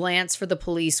first glance for the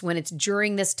police, when it's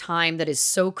during this time that is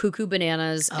so cuckoo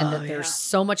bananas and that there's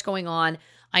so much going on,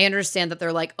 I understand that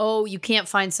they're like, oh, you can't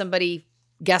find somebody.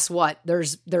 Guess what?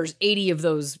 There's 80 of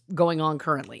those going on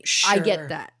currently. Sure. I get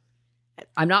that.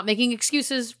 I'm not making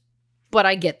excuses, but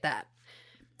I get that.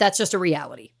 That's just a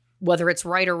reality, whether it's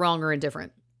right or wrong or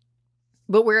indifferent.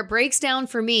 But where it breaks down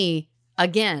for me,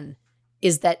 again,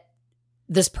 is that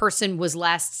this person was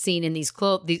last seen in these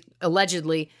clothes,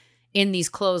 allegedly in these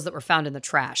clothes that were found in the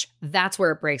trash. That's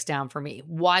where it breaks down for me.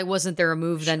 Why wasn't there a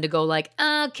move then to go like,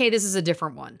 okay, this is a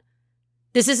different one.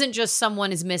 This isn't just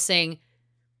someone is missing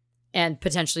and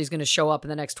potentially is going to show up in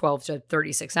the next 12 to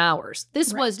 36 hours.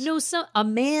 This was a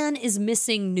man is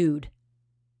missing nude.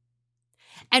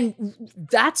 And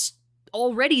that's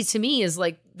already to me is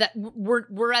like that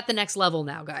we're at the next level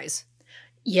now, guys.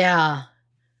 Yeah.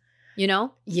 You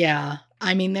know? Yeah.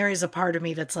 I mean, there is a part of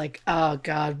me that's like, oh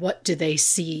God, what do they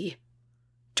see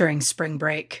during spring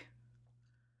break?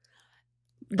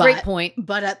 Great point.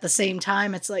 But at the same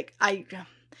time, it's like,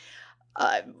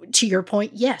 to your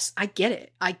point, yes, I get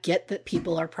it. I get that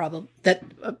people are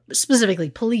specifically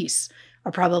police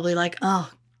are probably like,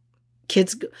 oh,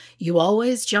 kids, you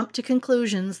always jump to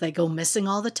conclusions. They go missing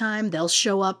all the time. They'll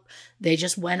show up. They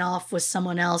just went off with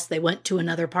someone else. They went to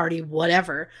another party,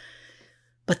 whatever.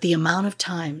 But the amount of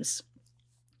times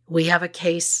we have a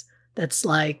case that's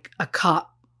like a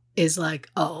cop is like,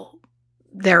 oh,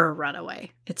 they're a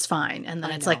runaway. It's fine. And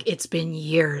then it's like, it's been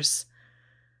years.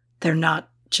 They're not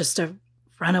just a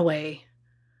runaway.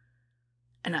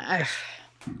 And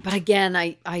but again,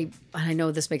 I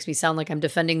know this makes me sound like I'm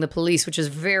defending the police, which is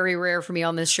very rare for me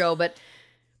on this show, but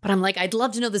I'm like, I'd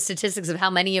love to know the statistics of how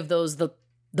many of those the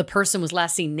person was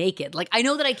last seen naked. Like, I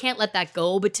know that I can't let that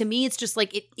go, but to me, it's just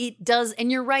like, it does,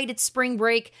 and you're right, it's spring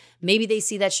break. Maybe they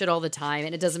see that shit all the time,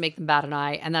 and it doesn't make them bat an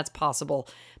eye, and that's possible.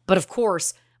 But of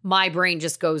course, my brain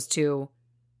just goes to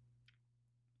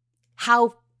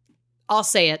how, I'll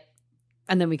say it,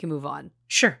 and then we can move on.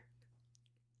 Sure.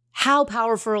 How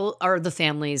powerful are the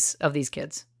families of these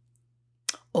kids?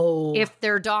 Oh. If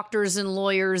they're doctors and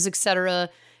lawyers, etc.,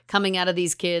 coming out of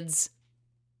these kids.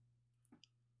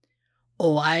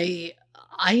 Oh, I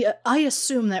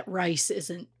assume that Rice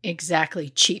isn't exactly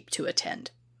cheap to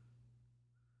attend.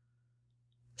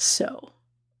 So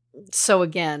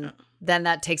again, then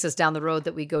that takes us down the road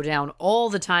that we go down all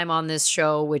the time on this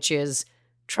show, which is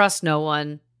trust no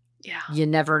one. Yeah. You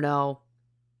never know.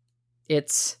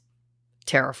 It's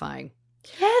terrifying.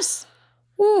 Yes.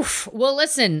 Oof. Well,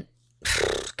 listen,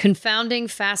 confounding,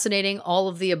 fascinating, all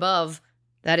of the above.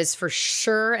 That is for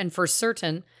sure and for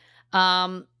certain.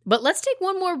 But let's take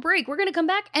one more break. We're going to come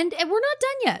back and we're not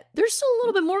done yet. There's still a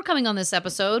little bit more coming on this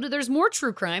episode. There's more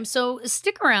true crime. So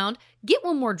stick around, get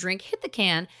one more drink, hit the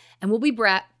can, and we'll be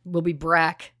back with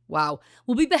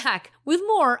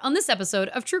more on this episode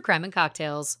of True Crime and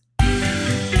Cocktails.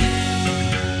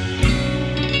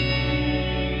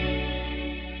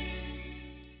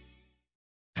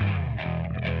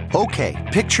 Okay,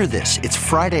 picture this. It's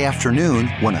Friday afternoon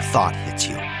when a thought hits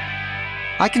you.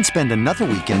 I can spend another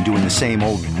weekend doing the same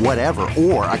old whatever,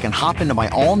 or I can hop into my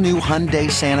all-new Hyundai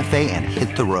Santa Fe and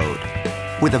hit the road.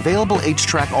 With available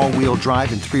H-Track all-wheel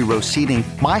drive and 3-row seating,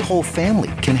 my whole family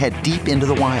can head deep into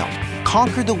the wild.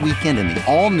 Conquer the weekend in the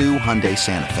all-new Hyundai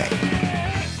Santa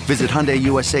Fe. Visit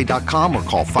HyundaiUSA.com or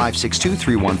call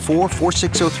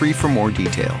 562-314-4603 for more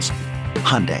details.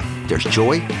 Hyundai, there's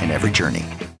joy in every journey.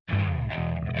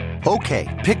 Okay,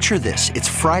 picture this. It's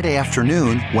Friday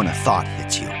afternoon when a thought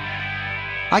hits you.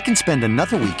 I can spend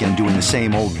another weekend doing the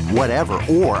same old whatever,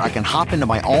 or I can hop into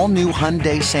my all-new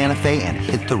Hyundai Santa Fe and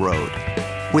hit the road.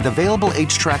 With available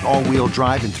H-Track all-wheel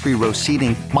drive and 3-row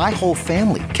seating, my whole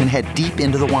family can head deep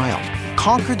into the wild.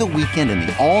 Conquer the weekend in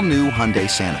the all-new Hyundai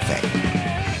Santa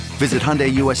Fe. Visit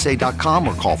HyundaiUSA.com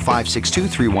or call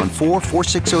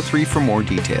 562-314-4603 for more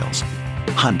details.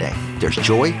 Hyundai, there's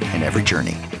joy in every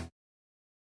journey.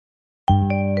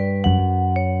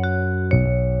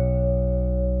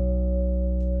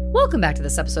 Welcome back to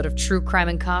this episode of True Crime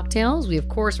and Cocktails. We, of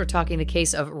course, were talking the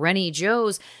case of Reny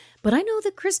Jose, but I know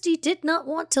that Christy did not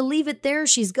want to leave it there.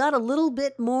 She's got a little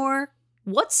bit more.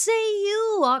 What say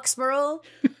you, Oxborough?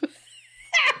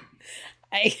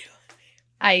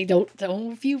 I don't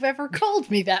know if you've ever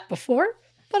called me that before,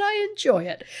 but I enjoy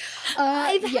it.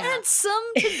 I've had some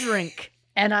to drink.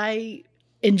 And I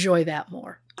enjoy that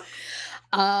more.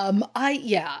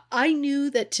 I knew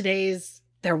that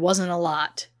there wasn't a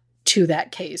lot to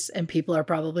that case, and people are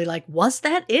probably like, was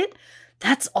that it?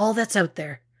 That's all that's out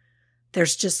there.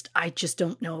 I just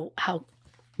don't know how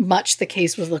much the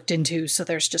case was looked into, so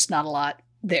there's just not a lot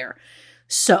there.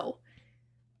 So,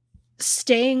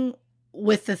 staying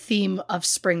with the theme of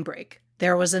spring break,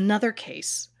 there was another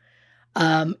case.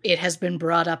 It has been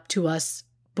brought up to us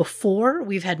before.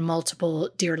 We've had multiple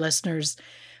dear listeners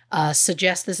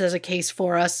suggest this as a case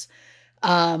for us.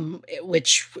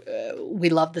 Which we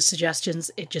love the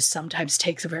suggestions. It just sometimes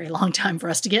takes a very long time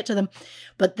for us to get to them.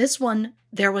 But this one,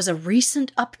 there was a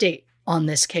recent update on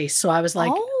this case. So I was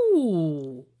like,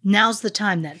 oh, now's the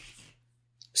time then.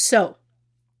 So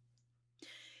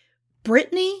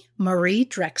Brittany Marie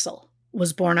Drexel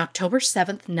was born October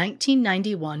 7th,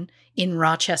 1991, in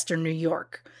Rochester, New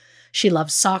York. She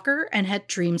loved soccer and had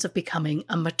dreams of becoming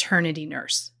a maternity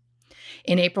nurse.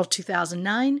 In April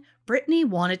 2009, Brittany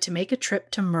wanted to make a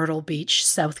trip to Myrtle Beach,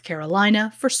 South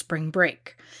Carolina for spring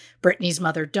break. Brittany's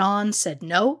mother, Dawn, said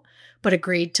no, but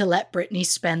agreed to let Brittany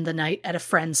spend the night at a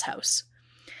friend's house.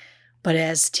 But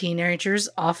as teenagers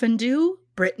often do,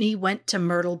 Brittany went to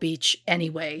Myrtle Beach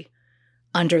anyway,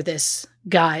 under this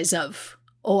guise of,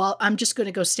 I'm just going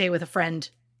to go stay with a friend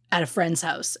at a friend's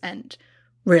house. And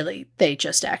really, they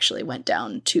just actually went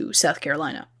down to South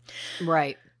Carolina.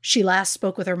 Right. She last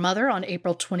spoke with her mother on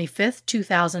April 25th,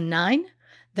 2009.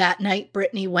 That night,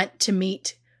 Brittany went to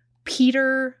meet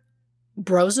Peter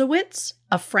Brozowitz,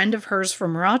 a friend of hers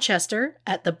from Rochester,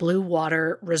 at the Blue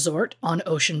Water Resort on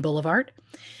Ocean Boulevard.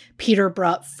 Peter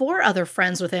brought 4 other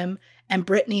friends with him, and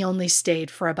Brittany only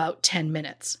stayed for about 10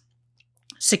 minutes.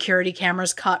 Security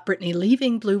cameras caught Brittany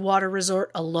leaving Blue Water Resort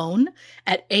alone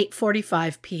at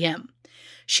 8:45 p.m.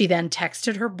 She then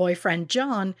texted her boyfriend,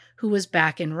 John, who was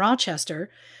back in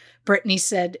Rochester. Brittany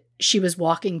said she was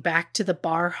walking back to the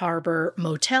Bar Harbor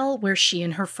motel where she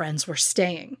and her friends were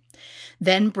staying.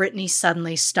 Then Brittany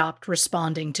suddenly stopped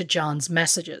responding to John's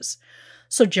messages.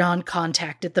 So John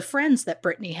contacted the friends that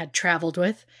Brittany had traveled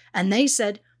with, and they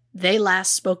said they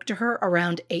last spoke to her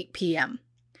around 8 p.m.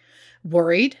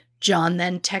 Worried, John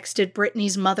then texted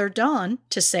Brittany's mother, Dawn,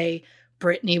 to say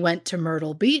Brittany went to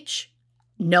Myrtle Beach.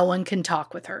 No one can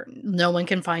talk with her. No one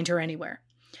can find her anywhere.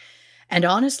 And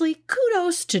honestly,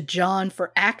 kudos to John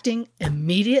for acting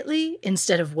immediately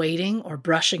instead of waiting or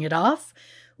brushing it off,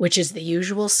 which is the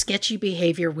usual sketchy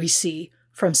behavior we see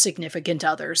from significant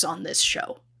others on this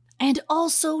show. And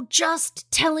also just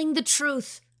telling the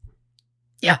truth.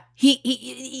 Yeah.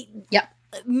 Yeah.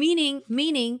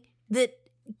 Meaning that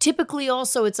typically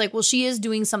also it's like, well, she is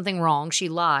doing something wrong. She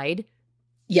lied.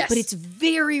 Yes. But it's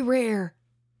very rare.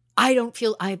 I don't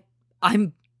feel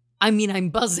I'm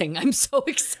buzzing. I'm so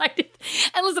excited.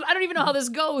 And listen, I don't even know how this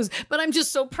goes, but I'm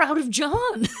just so proud of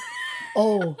John.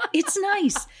 Oh, it's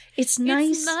nice. It's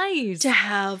nice to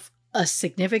have a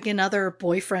significant other,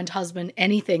 boyfriend, husband,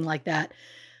 anything like that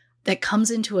comes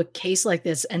into a case like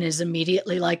this and is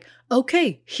immediately like,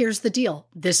 okay, here's the deal.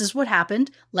 This is what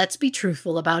happened. Let's be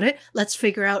truthful about it. Let's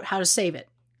figure out how to save it.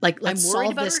 Like, let's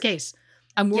solve this case.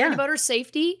 I'm worried about her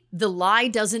safety. The lie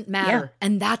doesn't matter. Yeah.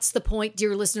 And that's the point,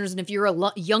 dear listeners. And if you're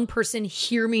a young person,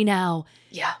 hear me now.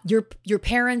 Yeah. Your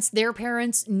parents, their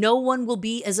parents, no one will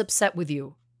be as upset with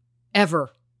you.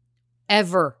 Ever.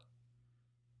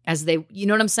 As they, you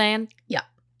know what I'm saying? Yeah.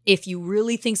 If you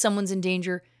really think someone's in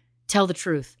danger, tell the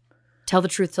truth. Tell the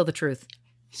truth.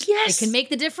 Yes. It can make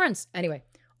the difference. Anyway,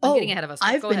 I'm getting ahead of us.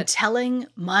 I've been telling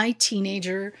my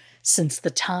teenager since the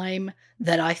time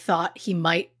that I thought he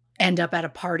might end up at a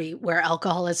party where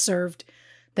alcohol is served,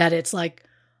 that it's like,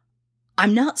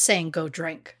 I'm not saying go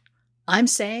drink. I'm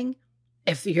saying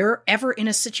if you're ever in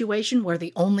a situation where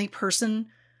the only person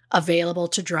available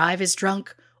to drive is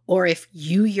drunk, or if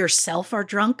you yourself are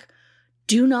drunk,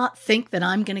 do not think that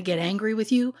I'm going to get angry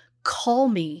with you. Call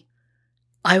me.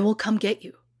 I will come get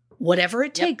you. Whatever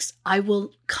it takes, I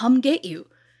will come get you.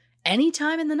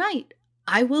 Anytime in the night,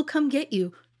 I will come get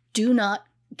you. Do not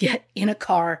get in a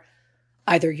car,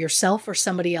 either yourself or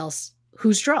somebody else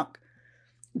who's drunk.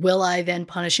 Will I then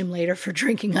punish him later for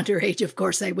drinking underage? Of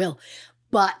course I will.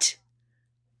 But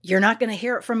you're not going to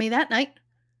hear it from me that night.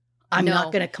 I'm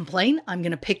not going to complain. I'm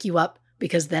going to pick you up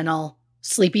because then I'll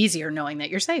sleep easier knowing that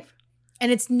you're safe.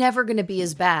 And it's never going to be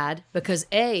as bad because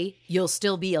A, you'll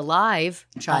still be alive,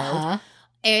 child,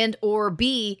 and or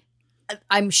B,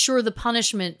 I'm sure the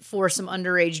punishment for some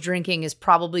underage drinking is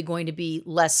probably going to be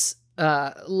less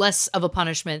of a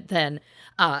punishment than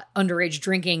underage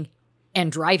drinking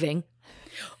and driving.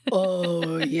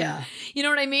 Oh, yeah. You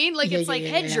know what I mean? Like, it's like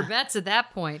hedge your bets at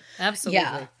that point. Absolutely.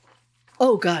 Yeah.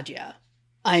 Oh, God, yeah.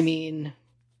 I mean,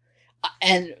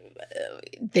 and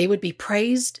they would be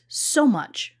praised so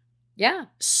much. Yeah.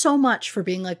 So much for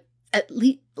being like, at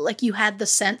least, like you had the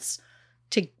sense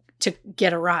to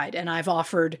get a ride. And I've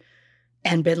offered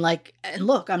and been like, and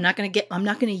look, I'm not going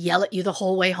to yell at you the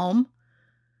whole way home.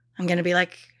 I'm going to be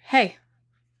like, hey,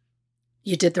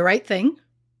 you did the right thing.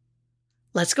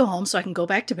 Let's go home so I can go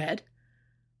back to bed.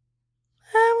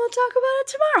 And we'll talk about it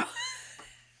tomorrow.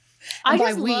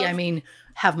 I mean,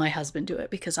 have my husband do it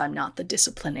because I'm not the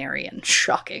disciplinarian.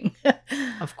 Shocking.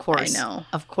 Of course. I know.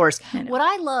 Of course. I know. What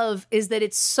I love is that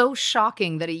it's so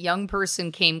shocking that a young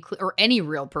person or any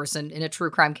real person in a true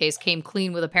crime case came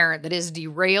clean with a parent that has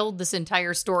derailed this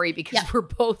entire story because we're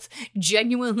both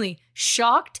genuinely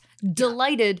shocked,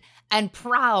 delighted, and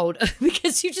proud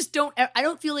because you just don't, I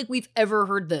don't feel like we've ever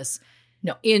heard this.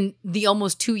 No. In the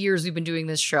almost 2 years we've been doing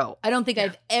this show. I don't think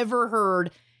I've ever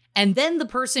heard, and then the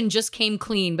person just came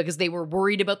clean because they were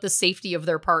worried about the safety of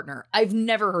their partner. I've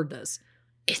never heard this.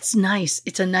 It's nice.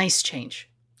 It's a nice change.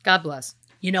 God bless.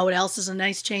 You know what else is a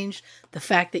nice change? The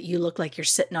fact that you look like you're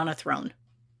sitting on a throne.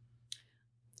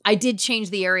 I did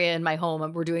change the area in my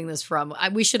home we're doing this from.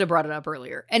 We should have brought it up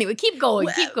earlier. Anyway, keep going.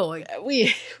 Keep going.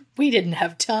 We didn't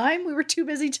have time. We were too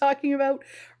busy talking about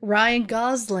Ryan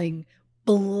Gosling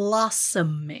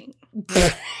blossoming.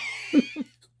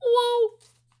 Whoa.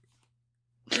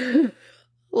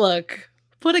 Look,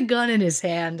 put a gun in his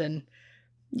hand and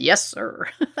yes, sir.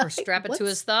 Or strap it to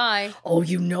his thigh. Oh,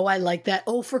 you know I like that.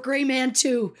 Oh, for Gray Man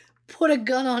too. Put a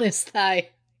gun on his thigh.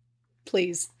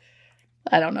 Please.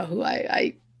 I don't know who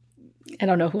I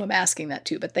don't know who I'm asking that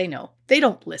to, but they know. They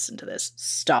don't listen to this.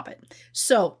 Stop it.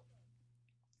 So,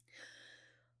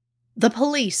 the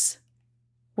police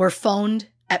were phoned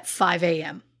at 5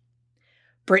 a.m.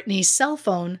 Brittany's cell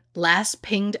phone last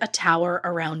pinged a tower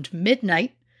around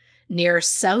midnight near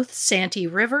South Santee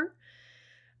River,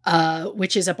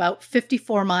 which is about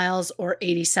 54 miles or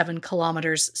 87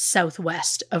 kilometers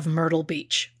southwest of Myrtle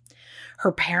Beach.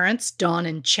 Her parents, Dawn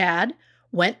and Chad,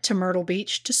 went to Myrtle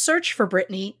Beach to search for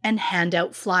Brittany and hand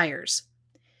out flyers.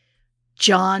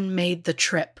 John made the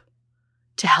trip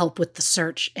to help with the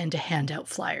search and to hand out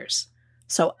flyers.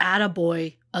 So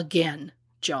attaboy again,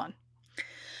 John.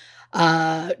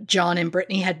 John and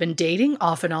Brittany had been dating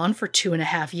off and on for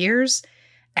 2.5 years.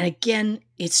 And again,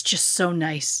 it's just so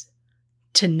nice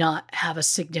to not have a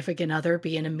significant other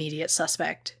be an immediate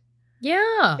suspect.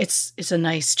 Yeah. It's a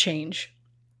nice change.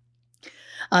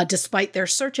 Despite their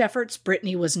search efforts,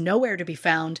 Brittany was nowhere to be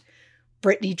found.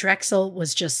 Brittany Drexel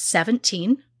was just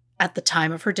 17 at the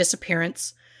time of her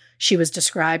disappearance. She was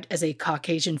described as a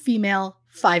Caucasian female,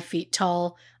 5 feet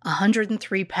tall,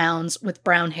 103 pounds, with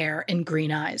brown hair and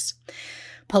green eyes.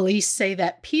 Police say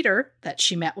that Peter, that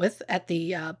she met with at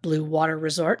the Blue Water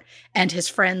Resort, and his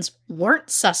friends weren't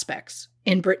suspects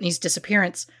in Brittany's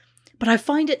disappearance, but I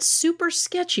find it super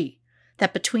sketchy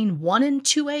that between 1 and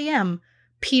 2 a.m.,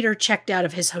 Peter checked out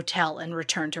of his hotel and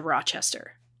returned to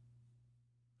Rochester.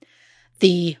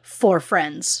 The 4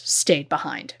 friends stayed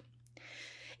behind.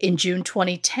 In June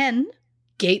 2010,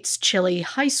 Gates Chili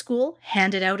High School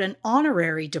handed out an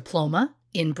honorary diploma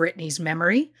in Brittany's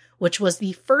memory, which was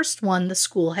the first one the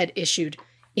school had issued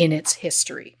in its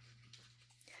history.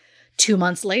 2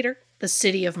 months later, the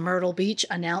city of Myrtle Beach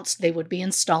announced they would be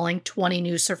installing 20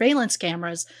 new surveillance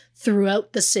cameras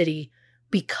throughout the city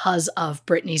because of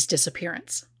Brittany's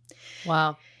disappearance.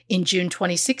 Wow. In June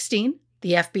 2016,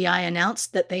 the FBI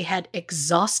announced that they had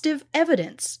exhaustive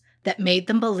evidence that made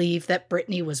them believe that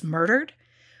Brittany was murdered,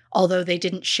 although they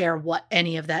didn't share what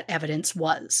any of that evidence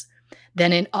was.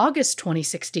 Then in August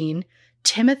 2016,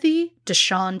 Timothy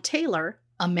Deshaun Taylor,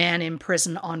 a man in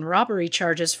prison on robbery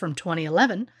charges from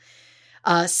 2011,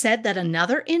 said that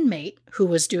another inmate who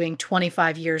was doing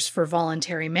 25 years for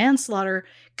voluntary manslaughter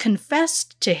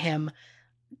confessed to him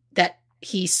that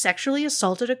he sexually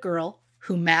assaulted a girl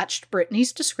who matched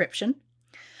Brittany's description.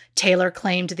 Taylor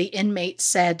claimed the inmate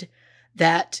said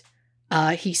that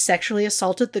he sexually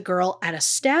assaulted the girl at a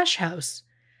stash house,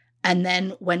 and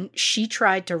then when she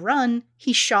tried to run,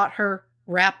 he shot her,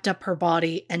 wrapped up her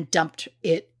body, and dumped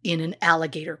it in an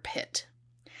alligator pit.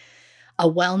 A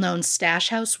well-known stash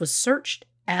house was searched,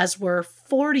 as were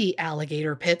 40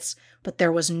 alligator pits, but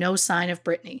there was no sign of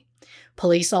Brittany.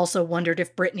 Police also wondered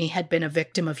if Brittany had been a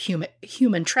victim of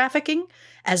human trafficking,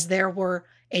 as there were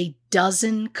a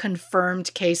dozen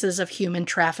confirmed cases of human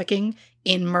trafficking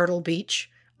in Myrtle Beach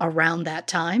around that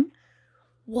time.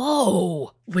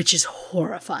 Whoa! Which is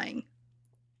horrifying.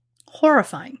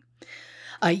 Horrifying.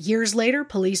 Years later,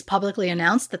 police publicly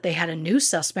announced that they had a new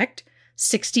suspect,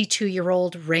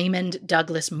 62-year-old Raymond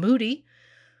Douglas Moody,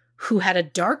 who had a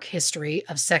dark history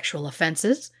of sexual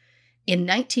offenses. In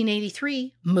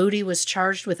 1983, Moody was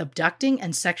charged with abducting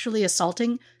and sexually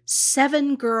assaulting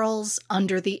 7 girls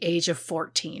under the age of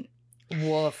 14.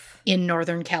 Woof. In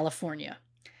Northern California.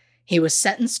 He was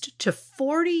sentenced to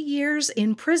 40 years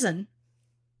in prison,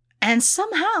 and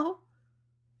somehow,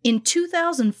 in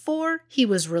 2004, he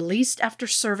was released after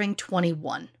serving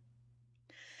 21.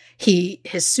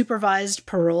 His supervised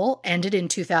parole ended in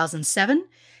 2007,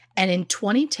 and in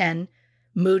 2010,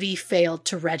 Moody failed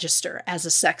to register as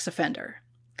a sex offender.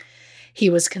 He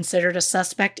was considered a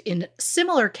suspect in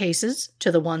similar cases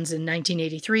to the ones in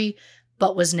 1983,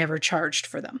 but was never charged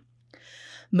for them.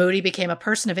 Moody became a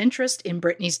person of interest in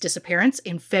Brittany's disappearance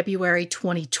in February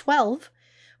 2012,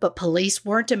 but police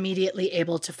weren't immediately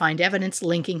able to find evidence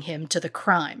linking him to the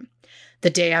crime. The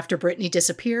day after Brittany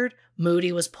disappeared,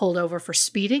 Moody was pulled over for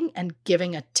speeding and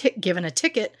given a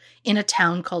ticket in a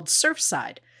town called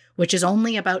Surfside, which is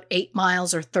only about 8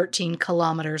 miles or 13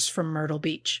 kilometers from Myrtle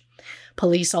Beach.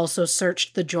 Police also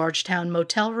searched the Georgetown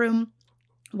motel room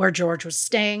where George was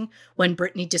staying when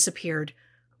Brittany disappeared,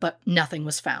 but nothing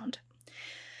was found.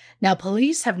 Now,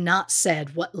 police have not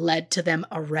said what led to them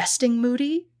arresting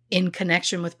Moody in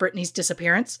connection with Brittany's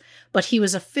disappearance, but he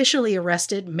was officially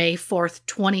arrested May 4th,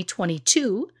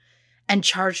 2022, and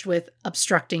charged with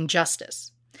obstructing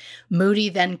justice. Moody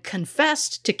then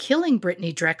confessed to killing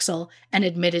Brittany Drexel and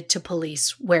admitted to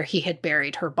police where he had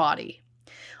buried her body.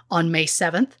 On May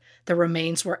 7th, the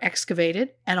remains were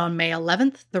excavated, and on May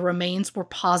 11th, the remains were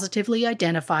positively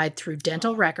identified through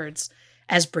dental records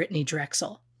as Brittany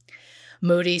Drexel.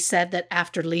 Moody said that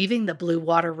after leaving the Blue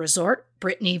Water Resort,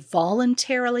 Brittany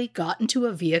voluntarily got into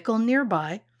a vehicle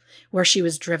nearby where she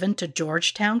was driven to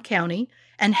Georgetown County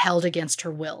and held against her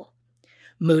will.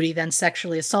 Moody then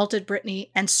sexually assaulted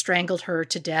Brittany and strangled her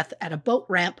to death at a boat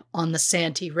ramp on the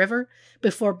Santee River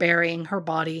before burying her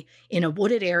body in a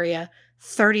wooded area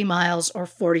 30 miles or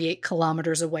 48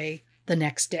 kilometers away the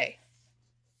next day.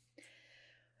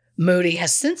 Moody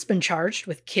has since been charged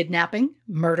with kidnapping,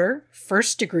 murder,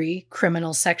 first-degree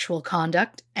criminal sexual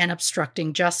conduct, and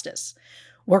obstructing justice.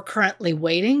 We're currently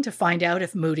waiting to find out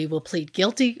if Moody will plead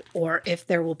guilty or if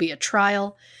there will be a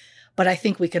trial, but I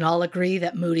think we can all agree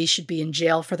that Moody should be in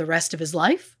jail for the rest of his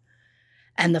life.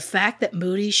 And the fact that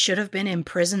Moody should have been in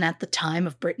prison at the time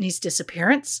of Brittany's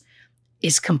disappearance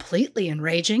is completely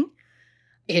enraging.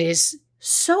 It is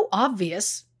so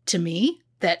obvious to me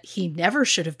that he never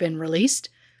should have been released.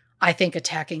 I think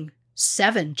attacking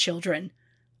 7 children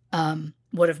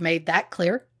would have made that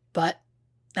clear, but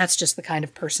that's just the kind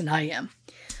of person I am.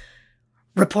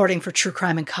 Reporting for True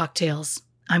Crime and Cocktails,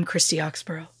 I'm Christy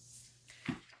Oxborough.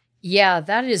 Yeah,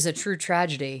 that is a true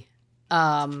tragedy.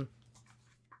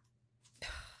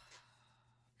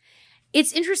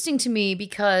 It's interesting to me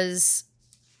because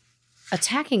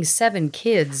attacking 7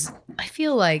 kids, I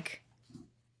feel like,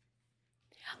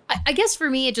 I guess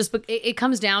for me, it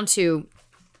comes down to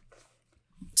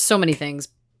so many things.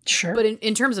 Sure. But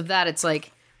in terms of that, it's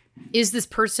like, is this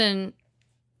person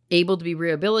able to be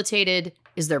rehabilitated?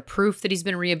 Is there proof that he's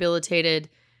been rehabilitated?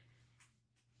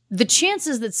 The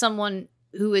chances that someone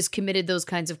who has committed those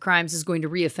kinds of crimes is going to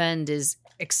reoffend is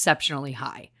exceptionally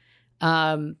high.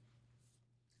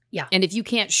 Yeah. And if you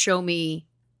can't show me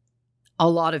a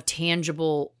lot of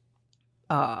tangible,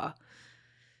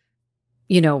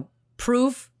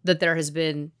 proof that there has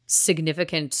been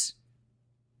significant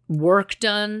work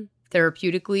done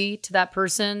therapeutically to that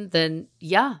person, then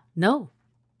no,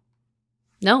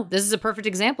 this is a perfect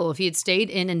example. If he had stayed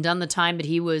in and done the time that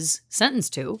he was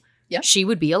sentenced to, she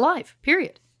would be alive,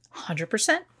 period.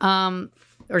 100%.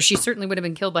 Or she certainly would have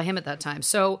been killed by him at that time.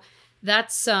 So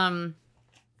that's a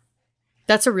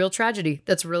real tragedy.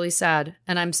 That's really sad.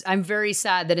 And I'm very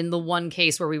sad that in the one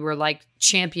case where we were like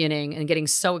championing and getting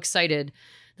so excited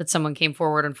that someone came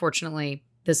forward, unfortunately,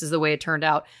 this is the way it turned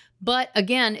out. But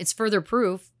again, it's further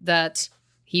proof that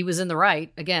he was in the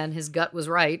right. Again, his gut was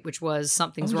right, which was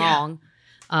something's wrong.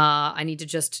 I need to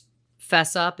just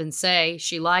fess up and say,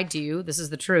 she lied to you. This is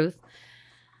the truth.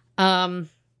 You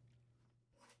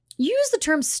use the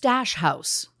term stash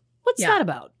house. What's that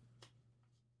about?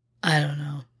 I don't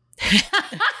know.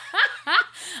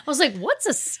 I was like, what's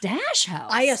a stash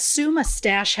house? I assume a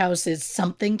stash house is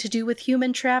something to do with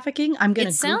human trafficking. I'm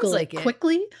going to Google it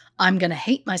quickly. I'm going to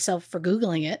hate myself for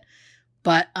Googling it,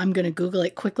 but I'm going to Google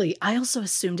it quickly. I also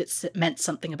assumed it meant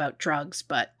something about drugs,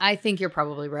 but... I think you're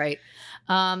probably right.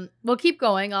 Well, keep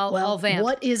going. I'll vamp.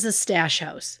 What is a stash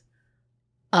house?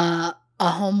 A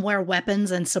home where weapons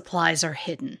and supplies are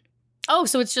hidden. Oh,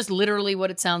 so it's just literally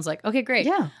what it sounds like. Okay, great.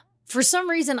 Yeah. For some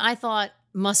reason, I thought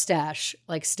mustache,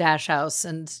 like stash house,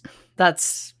 and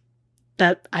that's...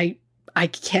 That I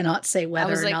cannot say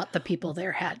whether or not the people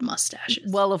there had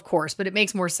mustaches. Well, of course, but it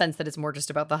makes more sense that it's more just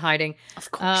about the hiding.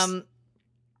 Of course.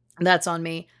 That's on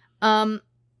me.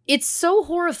 It's so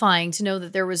horrifying to know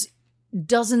that there was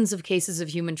dozens of cases of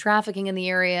human trafficking in the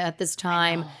area at this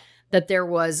time, that there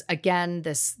was, again,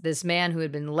 this man who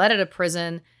had been let out of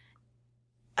prison.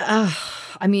 It's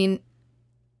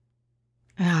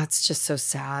just so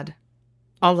sad.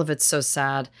 All of it's so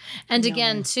sad. And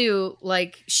again, too,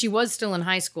 like, she was still in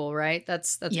high school, right?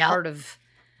 That's part of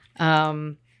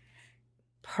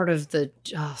the,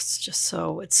 it's just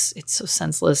so, it's so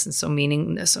senseless and so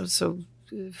meaningless. So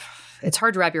it's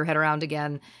hard to wrap your head around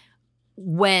again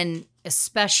when,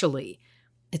 especially,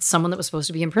 it's someone that was supposed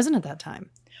to be in prison at that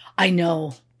time. I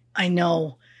know.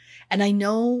 And I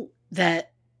know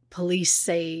that police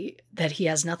say that he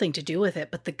has nothing to do with it,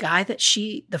 but the guy that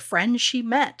the friend she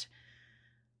met,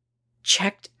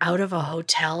 checked out of a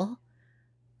hotel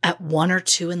at 1 or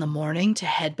 2 in the morning to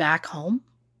head back home.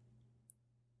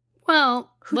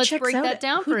 Well, let's break that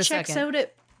down for a second. Who checks out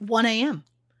at 1 a.m.?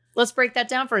 Let's break that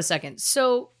down for a second.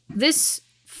 So this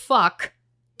fuck,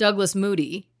 Douglas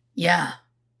Moody. Yeah.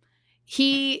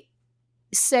 He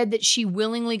said that she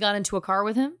willingly got into a car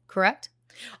with him, correct?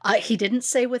 He didn't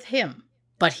say with him,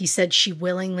 but he said she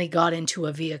willingly got into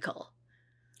a vehicle.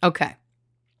 Okay.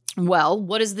 Well,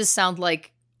 what does this sound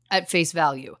like at face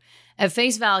value? At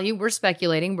face value, we're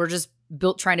speculating. We're just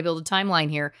trying to build a timeline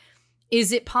here.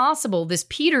 Is it possible this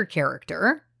Peter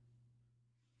character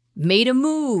made a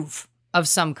move of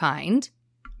some kind?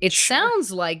 It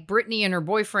sounds like Brittany and her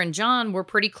boyfriend John were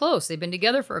pretty close. They've been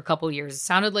together for a couple years. It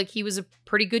sounded like he was a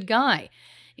pretty good guy.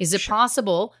 Is it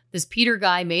possible this Peter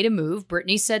guy made a move?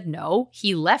 Brittany said no.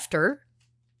 He left her.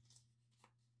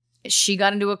 She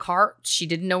got into a car. She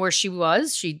didn't know where she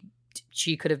was.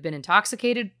 She could have been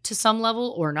intoxicated to some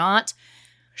level or not.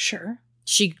 Sure.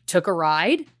 She took a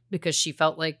ride because she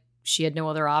felt like she had no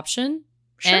other option.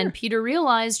 Sure. And Peter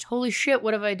realized, holy shit,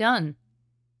 what have I done?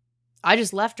 I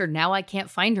just left her. Now I can't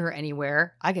find her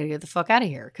anywhere. I got to get the fuck out of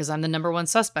here because I'm the number one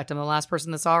suspect. I'm the last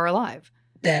person that saw her alive.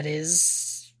 That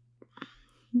is...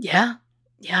 Yeah.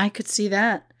 Yeah, I could see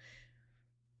that.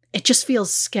 It just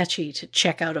feels sketchy to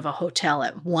check out of a hotel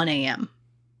at 1 a.m.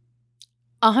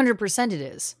 100% it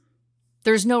is.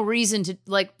 There's no reason to,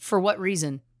 for what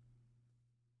reason?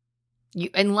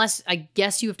 Unless, I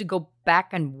guess you have to go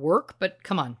back and work, but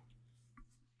come on.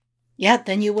 Yeah,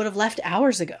 then you would have left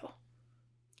hours ago.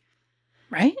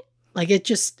 Right?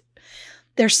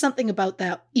 There's something about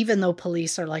that, even though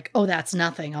police are like, oh, that's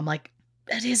nothing. I'm like,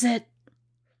 that is it.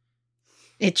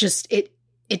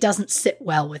 It doesn't sit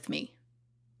well with me.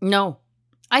 No.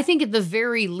 I think at the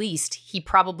very least, he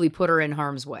probably put her in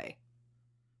harm's way.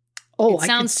 Oh, it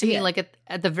sounds to me like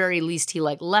at the very least, he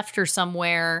left her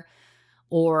somewhere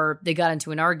or they got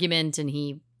into an argument and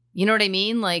he, you know what I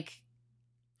mean?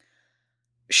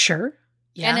 Sure.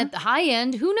 Yeah. And at the high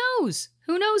end, who knows?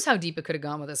 Who knows how deep it could have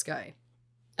gone with this guy?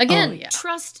 Again,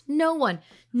 trust no one.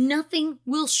 Nothing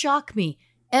will shock me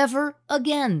ever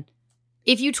again.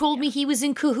 If you told me he was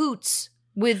in cahoots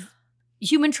with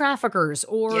human traffickers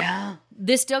or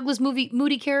this Douglas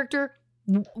Moody character,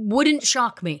 wouldn't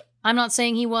shock me. I'm not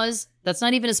saying he was. That's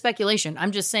not even a speculation.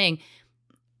 I'm just saying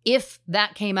if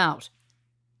that came out,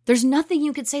 there's nothing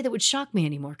you could say that would shock me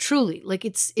anymore. Truly.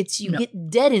 Get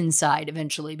dead inside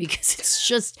eventually because it's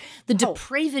just the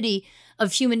depravity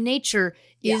of human nature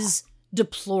is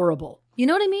deplorable. You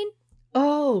know what I mean?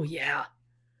 Oh, yeah.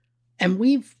 And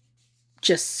we've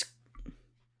just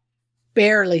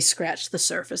barely scratched the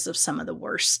surface of some of the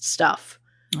worst stuff.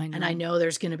 And I know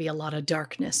there's going to be a lot of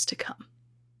darkness to come.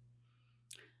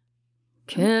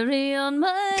 Carry on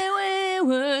my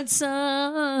wayward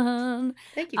son.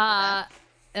 Thank you for that.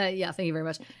 Yeah, thank you very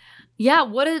much. Yeah,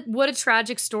 what a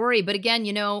tragic story. But again,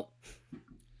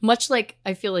 much like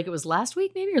I feel like it was last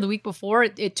week maybe or the week before,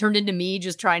 it turned into me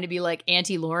just trying to be like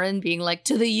Auntie Lauren, being like,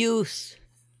 to the youth.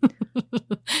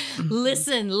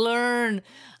 Listen, learn.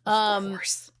 Of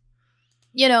course.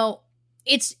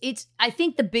 It's I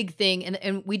think the big thing,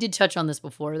 and we did touch on this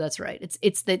before, that's right.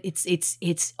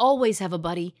 It's always have a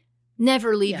buddy.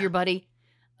 Never leave your buddy.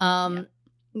 And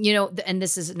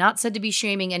this is not said to be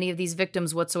shaming any of these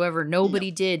victims whatsoever.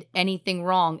 Nobody did anything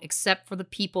wrong except for the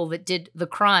people that did the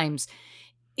crimes.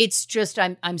 It's just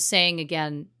I'm saying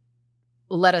again,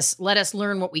 let us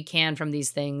learn what we can from these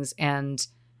things and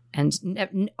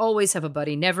always have a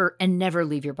buddy. Never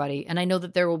leave your buddy. And I know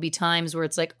that there will be times where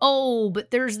it's like, oh,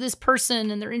 but there's this person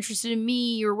and they're interested in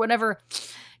me or whatever.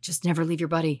 Just never leave your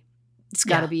buddy. It's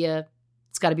got to be a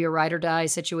ride or die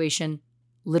situation,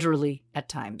 literally at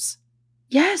times.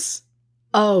 Yes.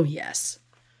 Oh, yes.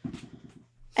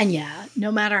 And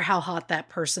no matter how hot that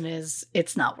person is,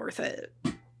 it's not worth it.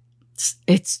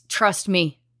 It's trust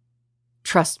me.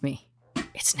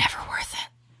 It's never worth it.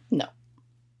 No.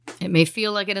 It may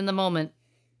feel like it in the moment,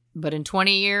 but in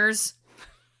 20 years,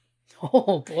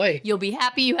 oh boy, you'll be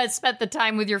happy you had spent the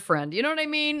time with your friend. You know what I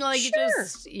mean? Sure.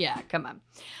 Come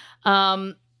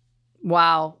on.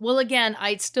 Wow. Well, again,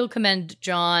 I still commend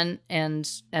John and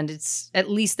it's at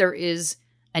least there is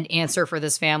an answer for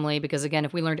this family because again,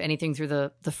 if we learned anything through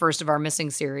the first of our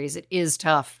missing series, it is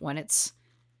tough when it's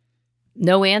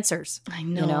no answers. I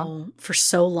know. For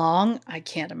so long, I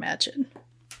can't imagine.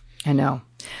 I know.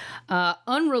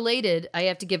 Unrelated, I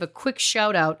have to give a quick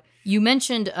shout out. You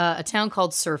mentioned a town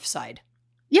called Surfside.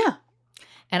 Yeah.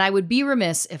 And I would be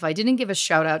remiss if I didn't give a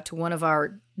shout out to one of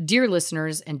our dear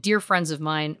listeners and dear friends of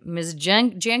mine, Ms.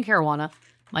 Jan Caruana,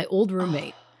 my old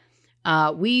roommate.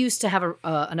 We used to have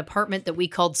an apartment that we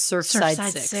called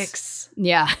Surfside 6.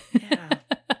 Yeah.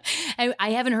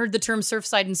 I haven't heard the term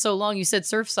Surfside in so long. You said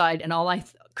Surfside, and all I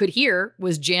could hear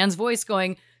was Jan's voice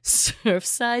going,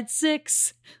 Surfside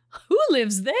 6. Who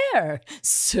lives there?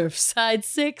 Surfside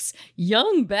 6,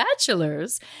 young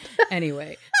bachelors.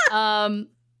 Anyway,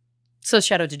 so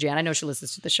shout out to Jan. I know she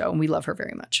listens to the show, and we love her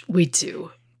very much. We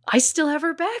do. I still have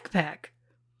her backpack.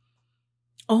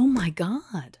 Oh my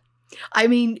God. I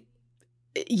mean,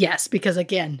 yes, because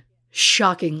again,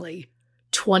 shockingly,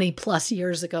 20 plus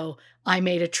years ago, I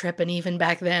made a trip, and even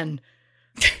back then,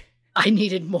 I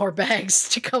needed more bags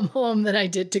to come home than I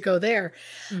did to go there.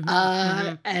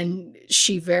 And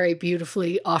she very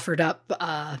beautifully offered up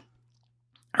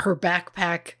her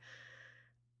backpack.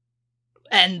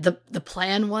 And the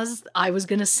plan was I was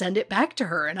going to send it back to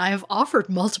her. And I have offered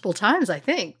multiple times, I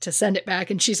think, to send it back.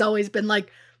 And she's always been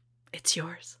like, it's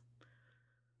yours.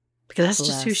 Because that's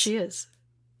just who she is.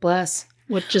 Bless.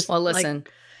 With just listen.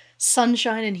 Like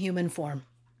sunshine in human form.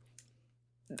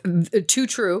 Too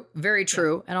true. Very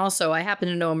true. And also, I happen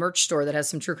to know a merch store that has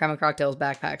some True Crime and Cocktails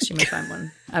backpacks. You may find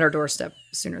one at our doorstep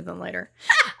sooner than later.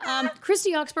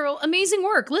 Christy Oxborough, amazing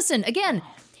work. Listen, again,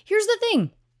 here's the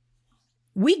thing.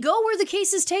 We go where the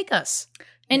cases take us.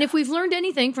 And if we've learned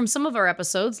anything from some of our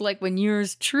episodes, like when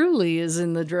yours truly is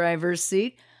in the driver's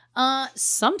seat,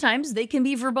 sometimes they can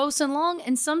be verbose and long,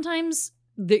 and sometimes,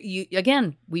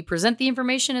 we present the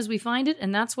information as we find it,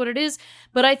 and that's what it is.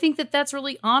 But I think that that's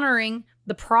really honoring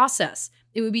the process.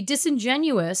 It would be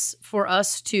disingenuous for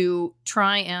us to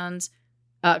try and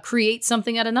create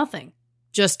something out of nothing,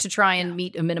 just to try and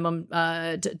meet a minimum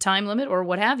time limit or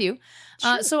what have you.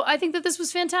 Sure. So I think that this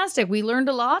was fantastic. We learned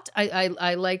a lot.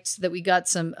 I liked that we got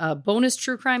some bonus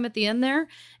true crime at the end there.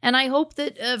 And I hope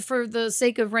that for the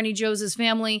sake of Reny Jose's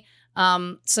family,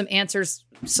 some answers,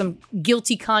 some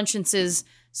guilty consciences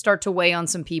start to weigh on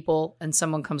some people and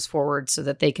someone comes forward so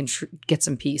that they can get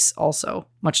some peace also,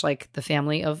 much like the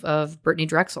family of Brittany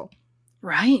Drexel.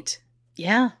 Right.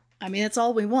 Yeah. I mean, that's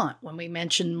all we want when we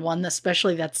mention one,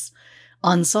 especially that's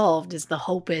unsolved, is the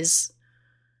hope is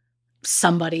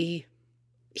somebody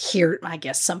hears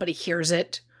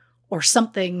it or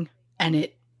something, and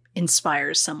it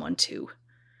inspires someone to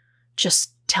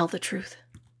just tell the truth.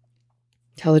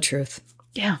 Tell the truth.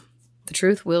 Yeah. The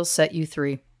truth will set you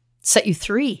free. Set you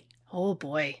free. Oh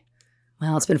boy.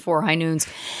 Well, it's been 4 high noons.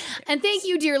 And thank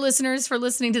you, dear listeners, for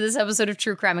listening to this episode of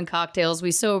True Crime and Cocktails.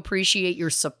 We so appreciate your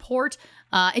support.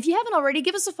 If you haven't already,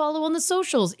 give us a follow on the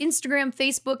socials, Instagram,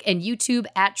 Facebook, and YouTube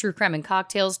at True Crime and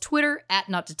Cocktails, Twitter at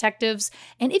Not Detectives.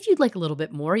 And if you'd like a little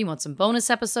bit more, you want some bonus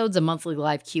episodes, a monthly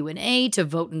live Q&A to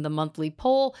vote in the monthly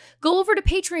poll, go over to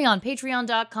Patreon,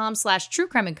 patreon.com/True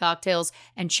Crime and Cocktails,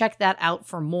 and check that out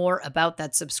for more about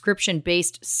that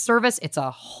subscription-based service. It's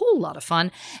a whole lot of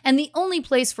fun. And the only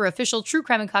place for official True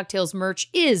Crime and Cocktails merch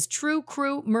is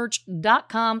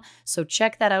truecrewmerch.com. So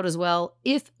check that out as well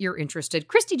if you're interested.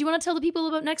 Christy, do you want to tell the people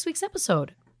about next week's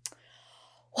episode?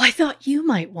 Well, I thought you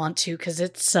might want to, because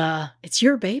it's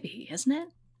your baby, isn't it?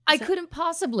 I couldn't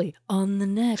possibly. On the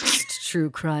next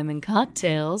True Crime and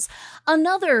Cocktails,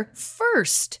 another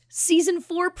first season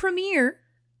 4 premiere.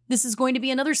 This is going to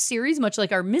be another series, much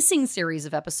like our missing series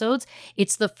of episodes.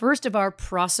 It's the first of our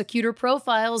prosecutor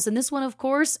profiles, and this one, of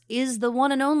course, is the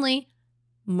one and only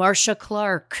Marcia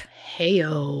Clark.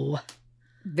 Heyo.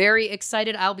 Very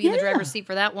excited. I'll be in the driver's seat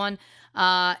for that one.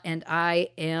 And I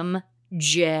am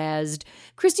jazzed.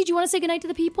 Christy, do you want to say goodnight to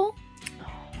the people?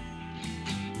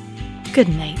 Good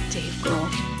night, Dave Grohl.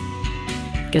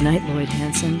 Good night, Lloyd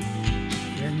Hansen.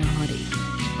 You're naughty.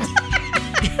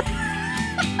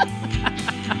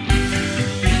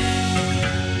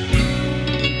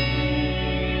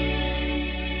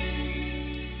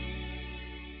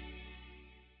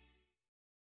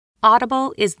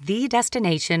 Audible is the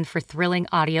destination for thrilling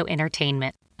audio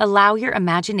entertainment. Allow your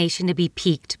imagination to be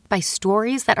piqued by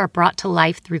stories that are brought to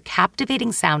life through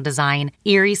captivating sound design,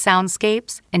 eerie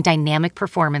soundscapes, and dynamic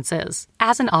performances.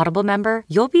 As an Audible member,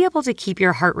 you'll be able to keep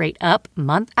your heart rate up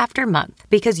month after month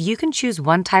because you can choose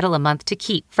one title a month to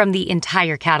keep from the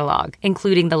entire catalog,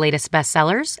 including the latest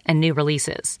bestsellers and new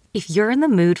releases. If you're in the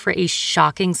mood for a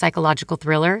shocking psychological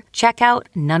thriller, check out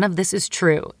None of This Is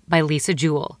True by Lisa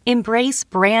Jewell. Embrace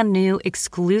brand new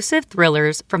exclusive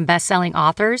thrillers from best-selling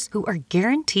authors who are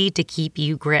guaranteed to keep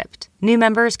you gripped. New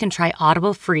members can try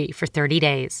Audible free for 30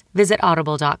 days. Visit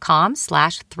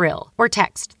audible.com/thrill or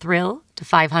text thrill to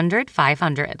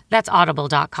 500-500. That's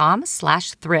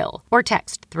audible.com/thrill or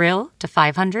text thrill to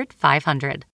 500-500.